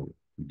also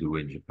do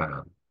in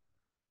Japan.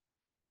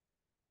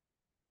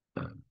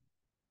 Um,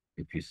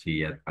 if you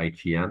see at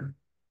IGN,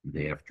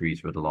 they have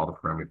trees with a lot of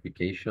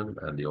ramification,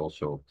 and they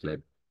also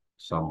clip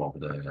some of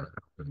the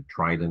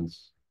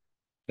tridents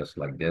just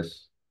like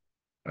this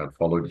and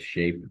follow the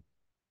shape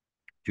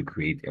to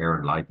create air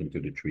and light into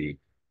the tree.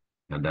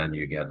 And then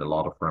you get a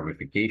lot of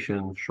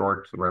ramification,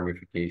 short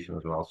ramification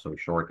as well, so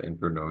short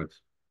internodes.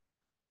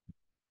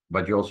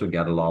 But you also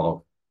get a lot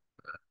of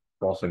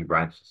crossing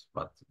branches.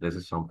 But this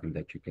is something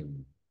that you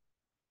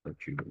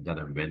then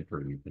in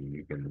winter you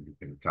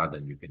can cut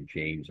and you can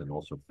change, and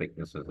also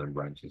thicknesses and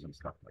branches and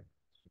stuff like that.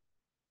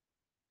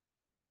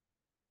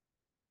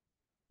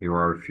 Here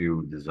are a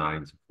few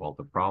designs of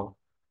Walter Prall.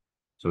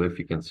 So if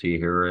you can see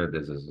here,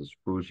 this is a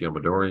spruce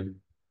Yamadori.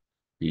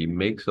 He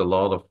makes a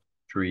lot of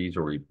trees,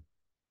 or he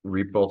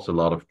repots a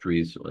lot of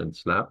trees in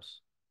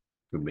slabs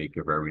to make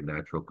a very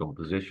natural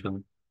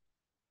composition.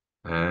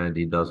 And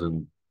he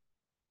doesn't,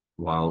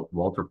 while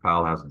Walter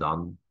Pyle has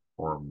done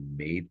or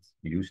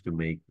used to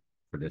make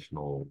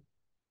traditional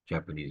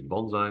Japanese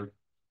bonsai,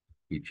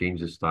 he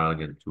changed his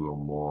styling into a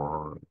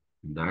more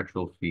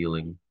natural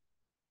feeling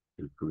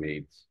to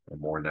create a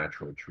more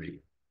natural tree.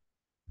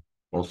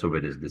 Also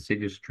with his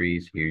deciduous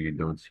trees, here you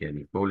don't see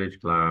any foliage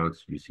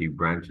clouds. You see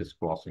branches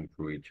crossing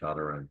through each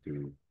other and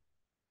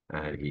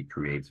he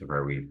creates a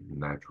very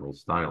natural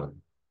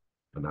styling.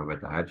 And then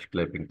with the hedge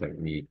clipping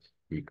technique,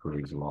 he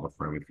creates a lot of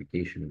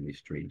ramification in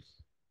these trees.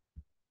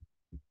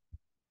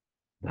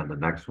 And the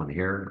next one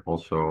here,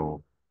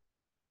 also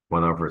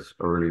one of his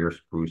earlier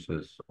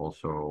spruces,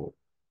 also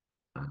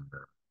uh,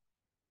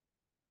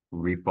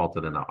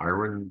 repotted in an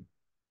iron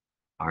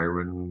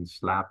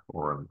slab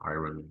or an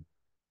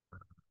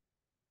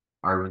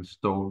iron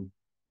stone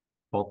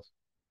pot.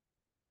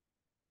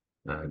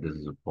 This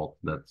is a pot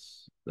that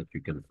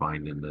you can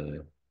find in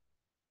the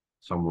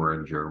somewhere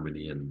in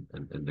Germany and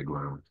in the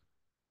ground.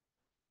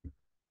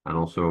 And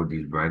also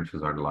these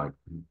branches are like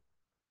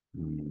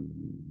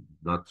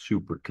not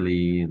super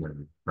clean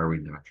and very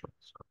natural.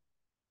 So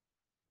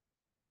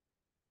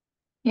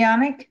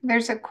Yannick,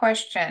 there's a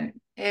question.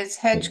 Is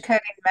yeah. hedge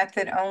cutting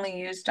method only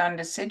used on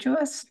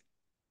deciduous?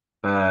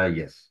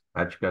 Yes,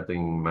 hedge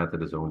cutting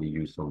method is only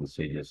used on the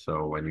deciduous.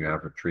 So when you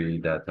have a tree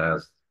that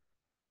has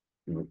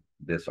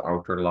this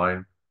outer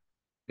line,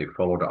 they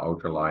follow the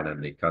outer line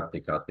and they cut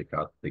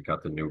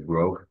the new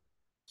growth.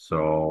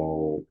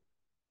 So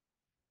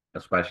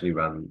especially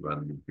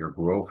when your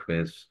growth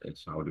is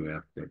how do I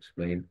have to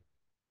explain?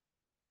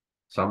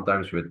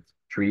 Sometimes with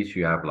trees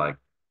you have like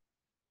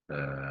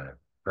uh,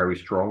 very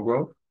strong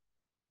growth,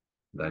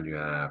 then you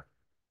have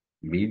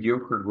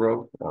mediocre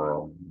growth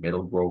or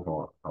middle growth,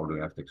 or how do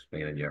you have to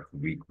explain it? You have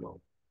weak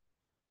growth.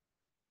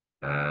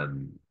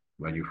 And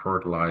when you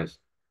fertilize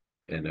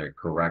in a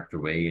correct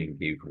way and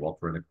give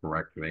water in a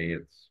correct way,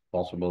 it's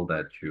possible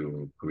that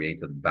you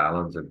create a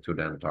balance into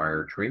the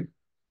entire tree.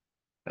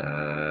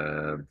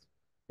 And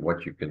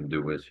what you can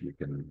do is you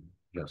can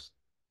just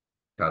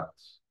cut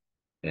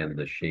in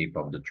the shape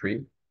of the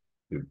tree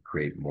to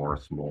create more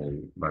small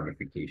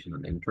ramification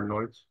and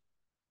internoids.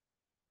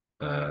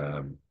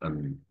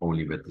 And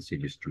only with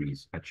deciduous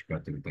trees, edge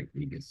cutting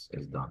technique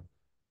is done.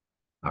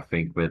 I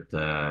think with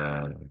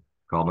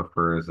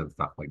conifers and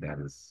stuff like that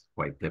is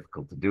quite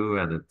difficult to do,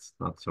 and it's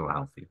not so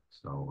healthy.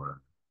 So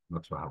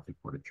not so healthy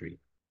for the tree.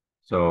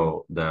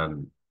 So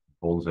then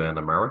bonsai in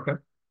America,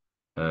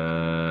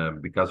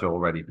 because I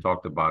already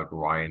talked about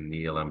Ryan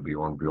Neal and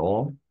Bjorn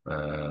Bjorn,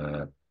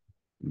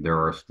 there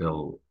are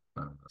still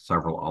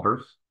several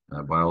others,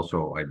 but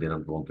also I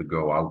didn't want to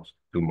go out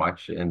too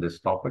much in this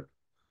topic.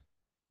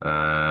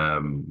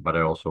 But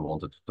I also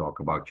wanted to talk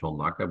about John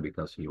Naka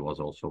because he was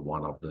also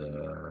one of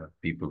the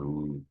people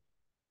who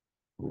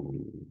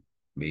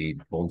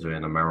made bonsai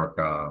in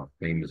America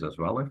famous as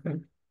well, I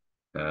think.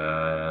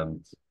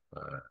 And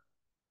uh,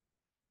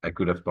 I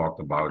could have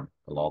talked about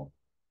a lot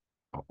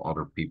of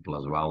other people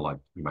as well, like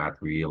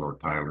Matt Reel or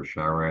Tyler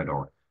Sherrod,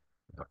 or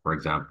for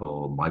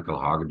example, Michael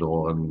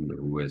Hagedorn,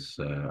 who is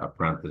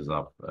apprentice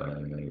of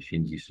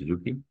Shinji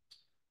Suzuki,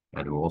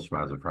 and who also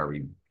has a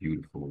very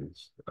beautiful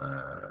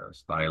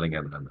styling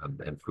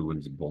and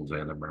influenced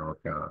bonsai in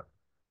America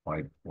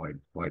quite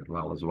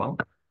well as well.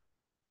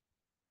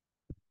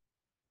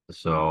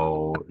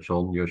 So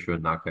John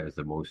Yoshua Naka is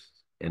the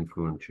most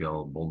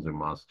influential bonsai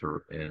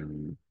master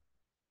in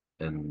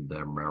the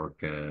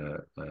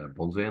America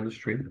bonsai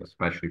industry,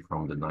 especially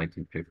from the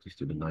 1950s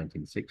to the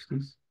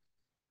 1960s.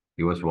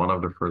 He was one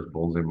of the first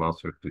bonsai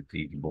masters to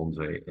teach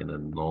bonsai in a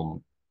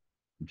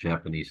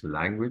non-Japanese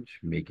language,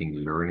 making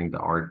learning the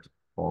art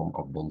form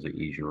of bonsai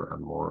easier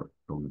and more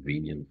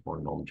convenient for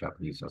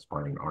non-Japanese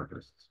aspiring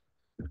artists.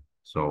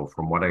 So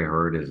from what I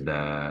heard is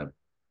that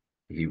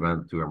he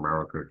went to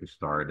America to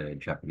start a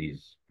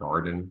Japanese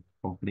garden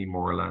company,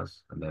 more or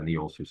less, and then he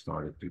also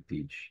started to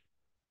teach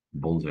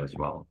bonsai as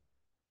well.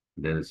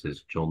 This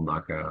is John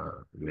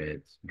Naka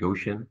with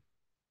Goshen.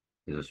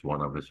 This is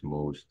one of his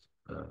most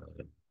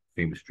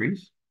famous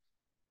trees.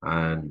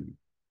 And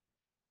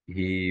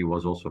he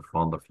was also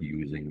fond of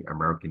using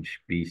American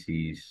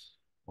species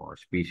or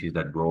species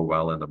that grow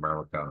well in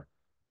America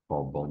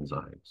for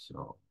bonsai.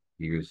 So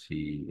here you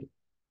see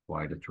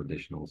quite a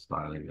traditional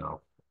styling of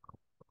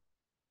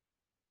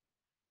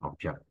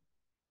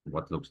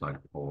what looks like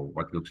or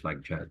what looks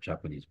like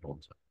Japanese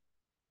bonsai.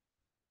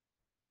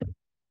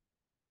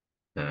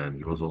 And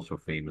he was also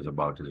famous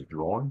about his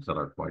drawings that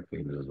are quite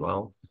famous as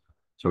well.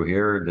 So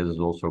here, this is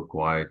also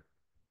quite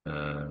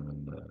uh,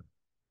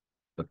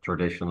 a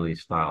traditionally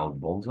styled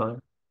bonsai.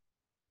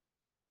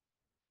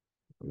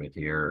 With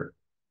here,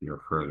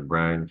 your first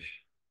branch,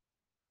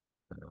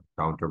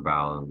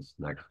 counterbalance,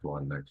 next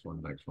one,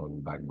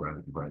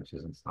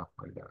 branches and stuff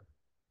like that.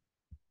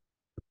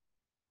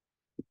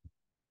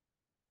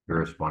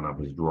 Here's one of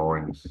his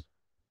drawings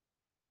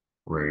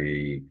where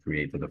he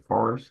created a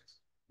forest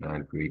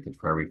and created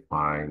very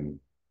fine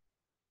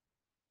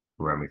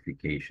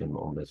ramification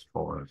on this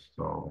forest.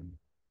 So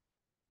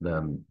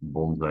Then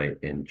bonsai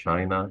in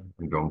China.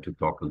 I'm going to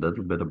talk a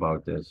little bit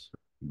about this,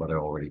 but I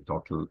already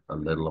talked a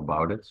little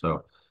about it.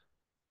 So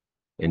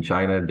in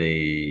China,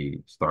 they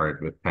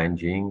started with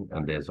Panjing,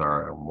 and these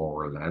are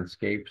more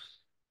landscape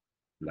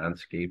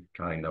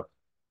kind of,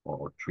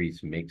 or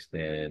trees mixed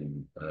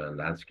in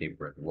landscape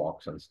with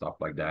rocks and stuff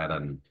like that.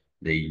 And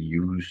they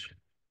use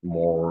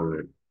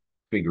more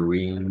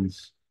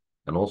figurines.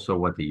 And also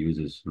what they use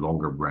is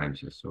longer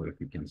branches. So if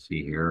you can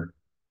see here,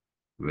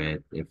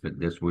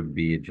 this would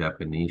be a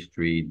Japanese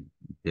tree,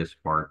 this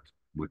part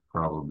would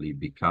probably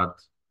be cut.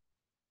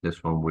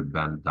 This one would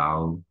bend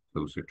down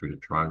closer to the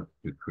trunk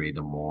to create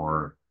a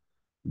more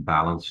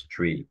balanced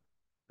tree.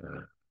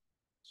 Uh,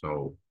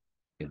 so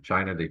in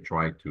China, they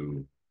try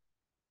to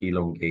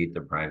elongate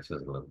the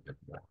branches a little bit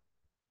more.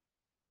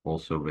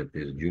 Also with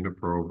this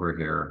juniper over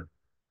here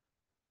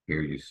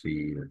you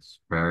see it's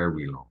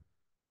very long.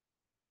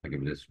 Like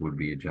if this would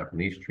be a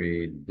Japanese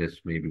tree, this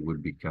maybe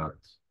would be cut,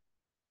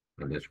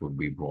 and this would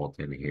be brought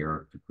in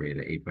here to create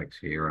an apex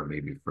here and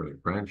maybe further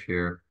branch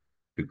here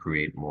to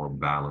create more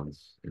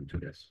balance into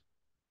this.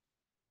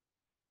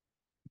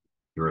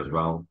 Here as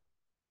well.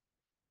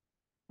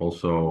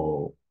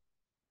 Also,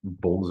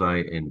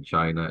 bonsai in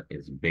China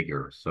is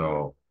bigger.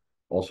 So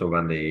also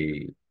when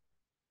they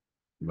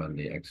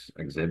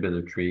exhibit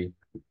a tree,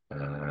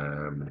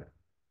 um,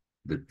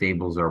 the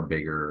tables are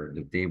bigger.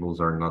 The tables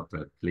are not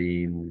that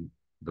clean.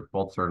 The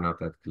pots are not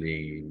that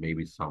clean.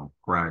 Maybe some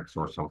cracks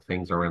or some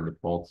things are in the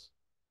pots.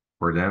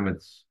 For them,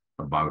 it's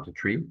about the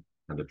tree,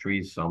 and the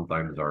trees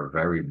sometimes are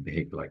very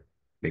big, like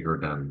bigger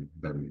than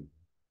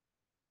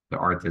the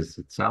artist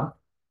itself,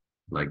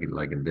 like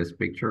in these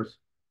pictures.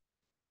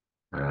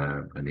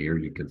 And here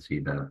you can see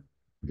that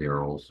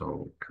they're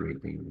also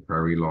creating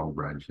very long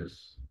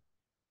branches.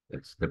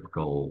 It's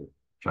typical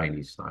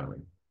Chinese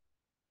styling.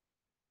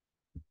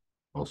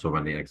 Also,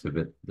 when they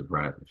exhibit the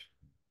branch,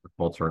 the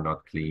pots are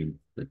not clean,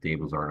 the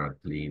tables are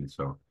not clean,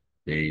 so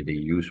they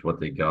use what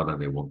they got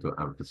and they want to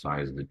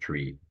emphasize the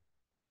tree.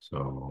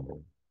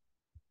 So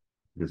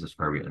this is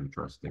very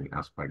interesting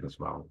aspect as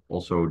well.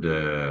 Also,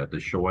 the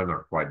showen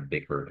are quite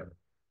bigger there.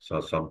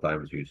 So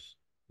sometimes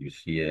you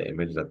see an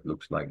image that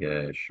looks like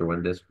a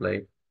showen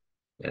display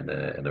and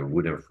a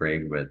wooden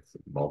frame with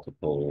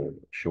multiple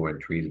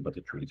showen trees, but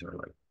the trees are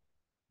like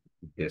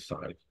this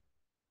size.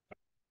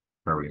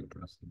 Very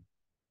interesting.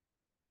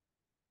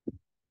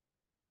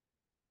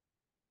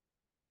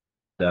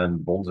 Then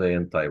bonsai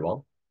in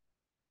Taiwan.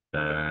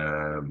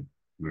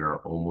 We are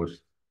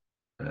almost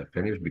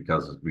finished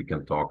because we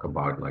can talk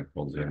about like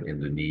bonsai in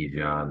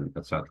Indonesia and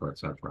etc.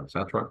 etc.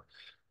 etc.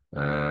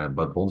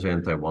 But bonsai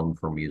in Taiwan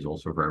for me is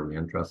also very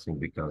interesting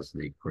because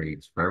they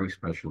create very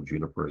special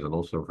junipers and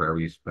also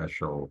very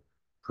special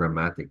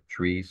chromatic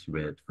trees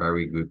with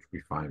very good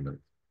refinement.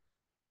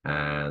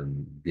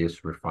 And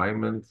this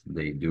refinement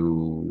they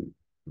do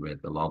with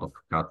a lot of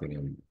cutting.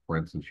 And for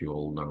instance, you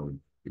all know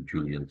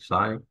Julian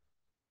Tsai.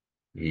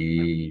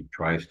 He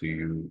tries to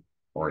use,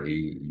 or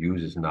he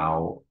uses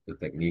now the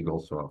technique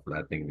also of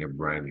letting a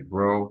branch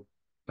grow,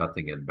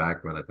 cutting it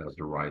back when it has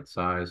the right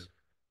size,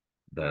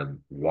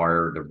 then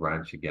wire the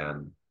branch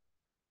again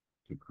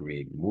to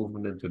create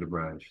movement into the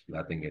branch,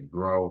 letting it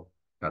grow,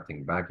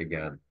 cutting back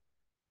again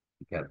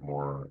to get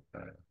more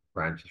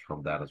branches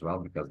from that as well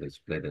because they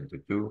split into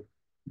two,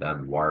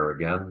 then wire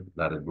again,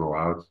 let it grow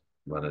out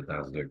when it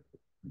has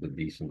the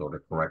decent or the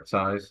correct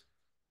size,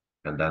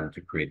 and then to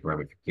create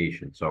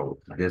ramification. So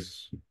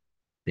this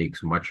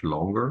takes much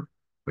longer,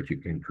 but you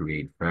can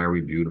create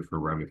very beautiful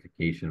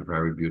ramification,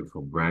 very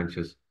beautiful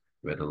branches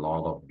with a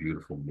lot of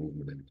beautiful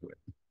movement into it.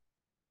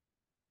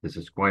 This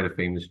is quite a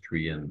famous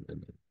tree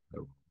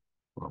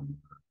from,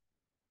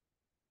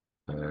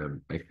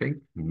 I think,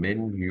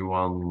 Min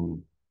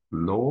Yuan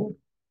Lo,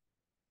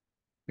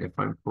 if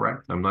I'm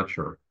correct. I'm not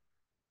sure.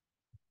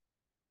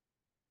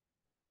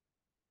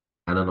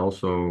 And then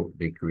also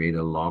they create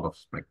a lot of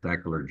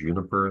spectacular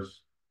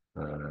junipers.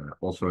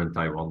 Also in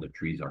Taiwan, the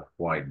trees are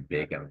quite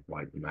big and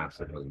quite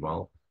massive as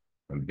well,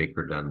 and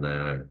bigger than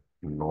the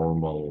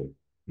normal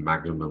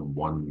maximum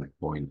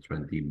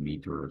 1.20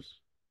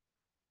 meters.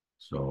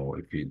 So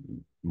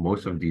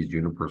most of these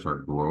junipers are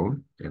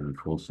grown in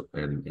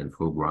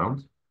full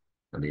ground,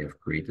 and they have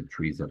created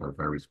trees that are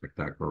very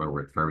spectacular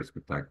with very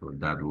spectacular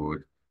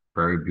deadwood,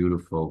 very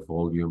beautiful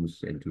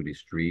volumes into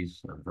these trees,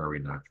 and very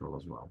natural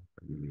as well.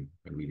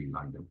 I really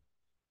like them.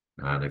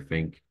 And I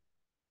think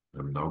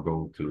I'm now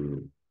going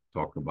to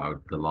talk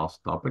about the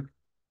last topic.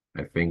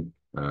 I think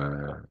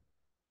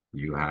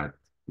you had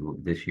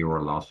this year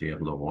or last year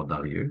Laurent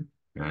Darieux,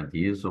 and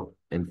he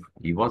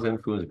was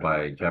influenced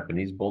by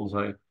Japanese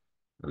bonsai,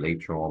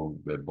 later on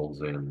with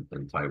bonsai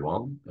in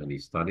Taiwan, and he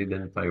studied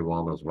in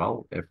Taiwan as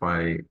well. If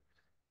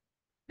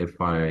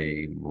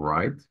I'm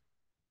right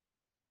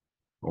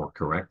or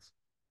correct,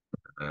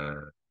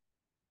 uh,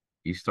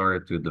 he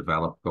started to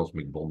develop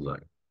cosmic bonsai.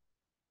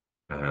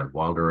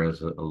 While there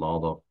is a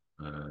lot of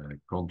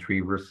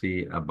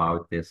controversy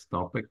about this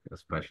topic,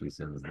 especially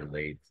since the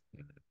late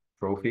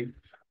trophy,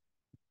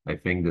 I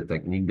think the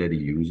technique that he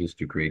uses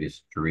to create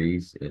his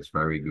trees is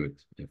very good.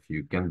 If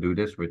you can do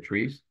this with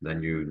trees,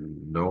 then you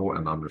know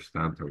and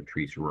understand how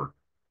trees work.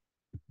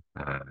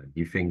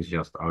 He thinks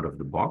just out of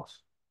the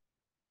box.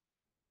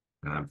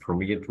 For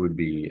me, it would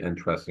be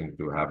interesting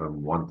to have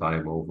him one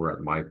time over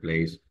at my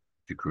place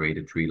to create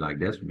a tree like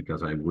this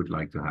because I would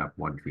like to have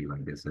one tree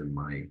like this in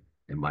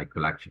my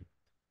collection.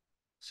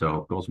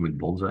 So Cosmic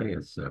Bonsai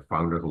is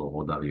founder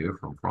Laurent Darieux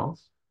from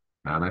France.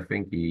 And I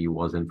think he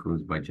was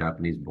influenced by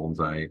Japanese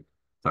bonsai,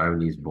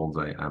 Taiwanese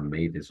bonsai, and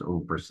made his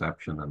own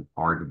perception and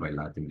art by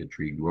letting the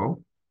tree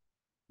grow,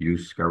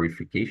 use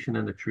scarification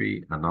in the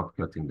tree, and not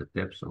cutting the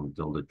tips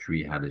until the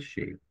tree had a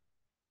shape.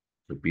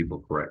 So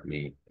people correct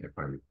me if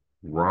I'm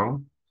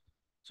wrong.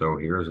 So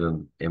here's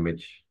an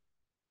image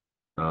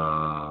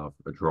of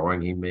a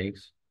drawing he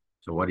makes.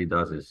 So what he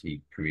does is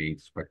he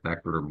creates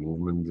spectacular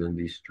movements in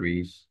these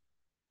trees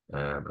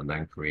and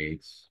then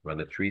creates, when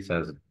the tree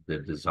has the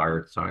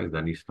desired size,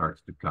 then he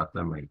starts to cut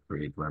them and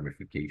create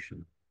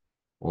ramification.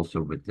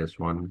 Also with this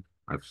one,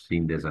 I've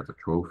seen this at a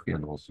trophy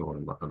and also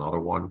another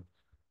one.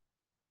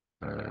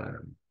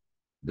 Um,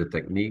 the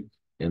technique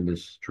in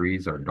these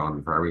trees are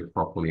done very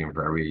properly and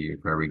very,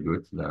 very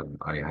good. Then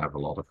I have a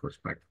lot of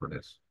respect for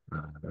this.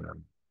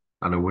 And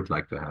I would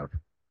like to have,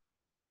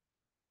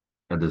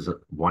 and there's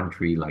one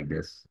tree like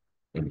this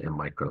in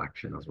my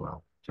collection as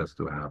well, just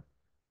to have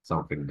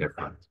something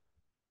different.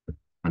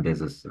 And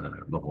this is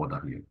the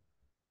Rodavier.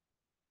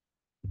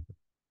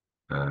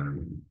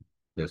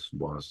 This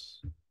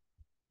was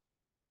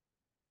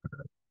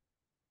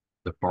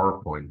the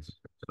PowerPoint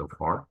so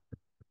far,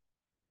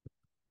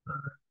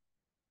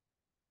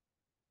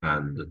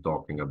 and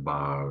talking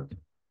about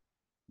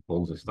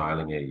bonsai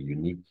styling, a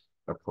unique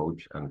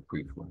approach and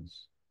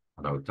preference,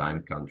 and how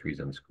time, countries,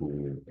 and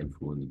school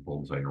influence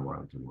bonsai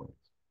around the world.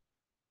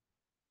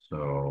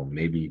 So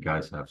maybe you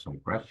guys have some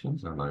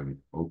questions, and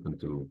I'm open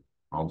to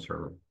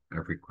answer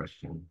every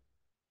question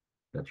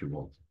that you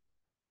want,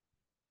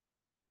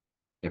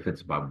 if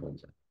it's about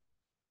bonsai.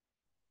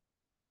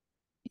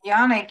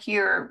 Yannick,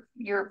 your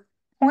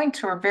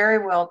points were very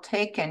well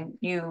taken.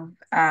 You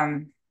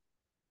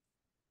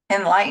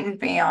enlightened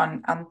me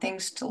on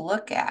things to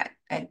look at.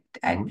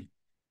 Mhm.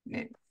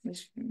 It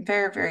was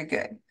very, very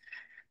good.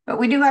 But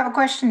we do have a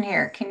question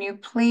here. Can you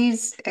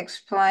please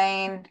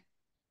explain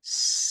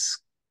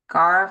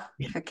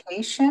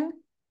scarification?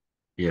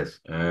 Yes,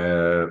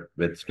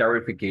 with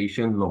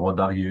scarification, Laurent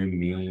Darieux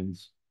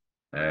means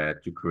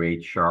to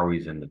create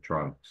sharis in the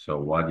trunk. So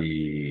what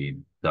he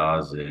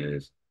does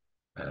is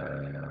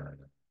uh,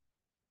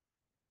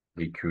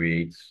 he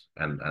creates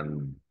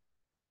and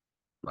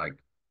like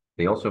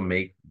they also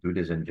do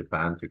this in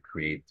Japan to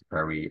create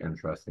very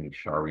interesting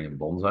shari and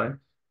bonsai.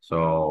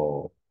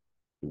 So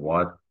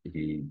what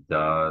he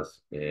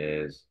does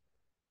is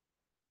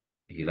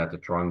he let the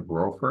trunk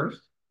grow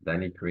first,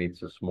 then he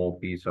creates a small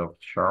piece of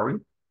shari.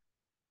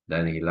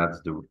 Then he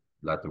let the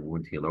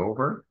wound heal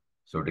over,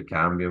 so the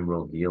cambium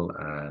will heal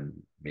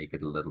and make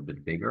it a little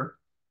bit bigger.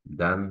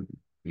 Then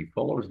he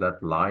follows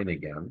that line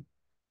again,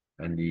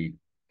 and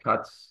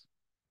cuts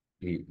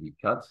he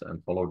cuts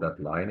and follow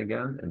that line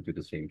again into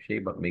the same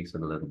shape, but makes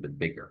it a little bit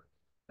bigger.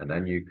 And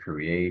then you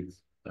create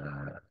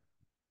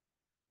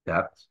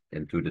depth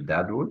into the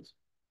deadwood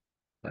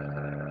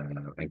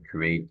and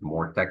create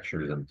more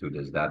textures into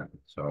this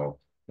deadwood. So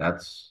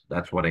that's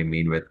what I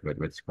mean with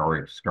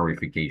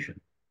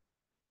scarification.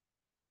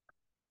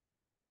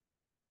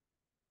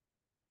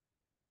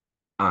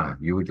 Ah,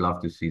 you would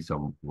love to see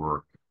some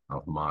work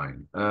of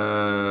mine.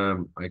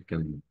 I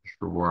can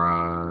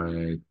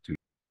try to.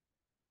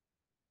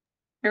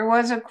 There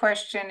was a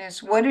question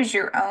is what is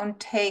your own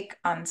take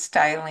on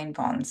styling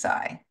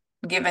bonsai,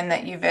 given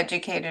that you've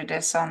educated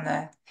us on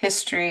the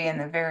history and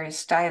the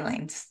various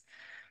stylings?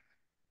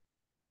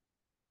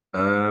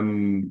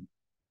 Um,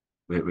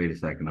 wait a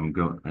second.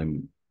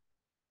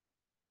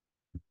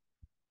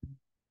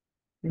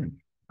 Yeah,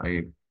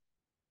 I,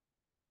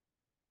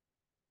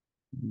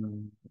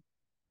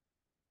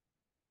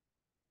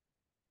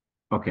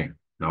 okay.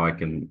 Now I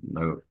can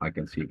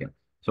see again.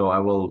 So I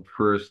will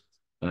first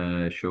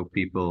show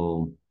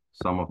people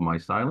some of my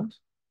stylings.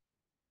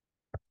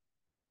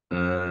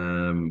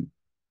 Um,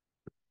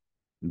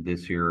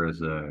 this here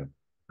is a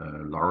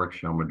Larix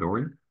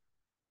Chamadori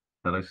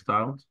that I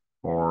styled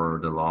for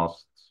the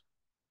last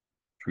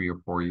 3 or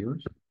 4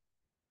 years,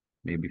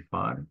 maybe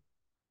 5.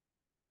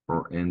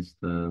 For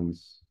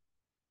instance,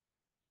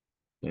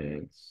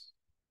 it's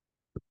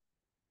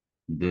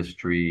this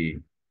tree,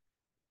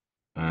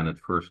 and it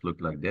first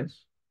looked like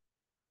this.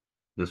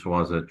 This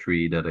was a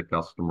tree that a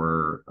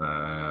customer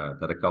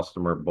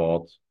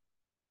bought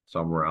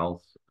somewhere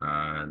else,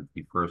 and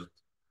he first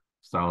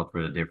started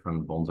with a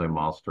different bonsai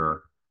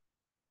master.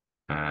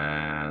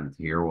 And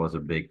here was a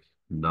big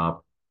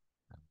nub.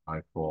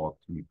 I thought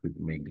we could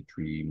make the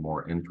tree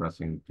more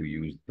interesting to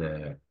use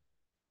the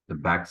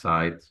back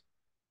side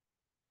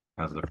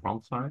as the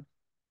front side.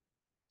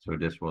 So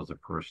this was the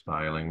first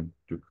styling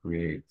to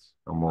create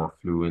a more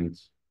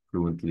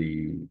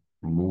fluently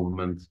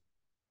movement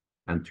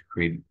and to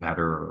create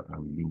better,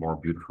 more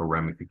beautiful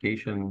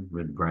ramification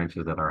with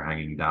branches that are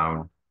hanging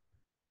down.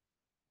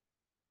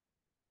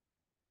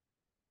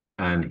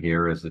 And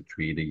here is the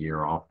tree the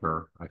year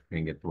after. I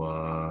think it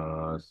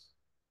was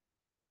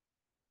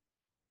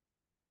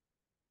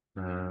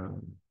uh,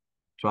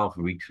 12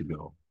 weeks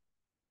ago.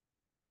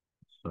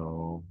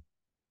 So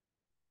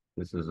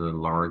this is a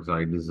large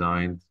I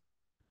designed.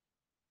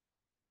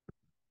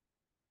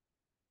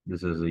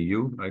 This is a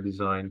U I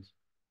designed.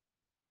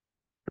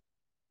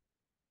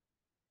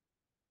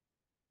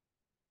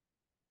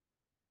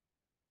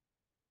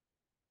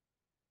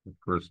 It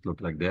first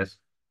looked like this.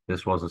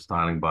 This was a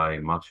styling by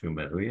Mathieu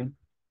Meruya,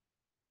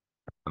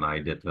 and I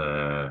did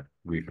a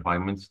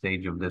refinement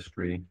stage of this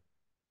tree.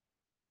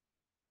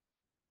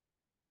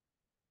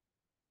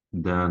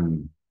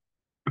 Then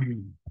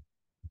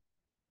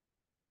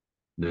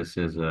this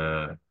is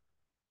a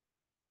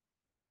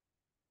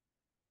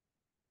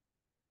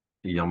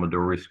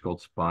Yamadori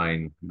Scott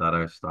spine that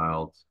I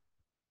styled.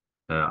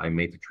 I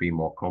made the tree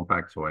more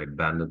compact, so I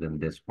bended in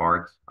this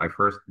part. I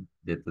first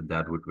did the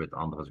deadwood with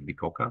Andres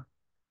Bicocca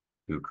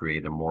to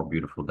create a more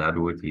beautiful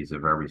deadwood. He's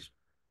very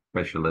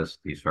specialist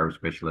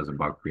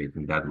about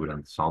creating deadwood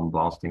and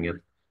sandblasting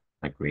it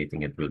and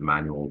creating it with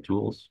manual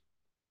tools.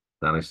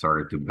 Then I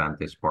started to bend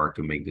this part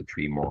to make the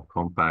tree more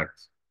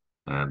compact.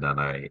 And then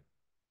I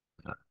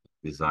uh,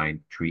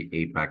 designed tree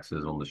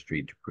apexes on the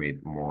street to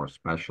create more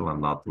special and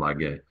not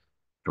like a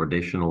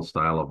traditional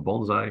style of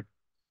bonsai.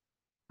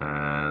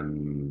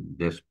 And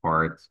this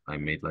part I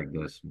made like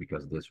this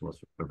because this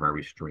was a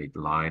very straight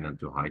line, and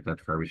to hide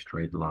that very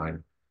straight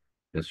line,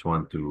 this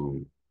one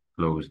to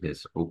close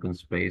this open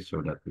space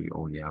so that we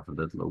only have a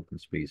little open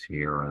space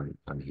here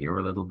and here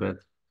a little bit,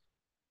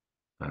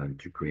 and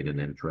to create an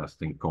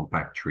interesting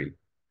compact tree.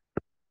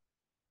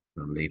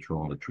 And later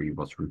on, the tree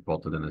was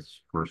repotted in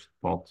its first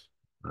pot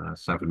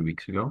 7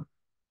 weeks ago.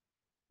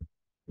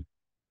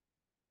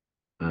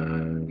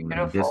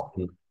 This,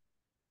 Beautiful.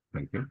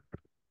 thank you.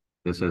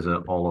 This is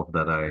an olive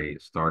that I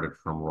started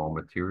from raw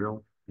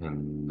material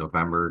in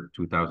November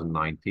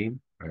 2019.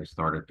 I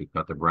started to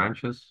cut the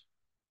branches.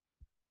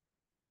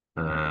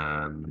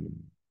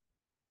 And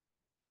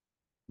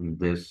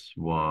this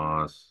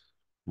was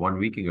 1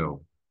 week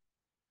ago.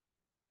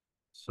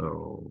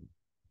 So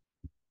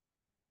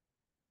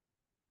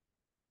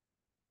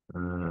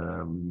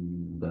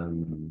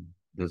then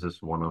this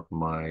is one of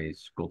my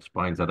Scott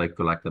spines that I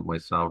collected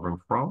myself in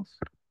France.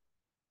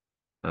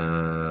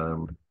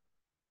 Um,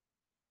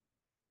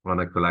 when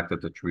I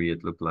collected the tree,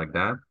 it looked like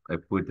that. I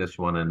put this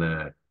one in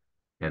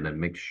a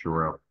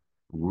mixture of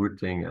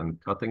rooting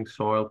and cutting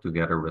soil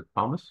together with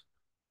pumice.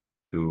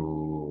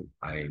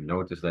 I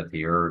noticed that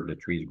here the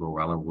trees grow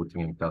well in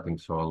rooting and cutting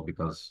soil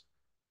because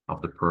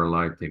of the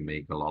perlite. They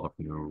make a lot of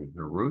new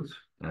roots,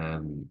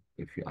 and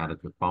if you add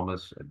it with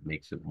pumice, it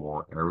makes it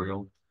more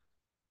aerial.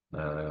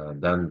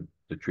 Then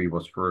the tree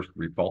was first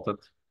repotted,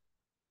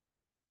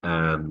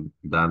 and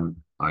then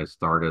I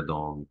started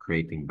on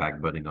creating back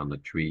budding on the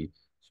tree.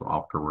 So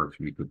afterwards,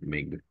 we could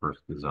make the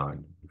first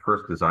design. The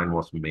first design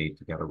was made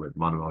together with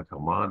Manuel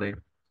Calmade,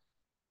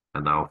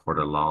 and now for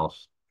the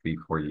last 3,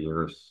 4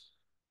 years,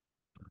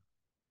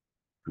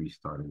 tree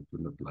starting to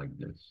look like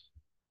this.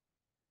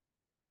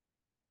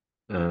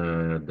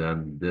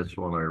 Then this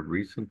one I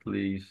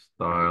recently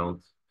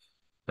styled.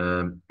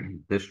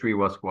 This tree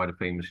was quite a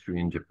famous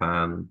tree in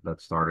Japan that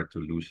started to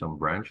lose some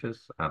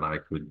branches, and I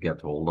could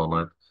get hold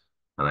on it,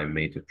 and I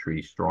made the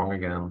tree strong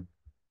again.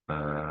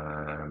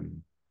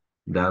 Um,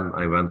 then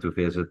I went to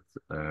visit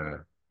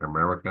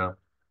America,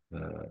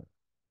 uh,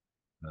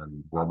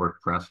 and Robert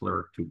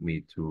Kressler took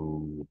me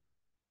to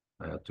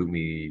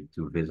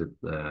visit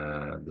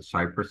the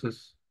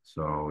cypresses,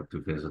 so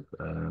to visit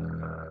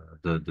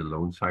the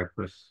lone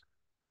cypress,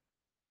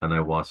 and I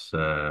was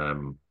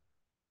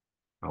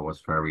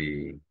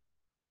very,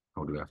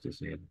 how do I have to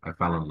say it? I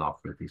fell in love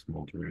with these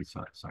Monterey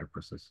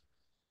cypresses.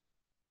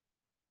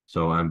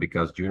 So, and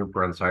because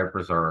juniper and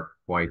cypress are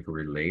quite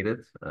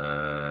related,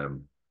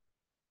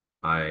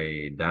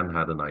 I then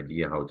had an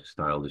idea how to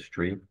style this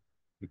tree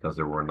because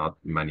there were not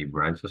many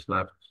branches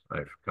left.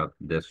 I've cut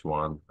this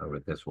one, and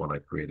with this one I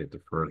created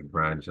the first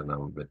branch, and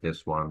then with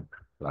this one,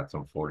 let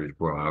some foliage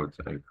grow out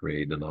and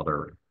create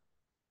another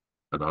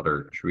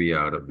tree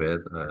out of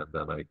it. And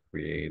then I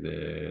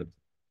created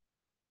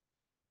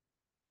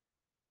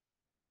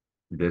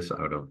this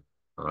out of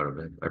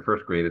it. I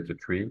first created the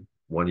tree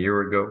 1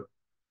 year ago,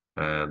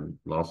 and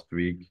last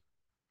week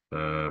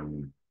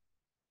um,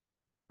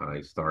 I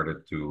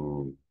started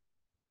to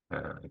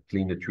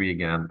clean the tree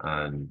again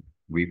and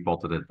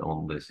repotted it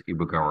on this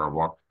Ibugara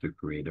rock to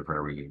create a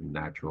very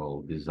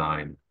natural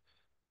design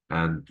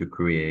and to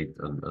create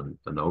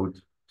an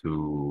ode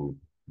to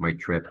my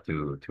trip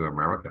to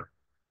America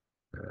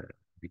uh,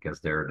 because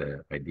there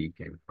the idea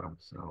came from.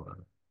 So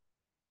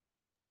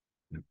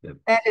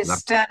That is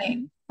left,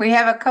 stunning. We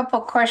have a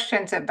couple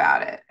questions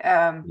about it.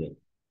 yeah.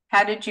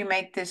 How did you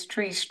make this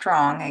tree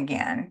strong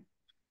again?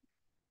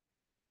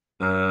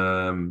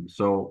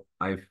 So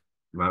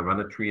when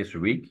a tree is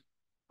weak,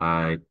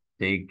 I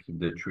take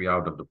the tree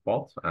out of the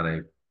pot and I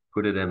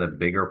put it in a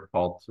bigger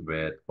pot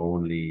with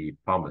only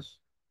pumice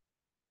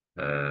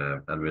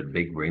and with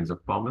big grains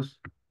of pumice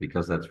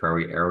because that's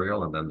very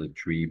aerial. And then the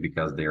tree,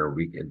 because they are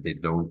weak, they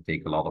don't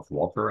take a lot of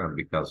water, and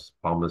because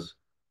pumice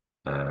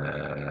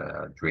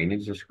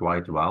drainage is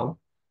quite well,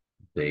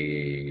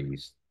 they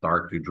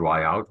start to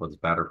dry out, what's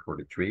better for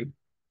the tree,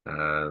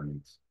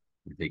 and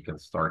they can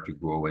start to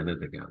grow in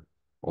it again.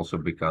 Also,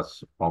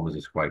 because pumice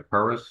is quite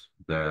porous,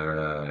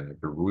 the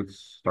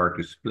roots start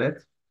to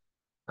split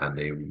and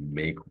they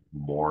make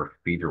more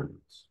feeder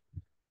roots.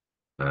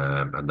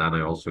 And then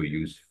I also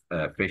use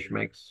fish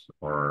mix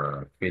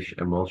or fish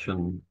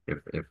emulsion, if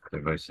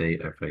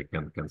I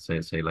can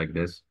say like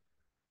this.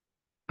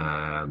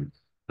 And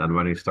then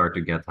when I start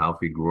to get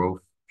healthy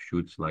growth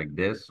shoots like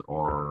this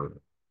or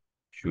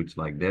shoots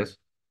like this,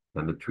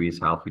 then the tree is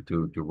healthy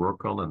to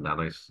work on, and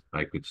then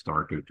I could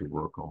start to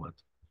work on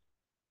it.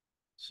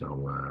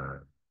 So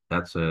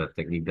that's a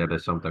technique that I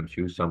sometimes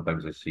use.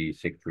 Sometimes I see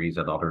sick trees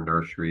at other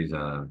nurseries,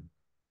 and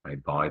I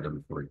buy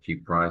them for a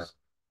cheap price,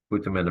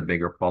 put them in a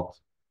bigger pot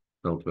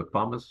filled with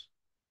pumice,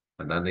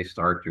 and then they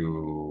start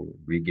to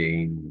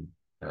regain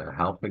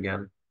health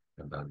again,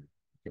 and then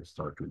you can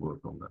start to work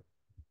on them.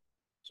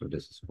 So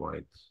this is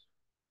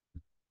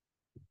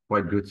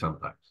quite good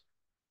sometimes.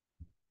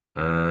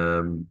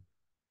 Um,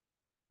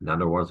 Then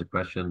there was a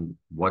question,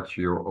 what's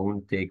your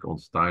own take on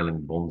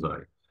styling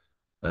bonsai?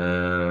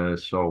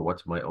 So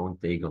what's my own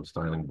take on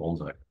styling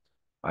bonsai?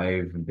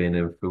 I've been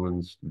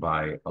influenced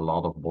by a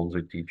lot of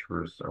bonsai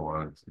teachers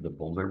around the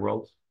bonsai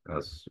world,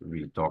 as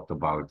we talked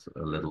about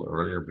a little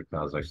earlier,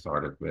 because I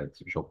started with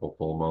Jean-Paul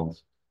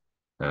Polmans.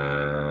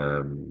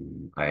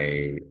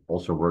 I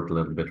also worked a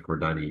little bit for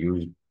Danny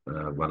Hughes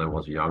when I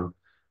was young.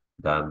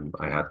 Then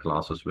I had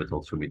classes with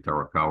Otsumi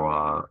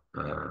Terakawa,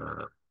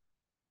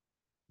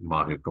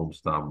 Mario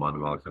Komsta,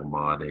 Manuel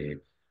Germade,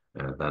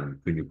 then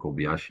Kunio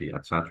Kobayashi,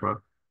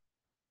 etc.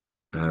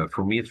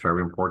 For me, it's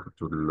very important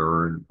to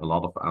learn a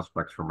lot of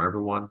aspects from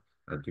everyone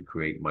and to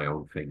create my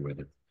own thing with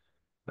it.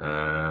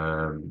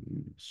 Um,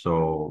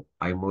 so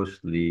I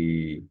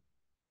mostly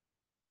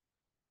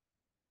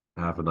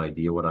have an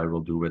idea what I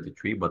will do with the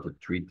tree, but the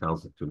tree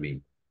tells it to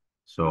me.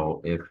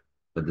 So if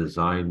the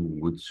design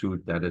would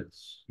suit that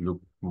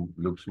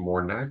looks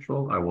more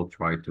natural, I will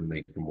try to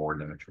make a more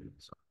natural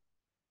design.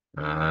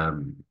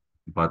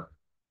 But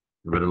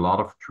with a lot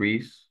of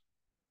trees,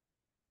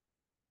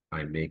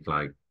 I make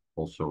like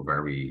also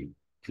very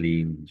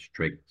clean,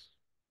 strict,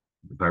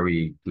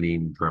 very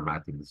clean,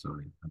 dramatic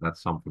design. And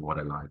that's something what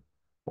I like.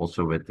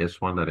 Also with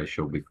this one that I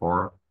showed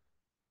before,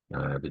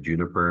 the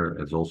juniper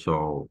is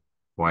also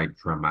quite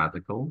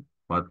dramatical,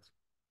 but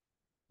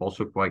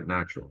also quite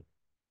natural.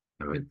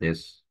 And with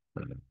this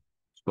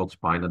Scots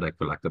pine that I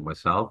collected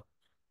myself,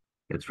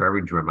 it's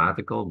very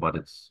dramatical, but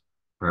it's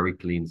very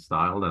clean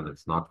styled and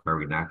it's not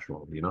very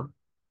natural, you know?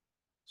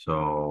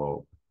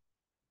 So,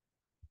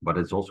 but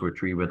it's also a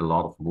tree with a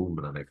lot of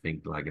movement. And I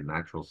think like a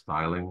natural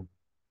styling,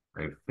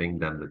 I think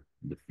then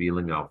the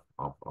feeling of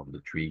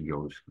the tree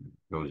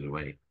goes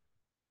away.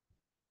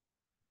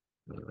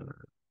 Uh,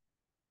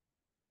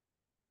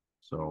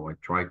 so I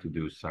try to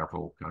do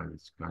several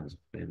kinds of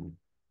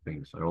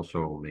things. I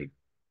also make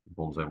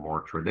bonsai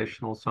more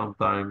traditional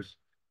sometimes.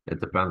 It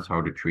depends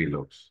how the tree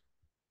looks.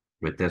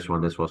 With this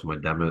one, this was my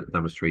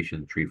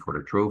demonstration tree for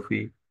the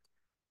trophy.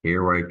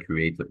 Here I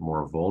created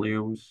more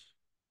volumes.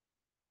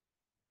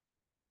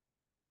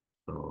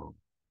 So,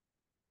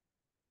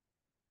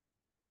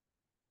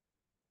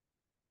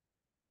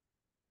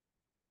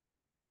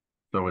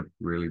 so it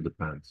really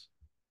depends.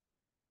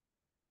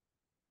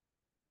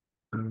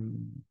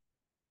 Um,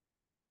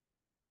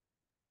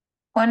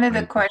 One of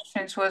the I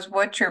questions was,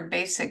 what's your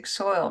basic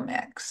soil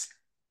mix?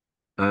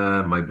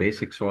 My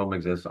basic soil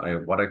mix is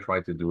what I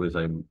try to do is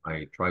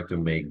I try to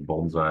make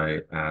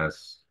bonsai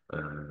as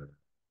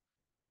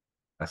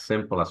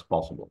simple as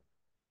possible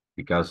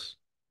because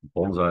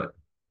bonsai,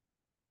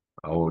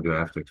 how do I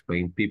have to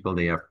explain? People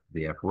they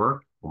have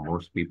work, or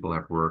most people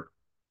have work.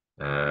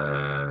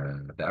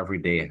 The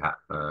everyday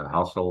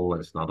hustle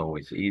is not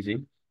always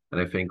easy,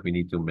 and I think we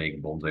need to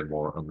make bonsai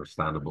more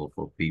understandable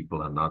for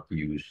people and not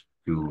use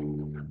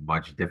too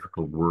much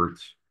difficult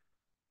words,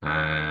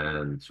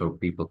 and so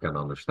people can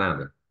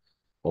understand it.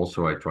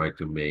 Also, I try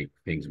to make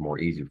things more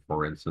easy.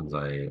 For instance,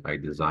 I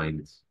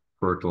designed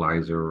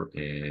fertilizer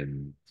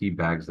in tea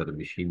bags that a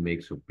machine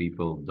makes so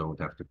people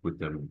don't have to put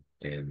them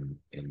in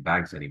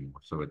bags anymore.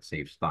 So it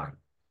saves time.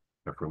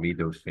 And for me,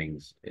 those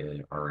things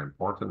are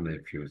important.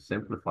 If you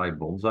simplify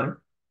bonsai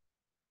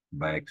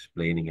by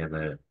explaining in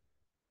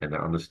an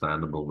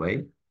understandable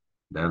way,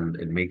 then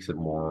it makes it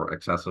more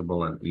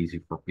accessible and easy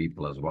for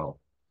people as well.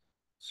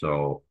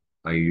 So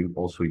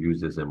also use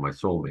this in my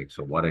soul mix.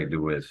 So what I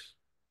do is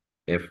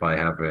if I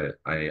have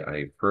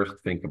I first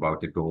think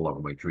about the goal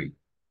of my tree.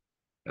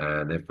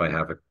 And if I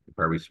have a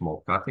very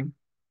small cutting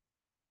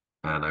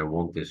and I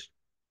want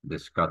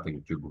this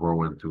cutting to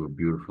grow into a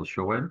beautiful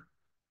show-in,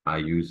 I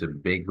use a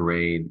big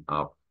grain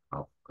of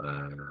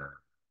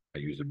I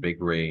use a big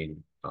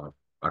grain of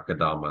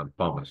Akadama and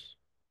pumice.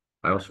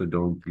 I also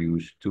don't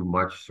use too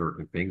much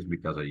certain things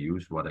because I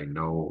use what I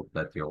know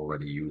that they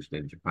already used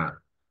in Japan.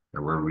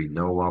 And where we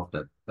know of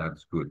that,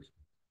 that's good.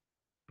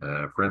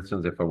 For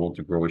instance, if I want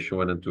to grow a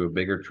shoen into a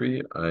bigger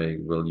tree, I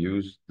will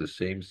use the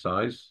same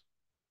size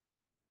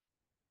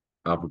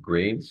of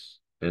grains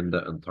in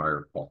the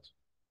entire pot.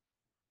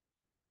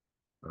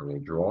 I will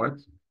draw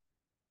it.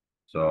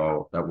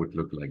 So that would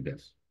look like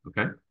this.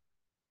 Okay.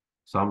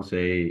 Some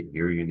say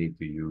here you need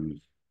to use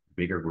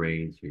bigger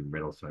grains, here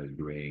middle-sized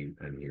grain,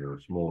 and here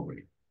small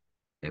grain.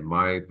 In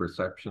my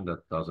perception,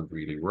 that doesn't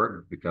really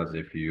work because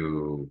if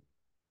you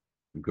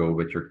go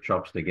with your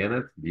chopstick in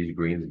it, these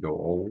grains go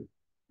all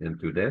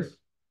into this,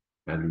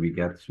 and we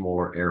get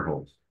smaller air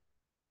holes.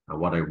 And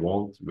what I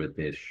want with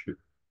this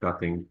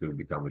cutting to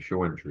become a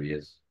shoen tree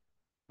is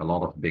a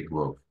lot of big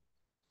growth.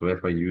 So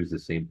if I use the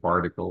same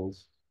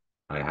particles,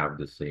 I have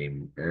the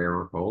same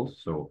air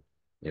holes. So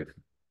if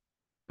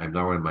I'm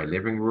now in my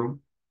living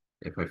room,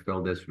 if I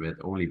fill this with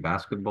only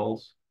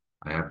basketballs,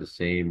 I have the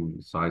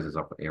same sizes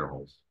of air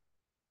holes.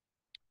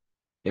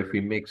 If we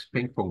mix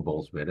ping pong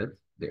balls with it,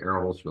 the air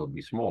holes will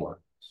be smaller.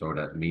 So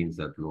that means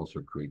that we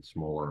also create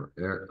smaller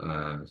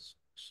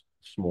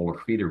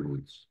feeder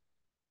roots.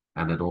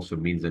 And it also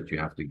means that you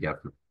have to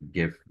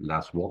give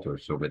less water.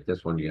 So with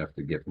this one, you have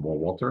to give more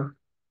water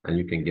and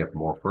you can give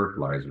more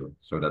fertilizer.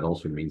 So that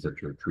also means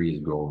that your tree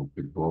is going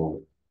to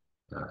grow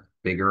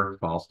bigger,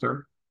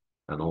 faster.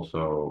 And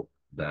also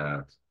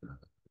that,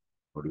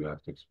 what do you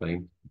have to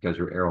explain? Because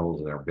your air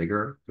holes are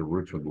bigger, the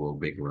roots will grow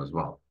bigger as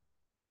well.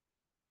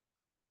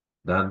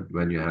 Then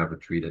when you have a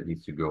tree that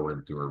needs to go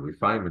into a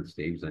refinement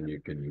stage, then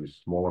you can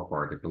use smaller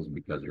particles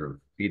because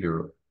your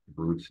feeder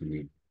roots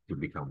need to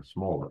become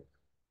smaller.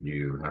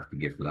 You have to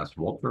give less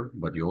water,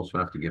 but you also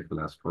have to give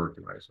less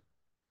fertilizer.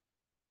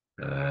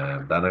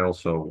 Then I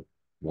also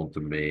want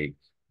to make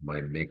my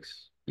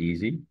mix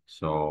easy.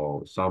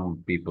 So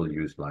some people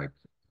use like,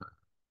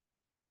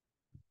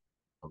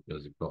 what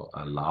does it call,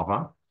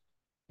 lava.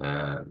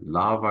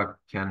 Lava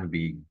can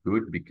be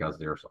good because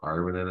there's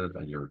iron in it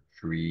and your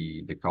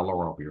tree, the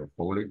color of your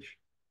foliage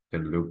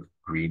can look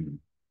green,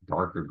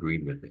 darker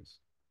green with this.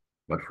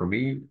 But for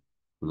me,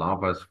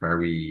 lava is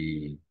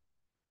very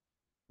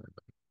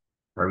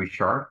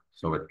sharp,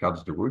 so it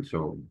cuts the root.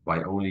 So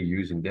by only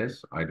using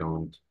this, I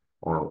don't,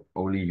 or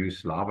only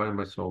use lava in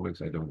my soil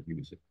mix, I don't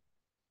use it.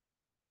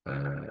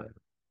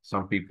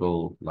 Some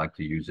people like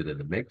to use it in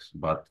the mix,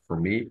 but for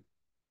me,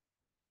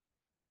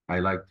 I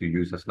like to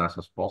use as less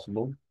as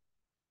possible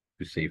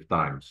to save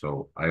time.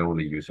 So I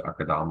only use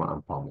Akadama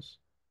and pumice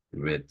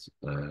with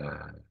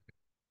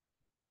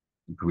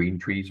green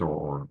trees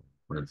or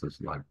for instance,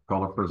 like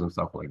conifers and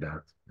stuff like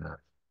that.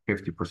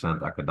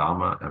 50%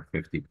 Akadama and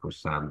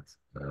 50%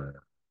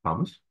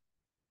 pumice.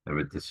 And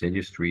with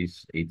deciduous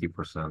trees,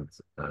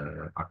 80%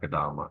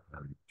 Akadama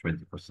and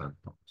 20%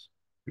 pumice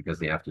because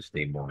they have to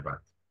stay more wet.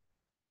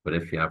 But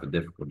if you have a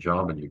difficult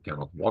job and you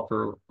cannot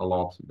water a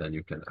lot, then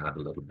you can add a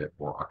little bit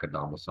more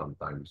Akadama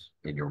sometimes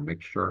in your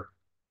mixture.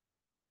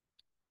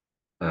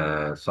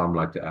 Some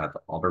like to add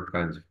other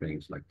kinds of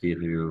things like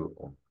kiryu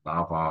or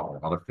lava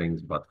or other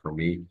things, but for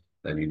me,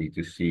 then you need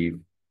to sieve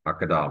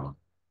Akadama,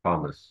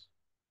 pumice,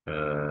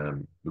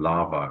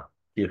 lava,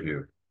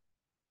 kiryu.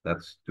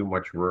 That's too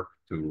much work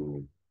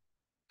to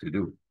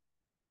do.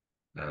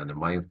 And in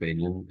my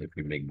opinion, if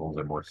we make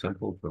bonsai more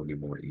simple, it will be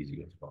more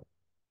easy as well.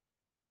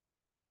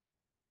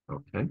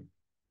 Okay.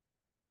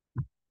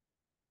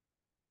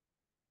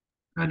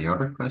 Any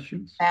other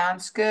questions?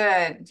 Sounds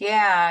good.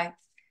 Yeah,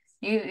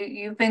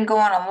 you've been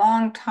going a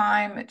long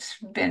time. It's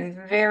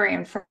been very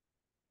informative.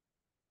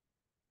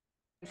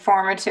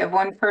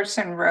 One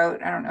person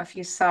wrote, I don't know if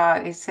you saw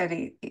it, he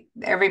said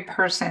every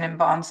person in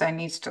bonsai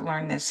needs to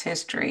learn this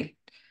history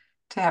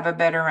to have a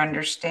better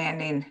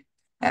understanding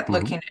at Mm-hmm.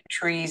 looking at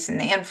trees and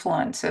the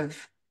influence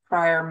of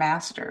prior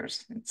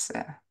masters. It's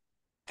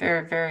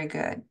very, very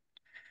good.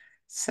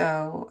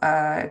 So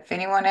if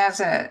anyone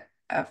has a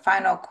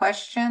final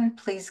question,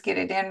 please get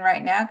it in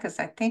right now because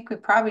I think we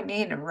probably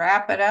need to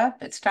wrap it up.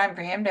 It's time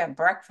for him to have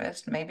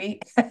breakfast,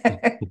 maybe.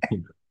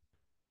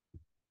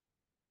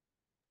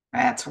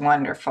 That's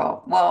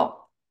wonderful.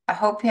 Well, I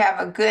hope you have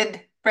a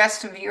good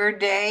rest of your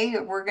day.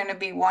 We're going to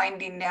be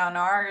winding down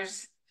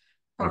ours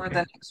over Okay.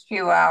 the next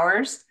few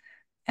hours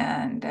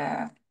and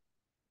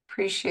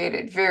appreciate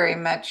it very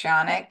much,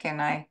 Yannick.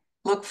 And I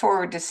look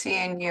forward to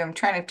seeing you. I'm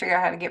trying to figure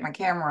out how to get my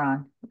camera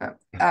on, but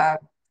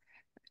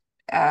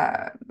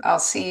I'll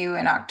see you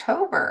in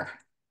October.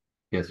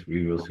 Yes,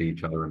 we will see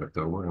each other in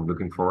October. I'm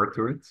looking forward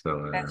to it.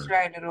 So, That's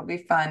right. It'll be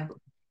fun.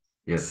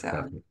 yes, So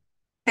definitely.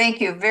 thank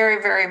you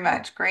very, very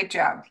much. Great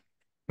job.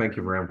 Thank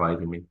you for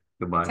inviting me.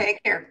 Goodbye.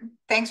 Take care.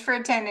 Thanks for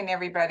attending,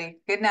 everybody.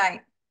 Good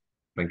night.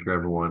 Thank you,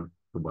 everyone.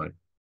 Goodbye.